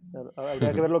libre?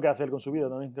 Habría que ver lo que hace él con su vida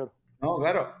también, claro. No,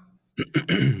 claro.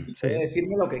 Y Sí. puede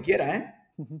decirme lo que quiera, ¿eh?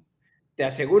 Te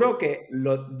aseguro que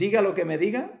diga lo que me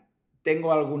diga,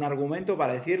 tengo algún argumento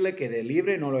para decirle que de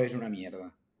libre no lo es una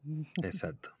mierda.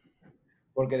 Exacto.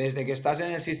 Porque desde que estás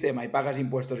en el sistema y pagas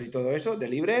impuestos y todo eso, de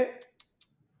libre,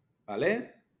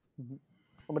 ¿vale?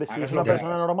 Hombre, si Hagas es lo una que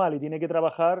persona hagas. normal y tiene que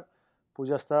trabajar, pues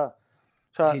ya está.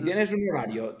 O sea, Si tienes un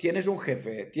horario, tienes un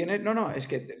jefe, tienes... No, es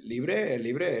que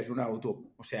libre es una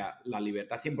utopía. O sea, la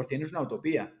libertad 100% es una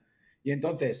utopía. Y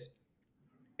entonces,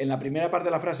 en la primera parte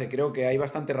de la frase creo que hay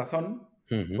bastante razón,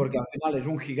 porque al final es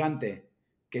un gigante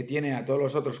que tiene a todos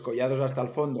los otros collados hasta el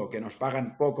fondo, que nos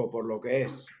pagan poco por lo que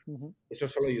es. Eso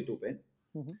es solo YouTube, ¿eh?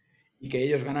 Y que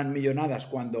ellos ganan millonadas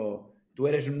cuando tú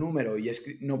eres un número y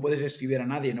no puedes escribir a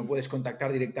nadie, no puedes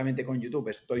contactar directamente con YouTube.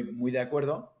 Estoy muy de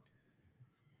acuerdo.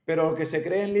 Pero que se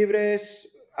creen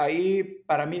libres, ahí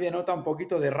para mí denota un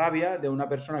poquito de rabia de una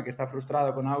persona que está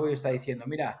frustrada con algo y está diciendo,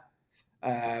 mira,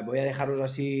 voy a dejarlos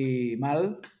así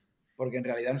mal porque en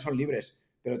realidad no son libres.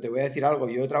 Pero te voy a decir algo,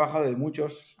 yo he trabajado de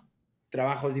muchos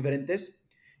trabajos diferentes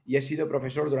y he sido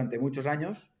profesor durante muchos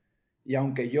años y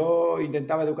aunque yo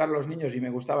intentaba educar a los niños y me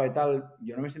gustaba y tal,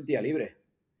 yo no me sentía libre.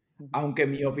 Aunque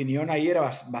mi opinión ahí era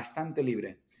bastante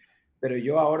libre. Pero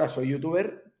yo ahora soy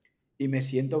youtuber y me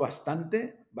siento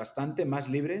bastante bastante más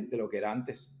libre de lo que era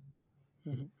antes.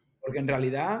 Porque en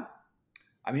realidad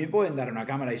a mí me pueden dar una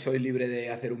cámara y soy libre de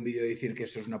hacer un vídeo y decir que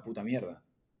eso es una puta mierda.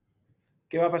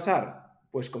 ¿Qué va a pasar?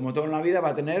 Pues como todo en la vida va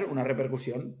a tener una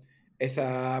repercusión.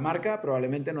 Esa marca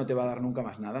probablemente no te va a dar nunca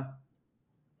más nada.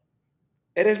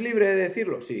 ¿Eres libre de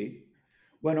decirlo? Sí.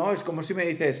 Bueno, es como si me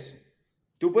dices,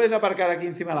 ¿tú puedes aparcar aquí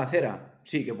encima de la acera?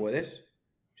 Sí que puedes.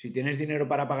 Si tienes dinero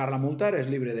para pagar la multa, eres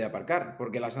libre de aparcar,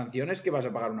 porque la sanción es que vas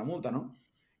a pagar una multa, ¿no?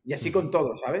 Y así con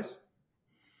todo, ¿sabes?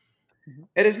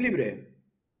 ¿Eres libre?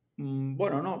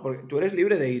 Bueno, no, porque tú eres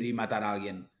libre de ir y matar a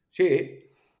alguien. Sí,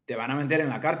 te van a meter en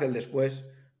la cárcel después,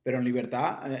 pero en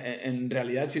libertad, en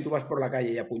realidad, si tú vas por la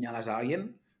calle y apuñalas a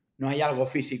alguien, no hay algo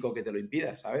físico que te lo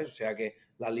impida, ¿sabes? O sea que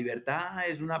la libertad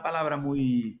es una palabra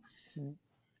muy...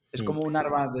 Es como un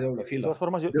arma de doble De filo. todas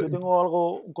formas, yo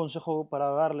tengo un consejo para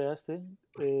darle a este.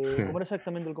 ¿Cómo era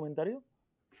exactamente el comentario?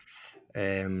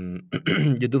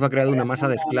 YouTube ha creado una masa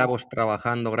de esclavos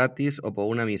trabajando gratis o por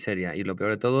una miseria, y lo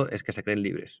peor de todo es que se creen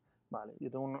libres. Vale, yo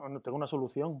tengo una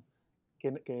solución.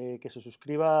 Que se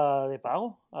suscriba de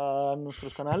pago a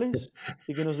nuestros canales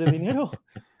y que nos dé dinero.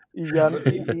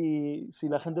 Y si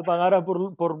la gente pagara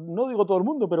por, no digo todo el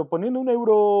mundo, pero poniendo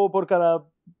 €1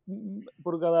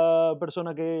 por cada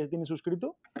persona que tiene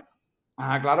suscrito.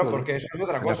 Claro, porque eso es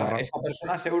otra cosa. Esa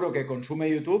persona seguro que consume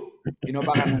YouTube y no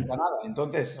paga nunca nada.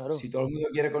 Entonces, claro, si todo el mundo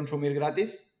quiere consumir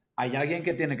gratis, hay alguien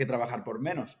que tiene que trabajar por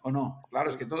menos, ¿o no? Claro,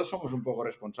 es que todos somos un poco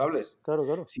responsables.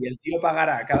 Claro. Si el tío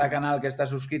pagara a cada canal que está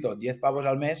suscrito 10 pavos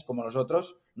al mes, como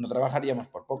nosotros, no trabajaríamos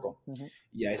por poco.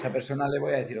 Y a esa persona le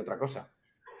voy a decir otra cosa.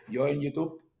 Yo en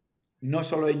YouTube, no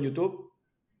solo en YouTube,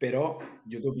 pero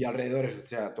YouTube y alrededores, o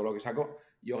sea, todo lo que saco,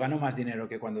 yo gano más dinero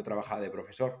que cuando trabajaba de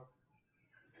profesor.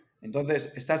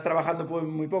 Entonces, ¿estás trabajando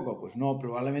muy poco? Pues no,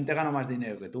 probablemente gano más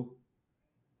dinero que tú.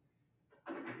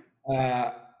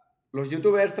 ¿Los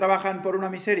youtubers trabajan por una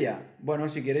miseria? Bueno,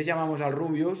 si quieres llamamos al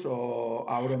Rubius o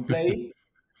a Auronplay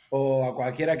o a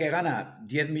cualquiera que gana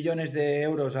 10 millones de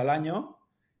euros al año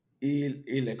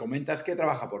y le comentas que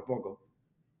trabaja por poco.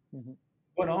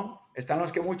 Bueno, están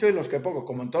los que mucho y los que poco,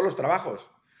 como en todos los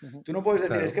trabajos. Tú no puedes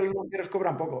decir, claro, es que los banqueros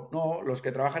cobran poco. No, los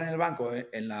que trabajan en el banco,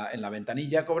 en la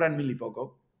ventanilla, cobran 1.000 y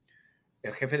poco.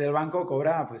 El jefe del banco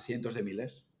cobra pues cientos de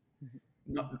miles.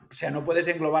 No, o sea, no puedes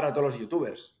englobar a todos los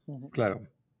youtubers. Claro.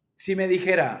 Si me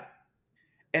dijera,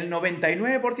 el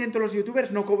 99% de los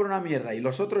youtubers no cobran una mierda y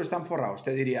los otros están forrados,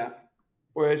 te diría,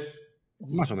 pues...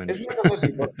 Más o menos. Es una cosa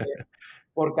así,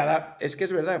 porque es que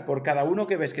es verdad, por cada uno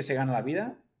que ves que se gana la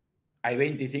vida, hay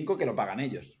 25 que lo pagan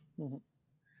ellos.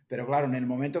 Pero claro, en el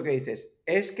momento que dices,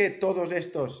 es que todos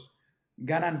estos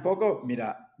ganan poco,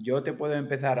 mira, yo te puedo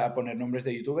empezar a poner nombres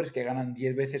de youtubers que ganan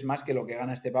 10 veces más que lo que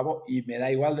gana este pavo y me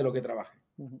da igual de lo que trabaje.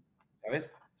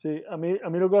 ¿Sabes? Sí, a mí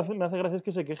lo que me hace gracia es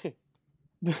que se queje.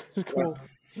 Es como,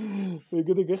 ¿de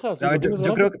qué te quejas? Si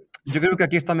yo creo que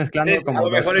aquí está mezclando como a lo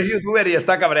mejor es youtuber y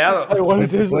está cabreado. Igual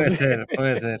es eso, puede sí. ser.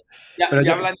 Pero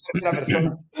ya habla en tercera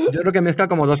persona. Yo creo que mezcla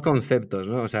como dos conceptos,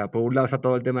 ¿no? O sea, por un lado está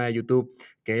todo el tema de YouTube,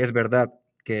 que es verdad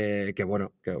que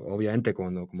bueno, que obviamente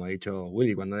como ha dicho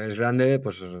Willy, cuando eres grande,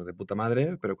 pues de puta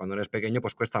madre, pero cuando eres pequeño,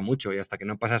 pues cuesta mucho y hasta que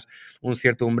no pasas un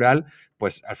cierto umbral,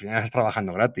 pues al final estás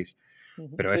trabajando gratis.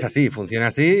 Pero es así, funciona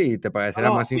así y te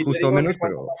parecerá más injusto o menos,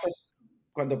 pero...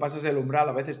 Cuando pasas el umbral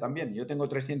a veces también. Yo tengo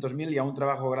 300.000 y aún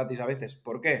trabajo gratis a veces.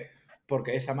 ¿Por qué?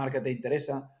 Porque esa marca te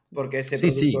interesa, porque ese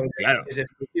producto claro, es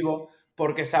exclusivo,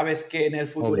 porque sabes que en el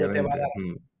futuro obviamente te va a dar...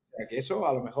 O sea, que eso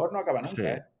a lo mejor no acaba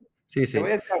nunca, ¿eh? Sí. Te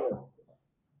voy a decir algo.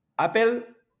 Apple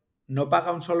no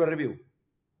paga un solo review.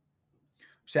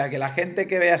 O sea, que la gente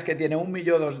que veas que tiene 1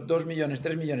 millón, 2 millones,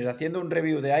 3 millones haciendo un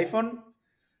review de iPhone,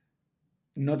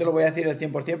 no te lo voy a decir el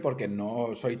 100% porque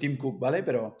no soy Tim Cook, ¿vale?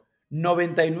 Pero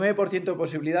 99% de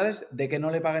posibilidades de que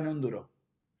no le paguen un duro.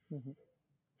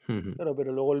 Claro,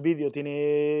 pero luego el vídeo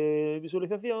tiene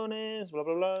visualizaciones, bla,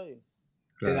 bla, bla. Y...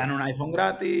 Claro. Te dan un iPhone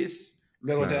gratis,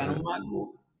 luego te dan un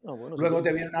MacBook. Luego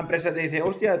te viene una empresa y te dice,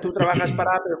 hostia, tú trabajas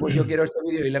para Apple, pues yo quiero este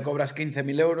vídeo y le cobras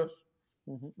 15.000 euros.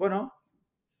 Bueno.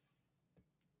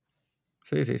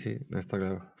 Sí, está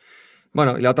claro.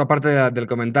 Bueno, y la otra parte del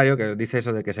comentario que dice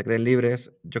eso de que se creen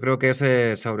libres, yo creo que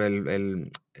es sobre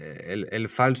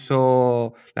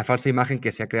la falsa imagen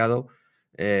que se ha creado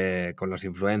con los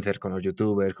influencers, con los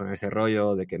youtubers, con este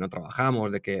rollo de que no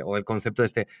trabajamos, o el concepto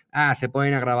de se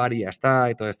ponen a grabar y ya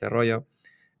está, y todo este rollo.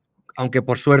 Aunque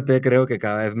por suerte creo que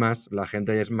cada vez más la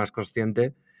gente es más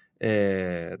consciente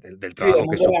del trabajo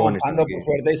que supone. Por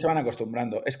suerte y se van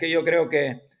acostumbrando. Es que yo creo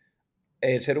que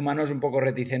el ser humano es un poco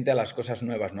reticente a las cosas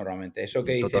nuevas normalmente. Eso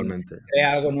que dicen, totalmente,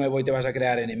 crea algo nuevo y te vas a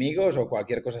crear enemigos o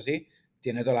cualquier cosa así,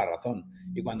 tiene toda la razón.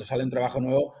 Y cuando sale un trabajo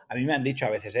nuevo, a mí me han dicho a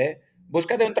veces,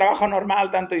 búscate un trabajo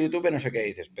normal, tanto YouTube, no sé qué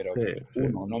dices, pero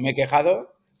uno, no me he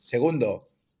quejado. Segundo,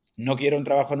 no quiero un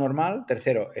trabajo normal.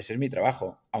 Tercero, ese es mi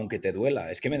trabajo, aunque te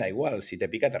duela. Es que me da igual, si te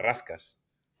pica te rascas.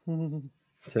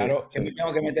 Claro, ¿que me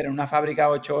tengo que meter en una fábrica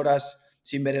 8 horas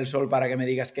sin ver el sol para que me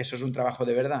digas que eso es un trabajo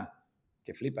de verdad?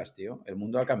 Que flipas, tío. El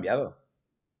mundo ha cambiado.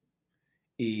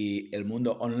 Y el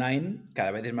mundo online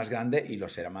cada vez es más grande y lo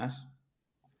será más.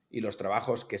 Y los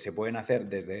trabajos que se pueden hacer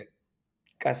desde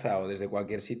casa o desde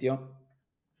cualquier sitio.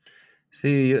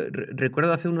 Sí, yo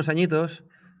recuerdo hace unos añitos,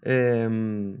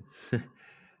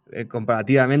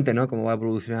 comparativamente, ¿no? Cómo va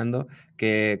evolucionando,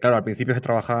 que claro, al principio se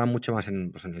trabajaba mucho más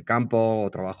en el campo, o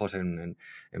trabajos en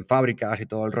fábricas y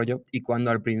todo el rollo, y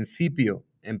cuando al principio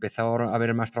empezó a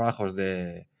haber más trabajos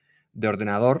de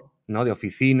ordenador, ¿no? De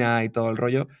oficina y todo el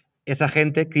rollo, esa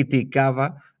gente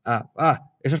criticaba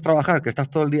eso es trabajar, que estás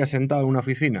todo el día sentado en una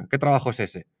oficina, ¿qué trabajo es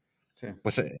ese? Sí.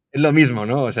 Pues es lo mismo,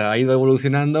 ¿no? O sea, ha ido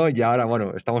evolucionando y ahora,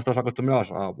 bueno, estamos todos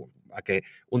acostumbrados a que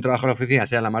un trabajo en la oficina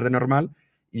sea la más de normal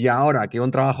y ahora que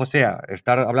un trabajo sea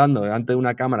estar hablando delante de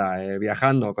una cámara,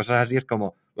 viajando, cosas así, es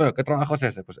como, bueno, ¿qué trabajo es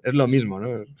ese? Pues es lo mismo,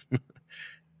 ¿no?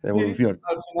 Evolución. Sí,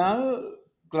 al final,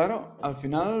 claro, al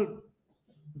final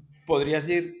podrías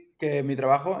decir que mi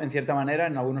trabajo, en cierta manera,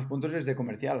 en algunos puntos es de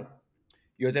comercial.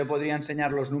 Yo te podría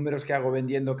enseñar los números que hago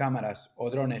vendiendo cámaras o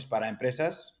drones para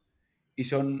empresas y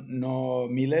son no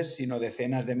miles, sino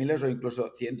decenas de miles o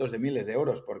incluso cientos de miles de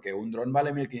euros, porque un dron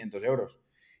vale 1.500 euros.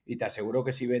 Y te aseguro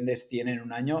que si vendes 100 en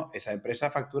un año, esa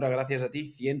empresa factura gracias a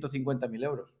ti 150.000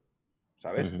 euros,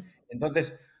 ¿sabes?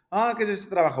 Entonces, ¿qué es ese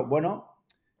trabajo? Bueno,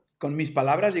 con mis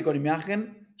palabras y con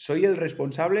imagen, soy el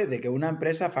responsable de que una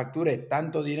empresa facture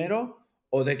tanto dinero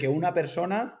o de que una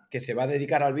persona que se va a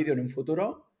dedicar al vídeo en un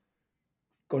futuro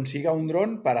consiga un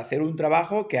dron para hacer un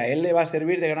trabajo que a él le va a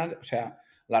servir de gran... O sea,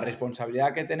 la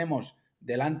responsabilidad que tenemos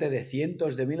delante de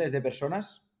cientos de miles de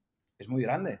personas es muy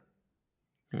grande.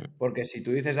 Porque si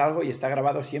tú dices algo y está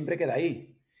grabado, siempre queda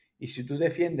ahí. Y si tú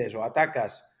defiendes o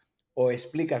atacas o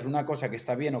explicas una cosa que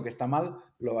está bien o que está mal,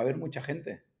 lo va a ver mucha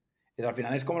gente. Al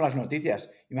final es como las noticias.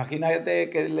 Imagínate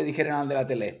que le dijeran al de la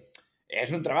tele,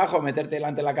 es un trabajo meterte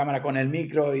delante de la cámara con el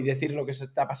micro y decir lo que se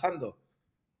está pasando.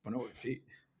 Bueno, pues sí.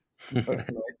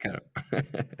 Claro.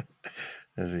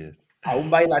 Así es. A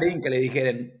un bailarín que le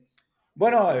dijeran,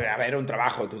 bueno, a ver, un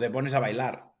trabajo, tú te pones a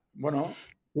bailar. Bueno,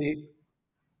 sí.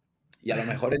 Y a lo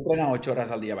mejor entrena 8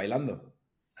 horas al día bailando.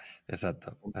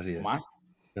 Exacto, así O es. más.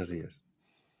 Así es.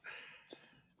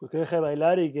 Pues que deje de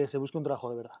bailar y que se busque un trabajo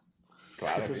de verdad.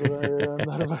 Claro. Es eso de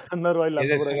andar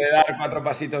bailando Es por eso ahí. de dar 4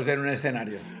 pasitos en un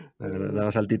escenario.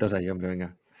 Daba saltitos ahí, hombre,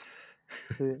 venga.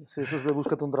 Sí, eso es de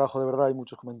búscate un trabajo de verdad. Hay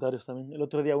muchos comentarios también. El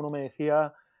otro día uno me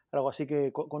decía algo así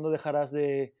que ¿cuándo dejarás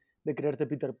de creerte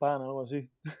Peter Pan o algo así?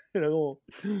 Era como,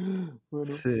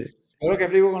 bueno. Sí. Yo lo que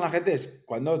flipo con la gente es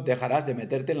cuándo dejarás de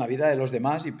meterte en la vida de los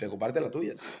demás y preocuparte de la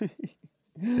tuya. Sí. Sí.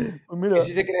 Pues Es mira, que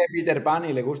si se cree Peter Pan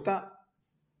y le gusta,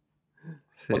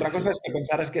 Sí, otra sí. cosa es que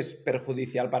pensaras que es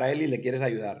perjudicial para él y le quieres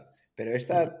ayudar. Pero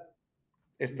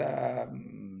esta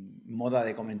moda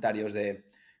de comentarios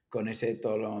con ese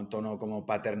tono como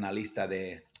paternalista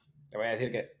le voy a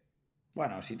decir que,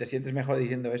 bueno, si te sientes mejor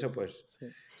diciendo eso, pues sí.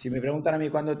 si me preguntan a mí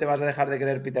cuándo te vas a dejar de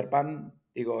creer Peter Pan,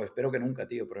 digo, espero que nunca,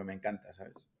 tío, porque me encanta,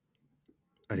 ¿sabes?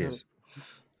 Así es.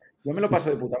 Yo me lo paso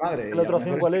de puta madre ¿La y a otra lo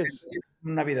opción mejor cuál es es? que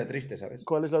tengo una vida triste, ¿sabes?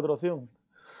 ¿Cuál es la otra opción?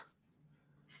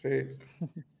 Sí.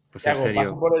 Pues ¿Qué ser hago? Paso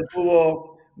serio. por el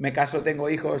tubo, me caso, tengo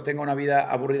hijos, tengo una vida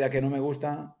aburrida que no me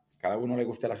gusta, cada uno le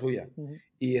gusta la suya.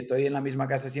 Y estoy en la misma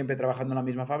casa siempre trabajando en la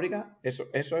misma fábrica, eso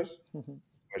es.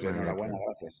 Pues enhorabuena,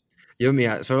 gracias. Yo,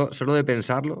 mira, solo de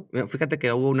pensarlo, fíjate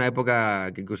que hubo una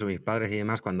época que incluso mis padres y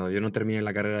demás, cuando yo no terminé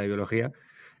la carrera de biología,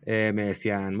 me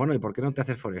decían, bueno, ¿y por qué no te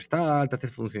haces forestal, te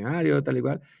haces funcionario, tal y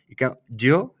cual? Y claro,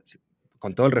 yo,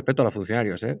 con todo el respeto a los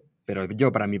funcionarios, pero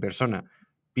yo, para mi persona,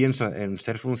 pienso en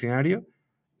ser funcionario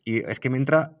y es que me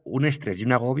entra un estrés y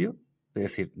un agobio de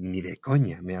decir, ni de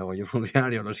coña me hago yo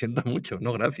funcionario, lo siento mucho,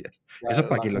 no, gracias. Eso es Claro,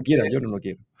 para quien lo quiera, yo no lo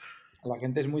quiero. la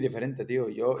gente es muy diferente, tío.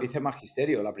 Yo hice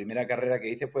magisterio, la primera carrera que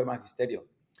hice fue magisterio.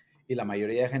 Y la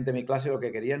mayoría de gente en mi clase lo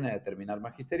que querían era terminar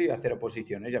magisterio y hacer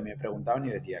oposiciones. Y a mí me preguntaban y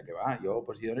yo decía que va, yo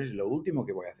oposiciones es lo último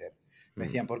que voy a hacer. Me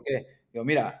decían, ¿por qué? Digo,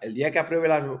 mira, el día que apruebe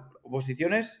las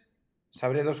oposiciones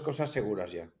sabré 2 cosas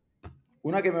seguras ya.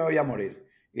 Una, que me voy a morir.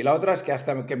 Y la otra es que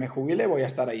hasta que me jubile voy a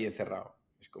estar ahí encerrado.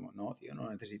 Es como, no, tío, no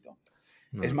lo necesito.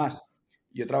 No. Es más,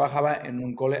 yo trabajaba en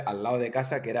un cole al lado de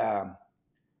casa que era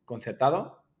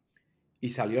concertado y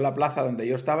salió la plaza donde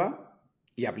yo estaba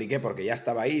y apliqué porque ya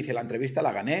estaba ahí, hice la entrevista,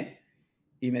 la gané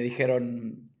y me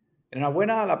dijeron,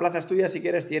 enhorabuena, la plaza es tuya, si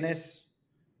quieres tienes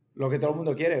lo que todo el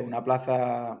mundo quiere, una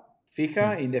plaza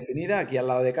fija, indefinida, aquí al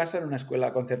lado de casa, en una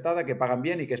escuela concertada que pagan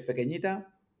bien y que es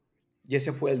pequeñita. Y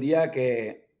ese fue el día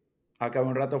que, al cabo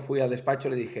de un rato, fui al despacho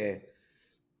y le dije,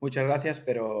 muchas gracias,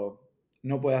 pero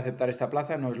no puedo aceptar esta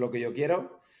plaza, no es lo que yo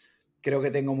quiero. Creo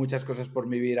que tengo muchas cosas por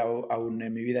vivir aún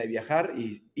en mi vida y viajar.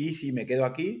 Y si me quedo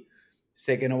aquí,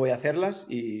 sé que no voy a hacerlas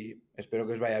y espero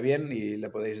que os vaya bien y le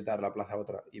podéis dar la plaza a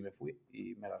otra. Y me fui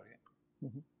y me largué.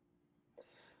 Uh-huh.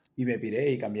 Y me piré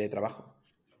y cambié de trabajo.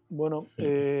 Bueno,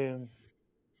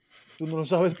 tú no lo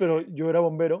sabes, pero yo era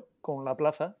bombero con la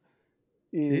plaza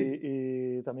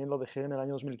y también lo dejé en el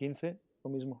año 2015, lo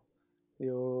mismo.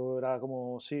 Yo era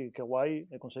como, sí, qué guay,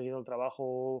 he conseguido el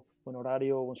trabajo, buen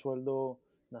horario, buen sueldo,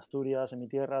 en Asturias, en mi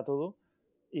tierra, todo.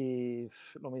 Y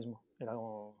lo mismo, era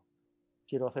como,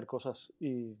 quiero hacer cosas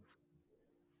y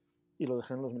lo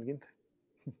dejé en el 2015.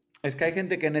 Es que hay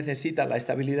gente que necesita la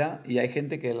estabilidad y hay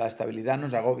gente que la estabilidad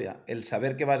nos agobia. El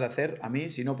saber qué vas a hacer, a mí,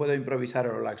 si no puedo improvisar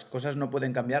o las cosas no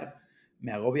pueden cambiar,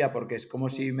 me agobia porque es como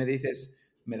si me dices,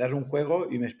 me das un juego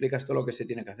y me explicas todo lo que se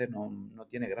tiene que hacer. No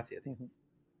tiene gracia, tío.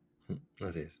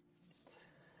 Así es.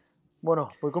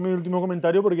 Bueno, voy con mi último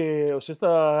comentario porque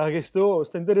esto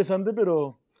está interesante,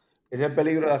 pero... Es el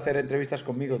peligro de hacer entrevistas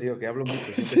conmigo, tío, que hablo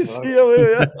mucho. Sí, a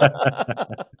ver.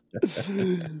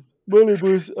 Vale,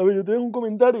 pues, a ver, yo tengo un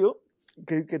comentario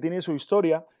que tiene su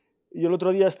historia. Yo el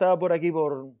otro día estaba por aquí,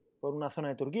 por una zona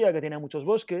de Turquía que tiene muchos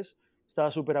bosques,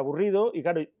 estaba súper aburrido y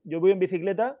claro, yo voy en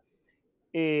bicicleta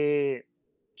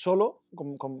solo,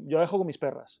 yo dejo con mis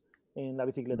perras en la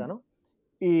bicicleta, ¿no?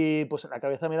 Y pues en la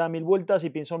cabeza me da 1000 vueltas y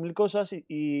pienso en 1000 cosas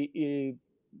y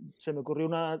se me ocurrió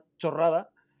una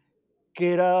chorrada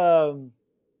que era,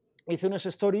 hice unas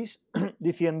stories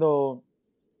diciendo,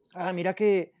 mira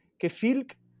qué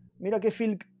filk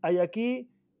hay aquí,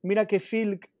 mira qué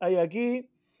filk hay aquí.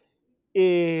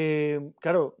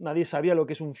 Claro, nadie sabía lo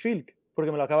que es un filk,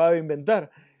 porque me lo acababa de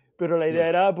inventar, pero la idea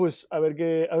era, pues, a ver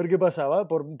qué pasaba,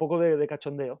 por un poco de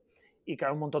cachondeo. Y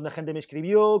claro, un montón de gente me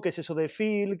escribió, ¿qué es eso de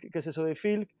filk? ¿Qué es eso de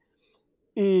filk?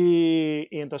 Y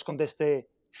entonces contesté,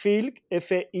 filk,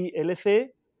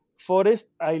 F-I-L-C,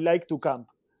 forest I like to camp,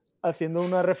 haciendo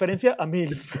una referencia a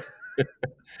MILF.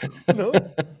 ¿No?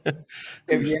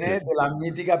 Que viene de la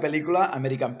mítica película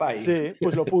American Pie. Sí,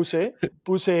 pues lo puse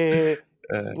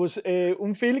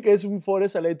un feel que es un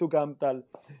forest I like to camp, tal.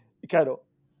 Y claro,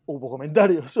 hubo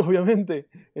comentarios, obviamente,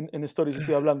 en stories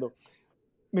estoy hablando.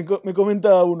 Me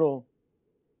comenta uno,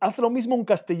 haz lo mismo en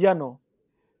castellano.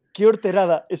 Qué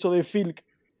horterada eso de filk.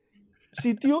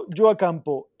 Sitio, yo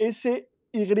acampo.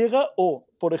 S-Y-O,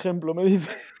 por ejemplo, me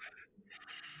dice.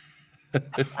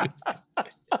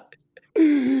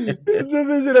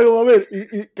 Entonces era como, a ver,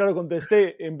 y claro,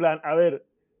 contesté en plan, a ver,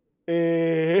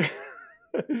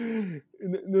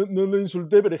 no lo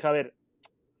insulté, pero dije, a ver,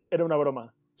 era una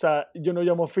broma. O sea, yo no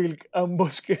llamo filk a un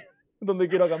bosque donde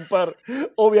quiero acampar,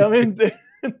 obviamente.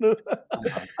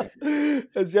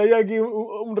 Si hay aquí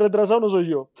un retrasado, no soy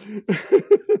yo.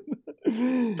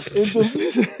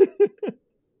 Entonces,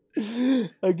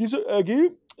 aquí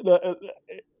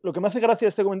lo que me hace gracia de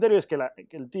este comentario es que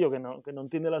el tío que no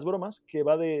entiende las bromas, que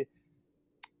va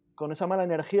con esa mala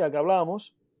energía que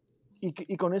hablábamos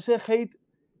y con ese hate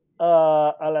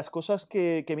a las cosas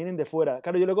que vienen de fuera.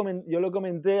 Claro, yo lo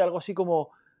comenté algo así como,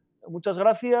 muchas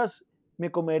gracias, me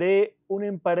comeré un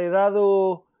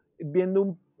emparedado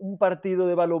viendo un partido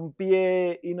de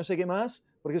balompié y no sé qué más,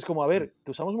 porque es como, a ver, que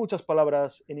usamos muchas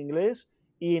palabras en inglés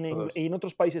y en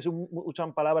otros países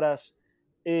usan palabras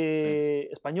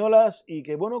españolas y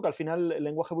que, bueno, que al final el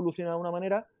lenguaje evoluciona de una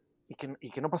manera y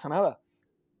que no pasa nada.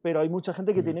 Pero hay mucha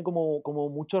gente que tiene como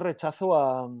mucho rechazo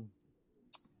a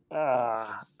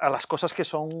las cosas que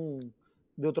son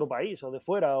de otro país o de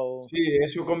fuera. Sí,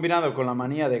 eso combinado con la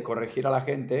manía de corregir a la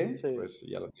gente, sí. Pues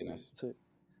ya lo tienes. Sí.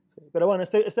 Pero bueno,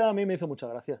 este a mí me hizo mucha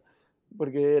gracia,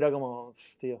 porque era como,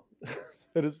 tío,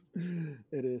 eres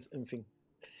en fin.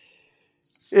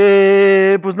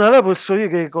 Pues nada, pues oye,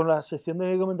 que con la sección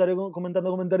de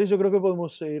comentando comentarios yo creo que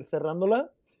podemos ir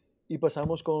cerrándola y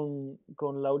pasamos con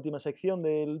la última sección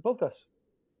del podcast.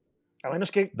 A menos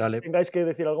que tengáis que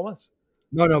decir algo más.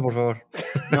 No, por favor.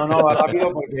 No, va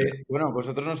rápido porque, bueno,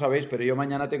 vosotros no sabéis, pero yo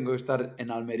mañana tengo que estar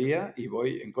en Almería y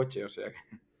voy en coche, o sea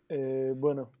que...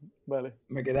 bueno, vale.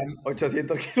 Me quedan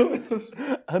 800 kilómetros.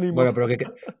 Ánimo. Bueno, pero que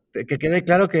quede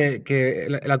claro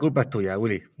que la culpa es tuya,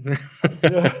 Willy.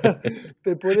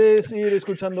 Te puedes ir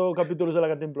escuchando capítulos de la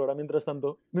Cantimplora mientras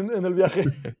tanto, en el viaje.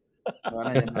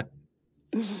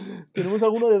 Tenemos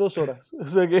alguno de 2 horas, o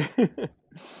sea que...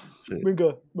 Sí.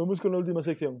 Venga, vamos con la última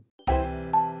sección.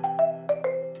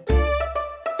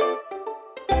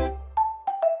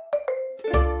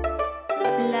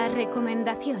 La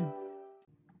recomendación.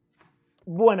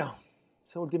 Bueno,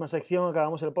 esa última sección,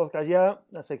 acabamos el podcast ya,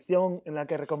 la sección en la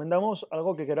que recomendamos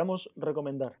algo que queramos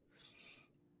recomendar.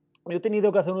 Yo he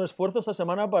tenido que hacer un esfuerzo esta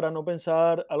semana para no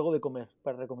pensar algo de comer,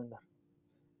 para recomendar.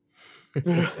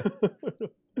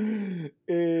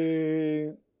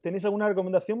 ¿Tenéis alguna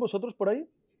recomendación vosotros por ahí?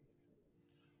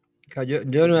 Claro,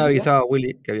 yo no he avisado a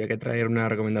Willy que había que traer una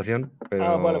recomendación,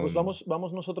 pero... Vale, pues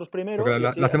vamos nosotros primero. Porque Y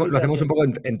así lo hacemos te un poco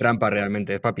en trampa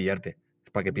realmente, es para pillarte, es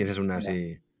para que pienses una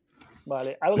así...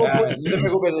 Vale, algo No te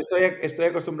preocupes, estoy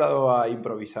acostumbrado a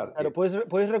improvisar. Claro, Tío.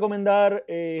 puedes recomendar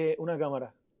una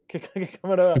cámara. ¿Qué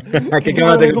cámara, ¿Qué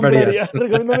cámara te me compraría? comprarías?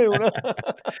 Recomiéndame una.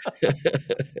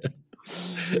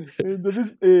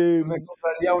 Entonces, Me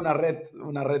compraría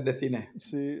una red de cine.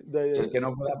 sí, Y el que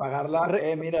no pueda pagarla,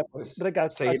 mira, pues seguirá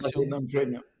Action. siendo un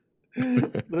sueño.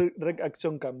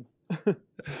 Action Cam.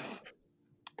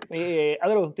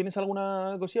 Adro, ¿tienes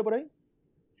alguna cosilla por ahí?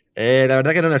 La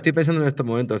verdad que no la estoy pensando en estos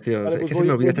momentos, tío. Vale, Es pues que se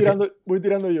me olvida. voy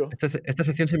tirando yo. Esta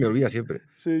sección se me olvida siempre.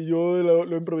 Sí, yo lo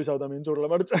he improvisado también sobre la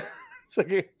marcha. O sea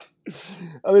que...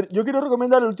 A ver, yo quiero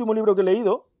recomendar el último libro que he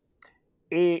leído.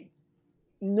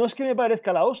 No es que me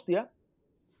parezca la hostia,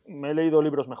 me he leído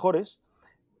libros mejores,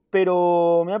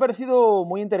 pero me ha parecido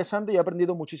muy interesante y he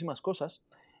aprendido muchísimas cosas.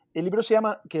 El libro se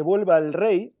llama Que vuelva el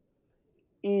rey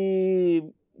y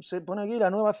se pone aquí la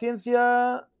nueva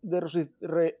ciencia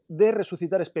de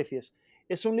resucitar especies.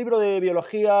 Es un libro de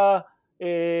biología,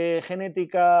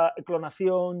 genética,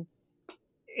 clonación.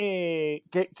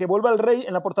 Que vuelva el rey,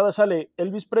 en la portada sale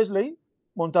Elvis Presley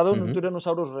montado en un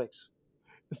Tyrannosaurus Rex.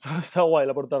 Está guay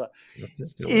la portada.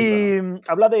 Y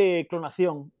habla de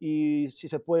clonación y si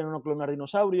se pueden o no clonar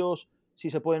dinosaurios, si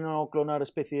se pueden o no clonar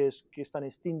especies que están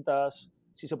extintas,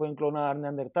 si se pueden clonar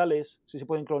neandertales, si se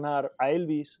pueden clonar a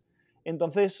Elvis.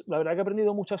 Entonces, la verdad que he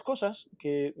aprendido muchas cosas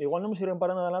que igual no me sirven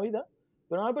para nada en la vida,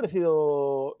 pero me ha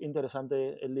parecido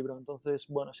interesante el libro. Entonces,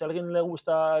 bueno, si a alguien le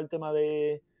gusta el tema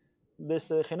de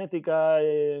genética,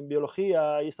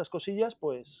 biología y estas cosillas,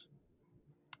 pues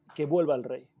que vuelva el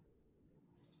rey.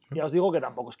 Ya os digo que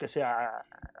tampoco es que sea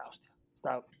la hostia.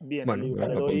 Está bien. Bueno,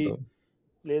 el libro.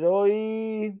 Le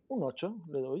doy un 8.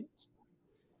 Le doy.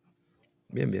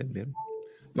 Bien.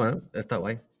 Bueno, está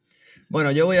guay.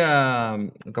 Bueno, yo voy a...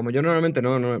 Como yo normalmente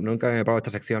nunca me he probado esta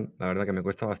sección, la verdad que me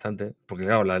cuesta bastante, porque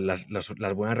claro, las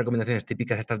buenas recomendaciones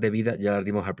típicas estas de vida ya las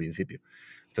dimos al principio.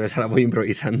 Entonces ahora voy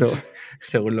improvisando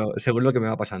según lo que me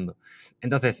va pasando.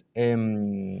 Entonces,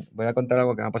 voy a contar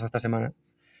algo que me ha pasado esta semana.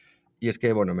 Y es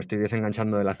que, bueno, me estoy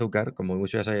desenganchando del azúcar. Como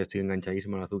muchos ya sabéis, estoy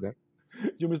enganchadísimo al azúcar.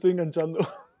 Yo me estoy enganchando.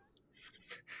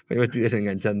 Me estoy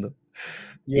desenganchando.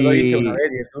 Yo lo hice una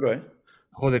vez y es duro, ¿eh?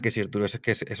 Joder, que sí, Arturo, es que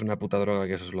es una puta droga,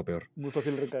 que eso es lo peor. Muy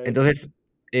fácil recaer. Entonces,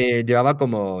 llevaba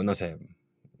como, no sé,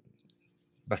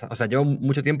 bastante, o sea, llevo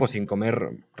mucho tiempo sin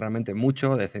comer realmente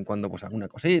mucho, de vez en cuando pues alguna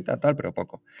cosita, tal, pero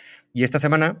poco. Y esta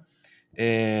semana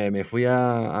me fui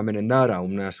a merendar a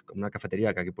una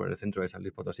cafetería que aquí por el centro de San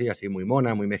Luis Potosí, así muy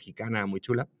mona, muy mexicana, muy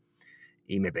chula,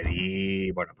 y me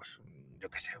pedí, bueno, pues yo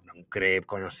qué sé, un crepe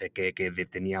con no sé qué, que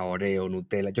tenía Oreo,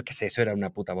 Nutella, yo qué sé, eso era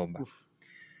una puta bomba. Uf.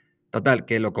 Total,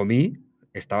 que lo comí,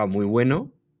 estaba muy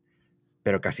bueno,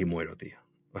 pero casi muero, tío.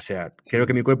 O sea, creo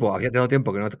que mi cuerpo había tenido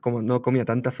tiempo que no comía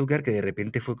tanta azúcar que de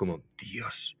repente fue como,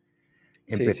 Dios.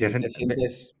 Empecé a sentir...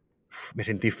 Me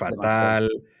sentí fatal,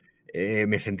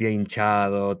 me sentía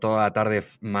hinchado, toda la tarde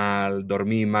mal,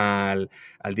 dormí mal,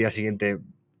 al día siguiente...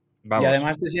 Vamos, y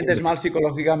además te sientes mal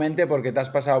psicológicamente porque te has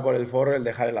pasado por el forro el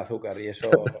dejar el azúcar y eso...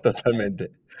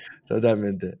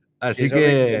 Totalmente. Así eso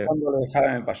que... Cuando lo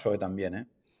dejara me pasó también, ¿eh?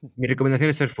 Mi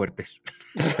recomendación es ser fuertes.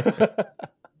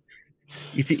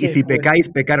 Y si pecáis,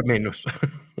 pecar menos.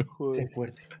 Joder. Sé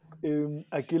fuerte.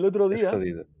 Aquí el otro día... Es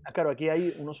jodido. Claro, aquí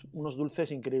hay unos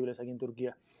dulces increíbles aquí en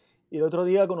Turquía. Y el otro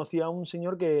día conocí a un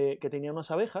señor que tenía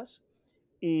unas abejas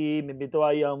y me invitó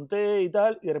ahí a un té y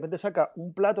tal, y de repente saca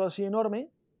un plato así enorme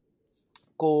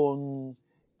con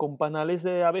panales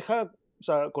de abeja, o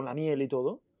sea, con la miel y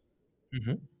todo.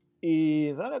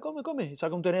 Y dale, come. Y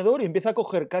saca un tenedor y empieza a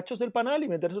coger cachos del panal y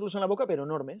metérselos en la boca, pero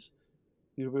enormes.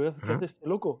 Y yo, ¿qué hace este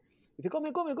loco? Y dice,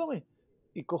 come.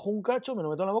 Y cojo un cacho, me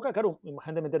lo meto en la boca. Claro,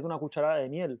 imagínate meterte una cucharada de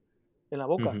miel en la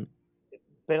boca.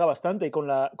 Pega bastante. Y con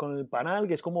el panal,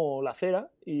 que es como la cera.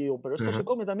 Y digo, pero esto se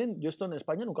come también. Yo esto en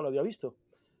España nunca lo había visto.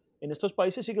 En estos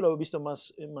países sí que lo he visto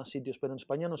en más sitios, pero en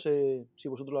España no sé si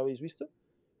vosotros lo habéis visto.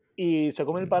 Y se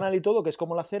come el panal y todo, que es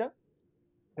como la cera.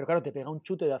 Pero claro, te pega un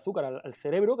chute de azúcar al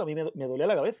cerebro que a mí me dolía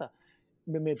la cabeza.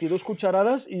 Me metí 2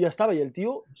 cucharadas y ya estaba. Y el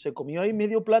tío se comió ahí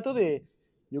medio plato de...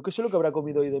 Yo qué sé lo que habrá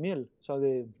comido hoy de miel. O sea,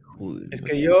 es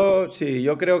que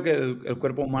yo creo que el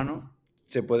cuerpo humano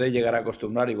se puede llegar a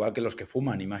acostumbrar, igual que los que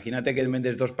fuman. Imagínate que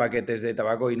vendes 2 paquetes de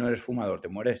tabaco y no eres fumador, te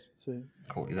mueres. Sí.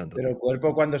 Joder, tanto, Pero tío. el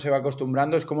cuerpo cuando se va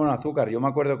acostumbrando es como un azúcar. Yo me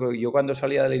acuerdo que yo cuando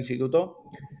salía del instituto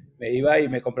me iba y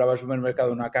me compraba al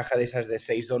supermercado una caja de esas de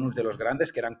 6 donuts de los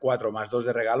grandes, que eran 4 más 2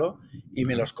 de regalo, y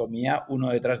me los comía uno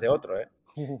detrás de otro, ¿eh?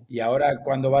 Y ahora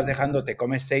cuando vas dejando te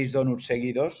comes 6 donuts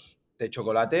seguidos de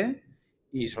chocolate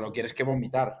y solo quieres que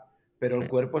vomitar. Pero Sí. el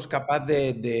cuerpo es capaz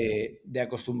de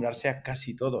acostumbrarse a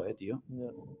casi todo, tío.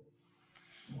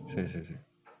 Ya. Sí.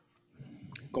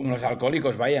 Como los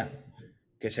alcohólicos, vaya,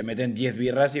 que se meten 10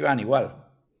 birras y van igual.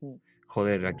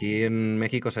 Joder, aquí en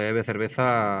México se bebe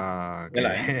cerveza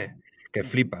Vela, ¿eh? que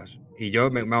flipas. Y yo,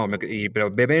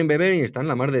 pero beben y están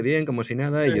la mar de bien, como si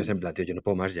nada. Y yo Sí. en plan, tío, yo no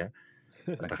puedo más ya.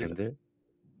 Tanta Tranquilo. gente.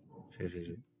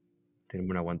 Sí. Tienen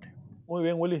buen aguante. Muy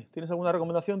bien, Willy. ¿Tienes alguna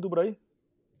recomendación tú por ahí?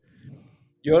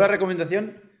 Yo la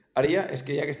recomendación haría es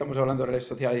que ya que estamos hablando de redes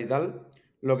sociales y tal,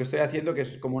 lo que estoy haciendo, que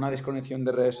es como una desconexión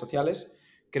de redes sociales,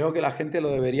 creo que la gente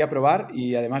lo debería probar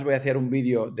y además voy a hacer un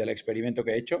vídeo del experimento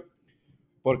que he hecho,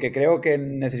 porque creo que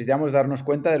necesitamos darnos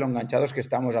cuenta de lo enganchados que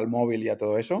estamos al móvil y a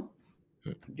todo eso.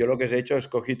 Yo lo que he hecho es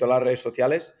cogí todas las redes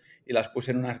sociales y las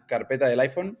puse en una carpeta del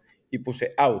iPhone y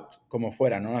puse out, como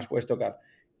fuera, no las puedes tocar.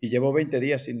 Y llevo 20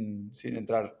 días sin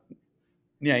entrar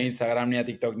ni a Instagram, ni a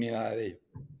TikTok, ni nada de ello.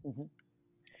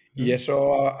 Y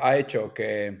eso ha hecho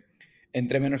que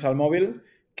entre menos al móvil,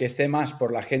 que esté más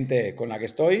por la gente con la que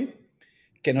estoy,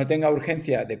 que no tenga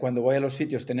urgencia de cuando voy a los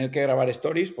sitios tener que grabar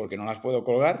stories porque no las puedo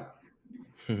colgar.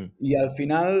 Y al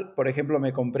final, por ejemplo,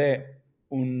 me compré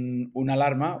una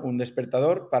alarma, un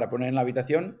despertador para poner en la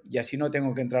habitación y así no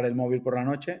tengo que entrar el móvil por la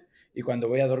noche y cuando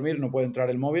voy a dormir no puedo entrar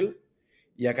el móvil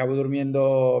y acabo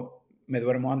durmiendo, me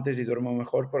duermo antes y duermo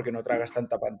mejor porque no tragas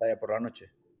tanta pantalla por la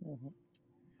noche.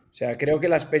 O sea, creo que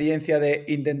la experiencia de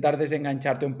intentar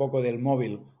desengancharte un poco del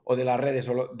móvil o de las redes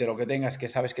o de lo que tengas que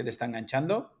sabes que te está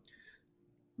enganchando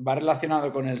va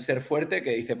relacionado con el ser fuerte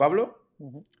que dice Pablo,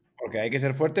 porque hay que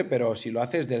ser fuerte, pero si lo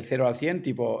haces del 0 al 100,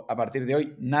 tipo a partir de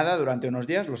hoy, nada durante unos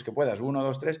días, los que puedas, 1,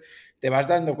 2, 3, te vas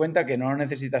dando cuenta que no lo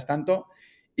necesitas tanto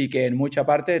y que en mucha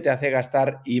parte te hace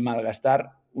gastar y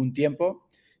malgastar un tiempo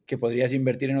que podrías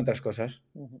invertir en otras cosas.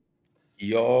 Y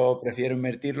yo prefiero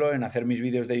invertirlo en hacer mis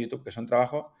vídeos de YouTube, que son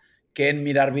trabajo, que en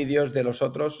mirar vídeos de los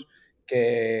otros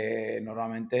que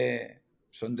normalmente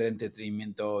son de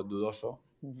entretenimiento dudoso,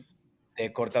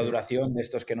 de corta duración, de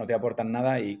estos que no te aportan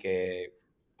nada y que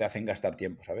te hacen gastar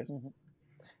tiempo, ¿sabes?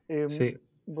 Sí.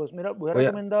 Pues mira, voy a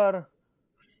recomendar...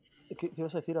 ¿Qué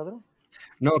ibas a decir, Adro?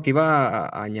 No, que iba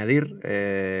a añadir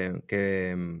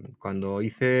que cuando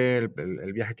hice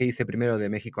el viaje que hice primero de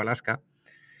México a Alaska,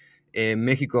 en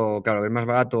México, claro, es más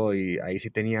barato y ahí sí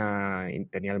tenía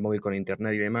el móvil con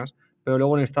internet y demás, pero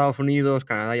luego en Estados Unidos,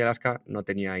 Canadá y Alaska no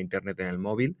tenía internet en el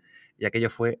móvil y aquello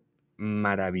fue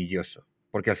maravilloso,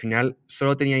 porque al final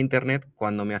solo tenía internet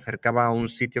cuando me acercaba a un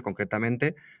sitio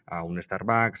concretamente, a un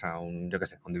Starbucks, a un, yo qué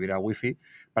sé, donde hubiera wifi,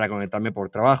 para conectarme por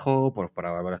trabajo,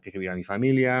 para escribir a mi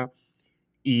familia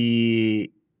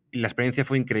y la experiencia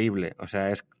fue increíble, o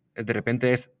sea, de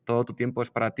repente todo tu tiempo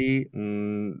es para ti,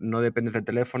 no dependes del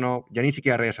teléfono, ya ni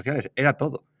siquiera redes sociales, era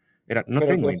todo. No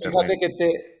pero tengo que internet. fíjate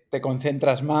que te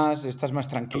concentras más, estás más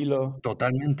tranquilo.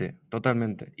 Totalmente.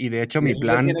 Y de hecho Y mi eso se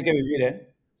plan, tiene que vivir,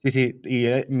 ¿eh? sí, y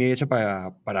me he hecho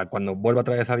para cuando vuelva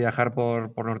otra vez a viajar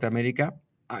por Norteamérica,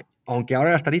 aunque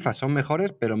ahora las tarifas son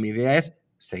mejores, pero mi idea es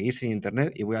seguir sin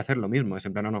internet y voy a hacer lo mismo, es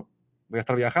en plan, no, voy a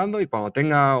estar viajando y cuando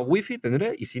tenga wifi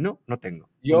tendré y si no, no tengo.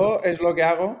 Punto. Yo es lo que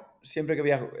hago siempre que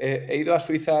viajo. He ido a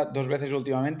Suiza 2 veces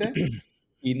últimamente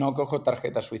y no cojo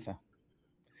tarjeta suiza.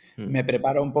 Me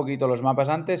preparo un poquito los mapas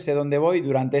antes, sé dónde voy,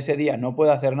 durante ese día no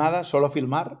puedo hacer nada, solo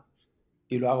filmar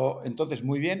y lo hago entonces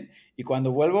muy bien. Y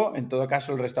cuando vuelvo, en todo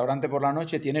caso, el restaurante por la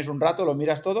noche, tienes un rato, lo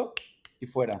miras todo y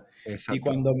fuera. Y Exacto.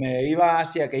 cuando me iba a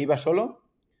Asia, que iba solo,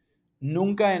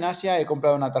 nunca en Asia he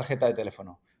comprado una tarjeta de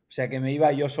teléfono. O sea que me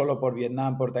iba yo solo por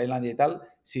Vietnam, por Tailandia y tal,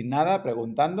 sin nada,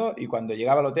 preguntando, y cuando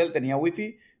llegaba al hotel tenía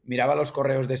wifi, miraba los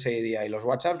correos de ese día y los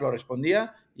WhatsApps, lo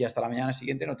respondía y hasta la mañana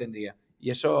siguiente no tendría.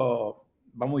 Y eso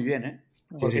va muy bien, ¿eh?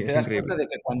 Sí, Porque te es das cuenta increíble. de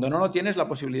que cuando no lo tienes la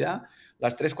posibilidad,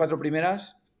 las 3, 4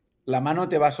 primeras, la mano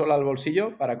te va sola al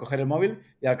bolsillo para coger el móvil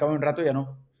y al cabo de un rato ya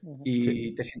no.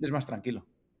 Y te sientes más tranquilo.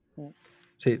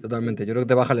 Sí, totalmente. Yo creo que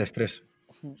te baja el estrés.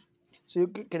 Sí, yo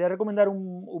quería recomendar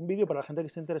un vídeo para la gente que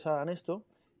esté interesada en esto,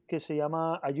 que se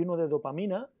llama Ayuno de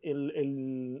Dopamina.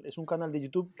 Es un canal de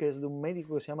YouTube que es de un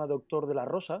médico que se llama Doctor de la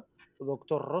Rosa,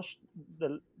 Doctor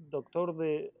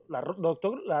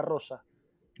La Rosa.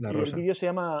 La Y el rosa. vídeo se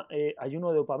llama Ayuno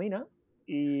de Dopamina.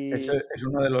 Ese es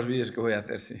uno de los vídeos que voy a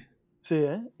hacer, sí. Sí,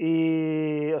 ¿eh?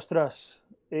 Y, ostras,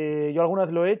 yo alguna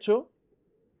vez lo he hecho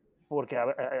porque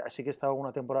así que he estado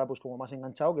una temporada pues como más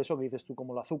enganchado, que eso que dices tú,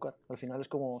 como el azúcar. Al final es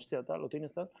como, hostia, tal, lo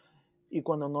tienes tal. Y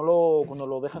cuando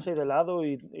lo dejas ahí de lado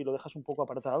y lo dejas un poco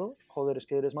apartado, joder, es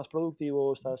que eres más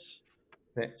productivo, estás...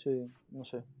 Sí, no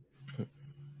sé.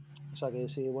 O sea que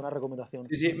sí, buena recomendación.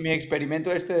 Sí, mi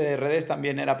experimento este de redes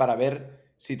también era para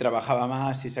ver si trabajaba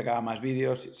más, si sacaba más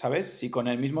vídeos, ¿sabes? Si con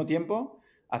el mismo tiempo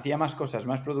hacía más cosas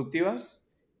más productivas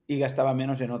y gastaba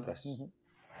menos en otras. Uh-huh.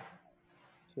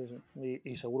 Sí.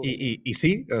 Y seguro que sí. Y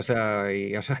sí, o sea,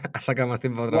 has sacado más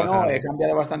tiempo para trabajar. Bueno, he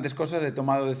cambiado bastantes cosas, he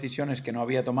tomado decisiones que no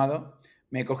había tomado.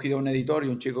 Me he cogido un editor y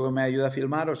un chico que me ayuda a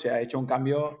filmar, o sea, he hecho un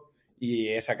cambio y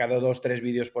he sacado 2-3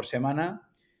 vídeos por semana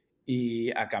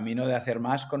y a camino de hacer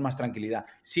más con más tranquilidad,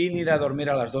 sin ir a dormir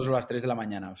a las 2 o las 3 de la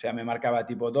mañana. O sea, me marcaba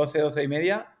tipo 12 y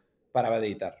media, paraba de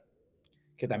editar,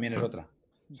 que también es otra,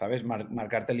 ¿sabes?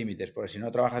 Marcarte límites, porque si no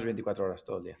trabajas 24 horas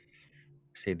todo el día.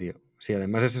 Sí, tío. Sí,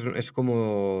 además es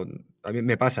como... A mí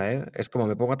me pasa, ¿eh? Es como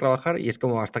me pongo a trabajar y es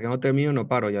como hasta que no termino no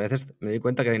paro. Y a veces me doy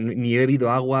cuenta que ni he bebido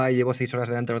agua y llevo 6 horas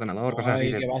delante del ordenador, cosas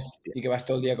así. Y que vas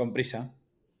todo el día con prisa.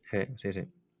 Sí. Es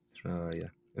una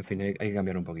barbaridad. En fin, hay que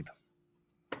cambiar un poquito.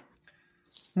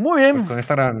 Muy bien. Pues con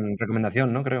esta gran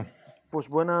recomendación, ¿no? Creo. Pues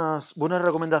buenas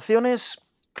recomendaciones.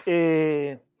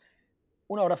 1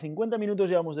 hora 50 minutos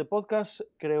llevamos de podcast.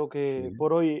 Creo que Sí.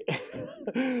 por hoy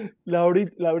la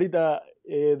horita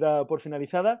da por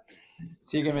finalizada.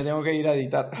 Sí, que me tengo que ir a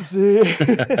editar. Sí.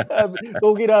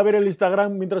 Tengo que ir a ver el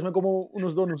Instagram mientras me como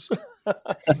unos donuts.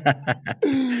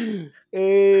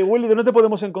 Willy, ¿dónde te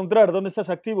podemos encontrar? ¿Dónde estás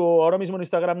activo? Ahora mismo en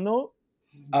Instagram no.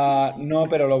 No,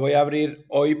 pero lo voy a abrir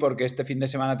hoy porque este fin de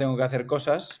semana tengo que hacer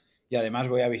cosas y además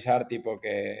voy a avisar tipo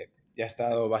que ya he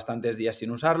estado bastantes días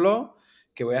sin usarlo,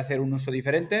 que voy a hacer un uso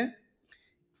diferente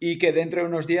y que dentro de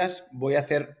unos días voy a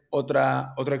hacer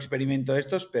otro experimento de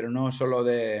estos, pero no solo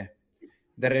de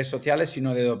redes sociales,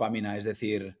 sino de dopamina. Es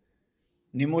decir,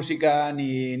 ni música,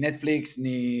 ni Netflix,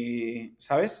 ni...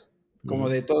 ¿Sabes? Como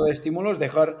de todo de estímulos,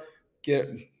 dejar...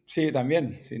 Sí,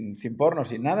 también, sin porno,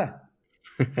 sin nada.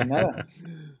 Sin nada.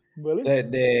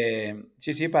 ¿Vale?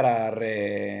 Sí, para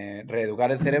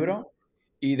reeducar el cerebro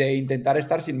y de intentar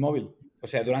estar sin móvil. O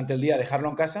sea, durante el día dejarlo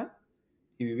en casa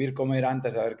y vivir como era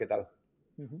antes, a ver qué tal.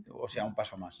 Uh-huh. O sea, un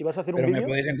paso más. ¿Y vas a hacer un Pero me vídeo?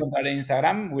 podéis encontrar en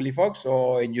Instagram, Willy Foxx,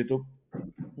 o en YouTube.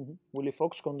 Uh-huh. Willy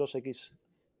Foxx con 2X.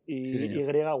 Y Sí,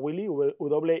 señor. Willy,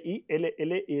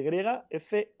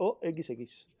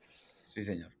 WILLYFOXX. Sí,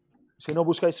 señor. Si no,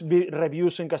 buscáis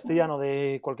reviews en castellano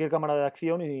de cualquier cámara de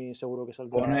acción y seguro que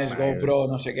saldrá. Pones GoPro,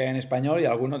 no sé qué, en español y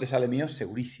alguno te sale mío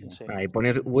segurísimo. Sí. Ahí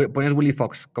pones Willy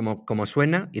Foxx como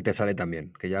suena y te sale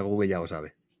también, que ya Google ya lo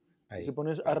sabe. Y si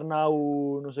pones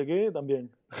Arnau no sé qué,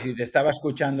 también. Si te estaba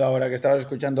escuchando ahora que estabas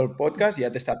escuchando el podcast,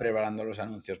 ya te está preparando los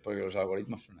anuncios porque los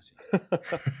algoritmos son así.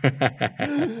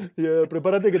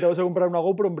 Prepárate que te vas a comprar una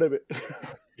GoPro en breve.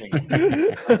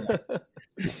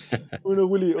 Bueno,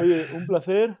 Willy, oye, un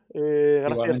placer.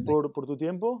 Gracias por tu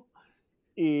tiempo.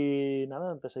 Y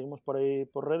nada, te seguimos por ahí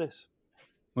por redes.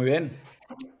 Muy bien.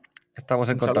 Estamos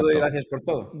en contacto. Un saludo y gracias por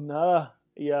todo. Nada.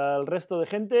 Y al resto de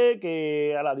gente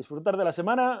que a disfrutar de la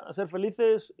semana, a ser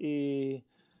felices y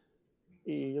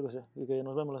yo qué sé, y que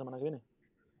nos vemos la semana que viene.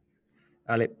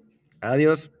 Vale,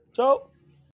 adiós. Chao.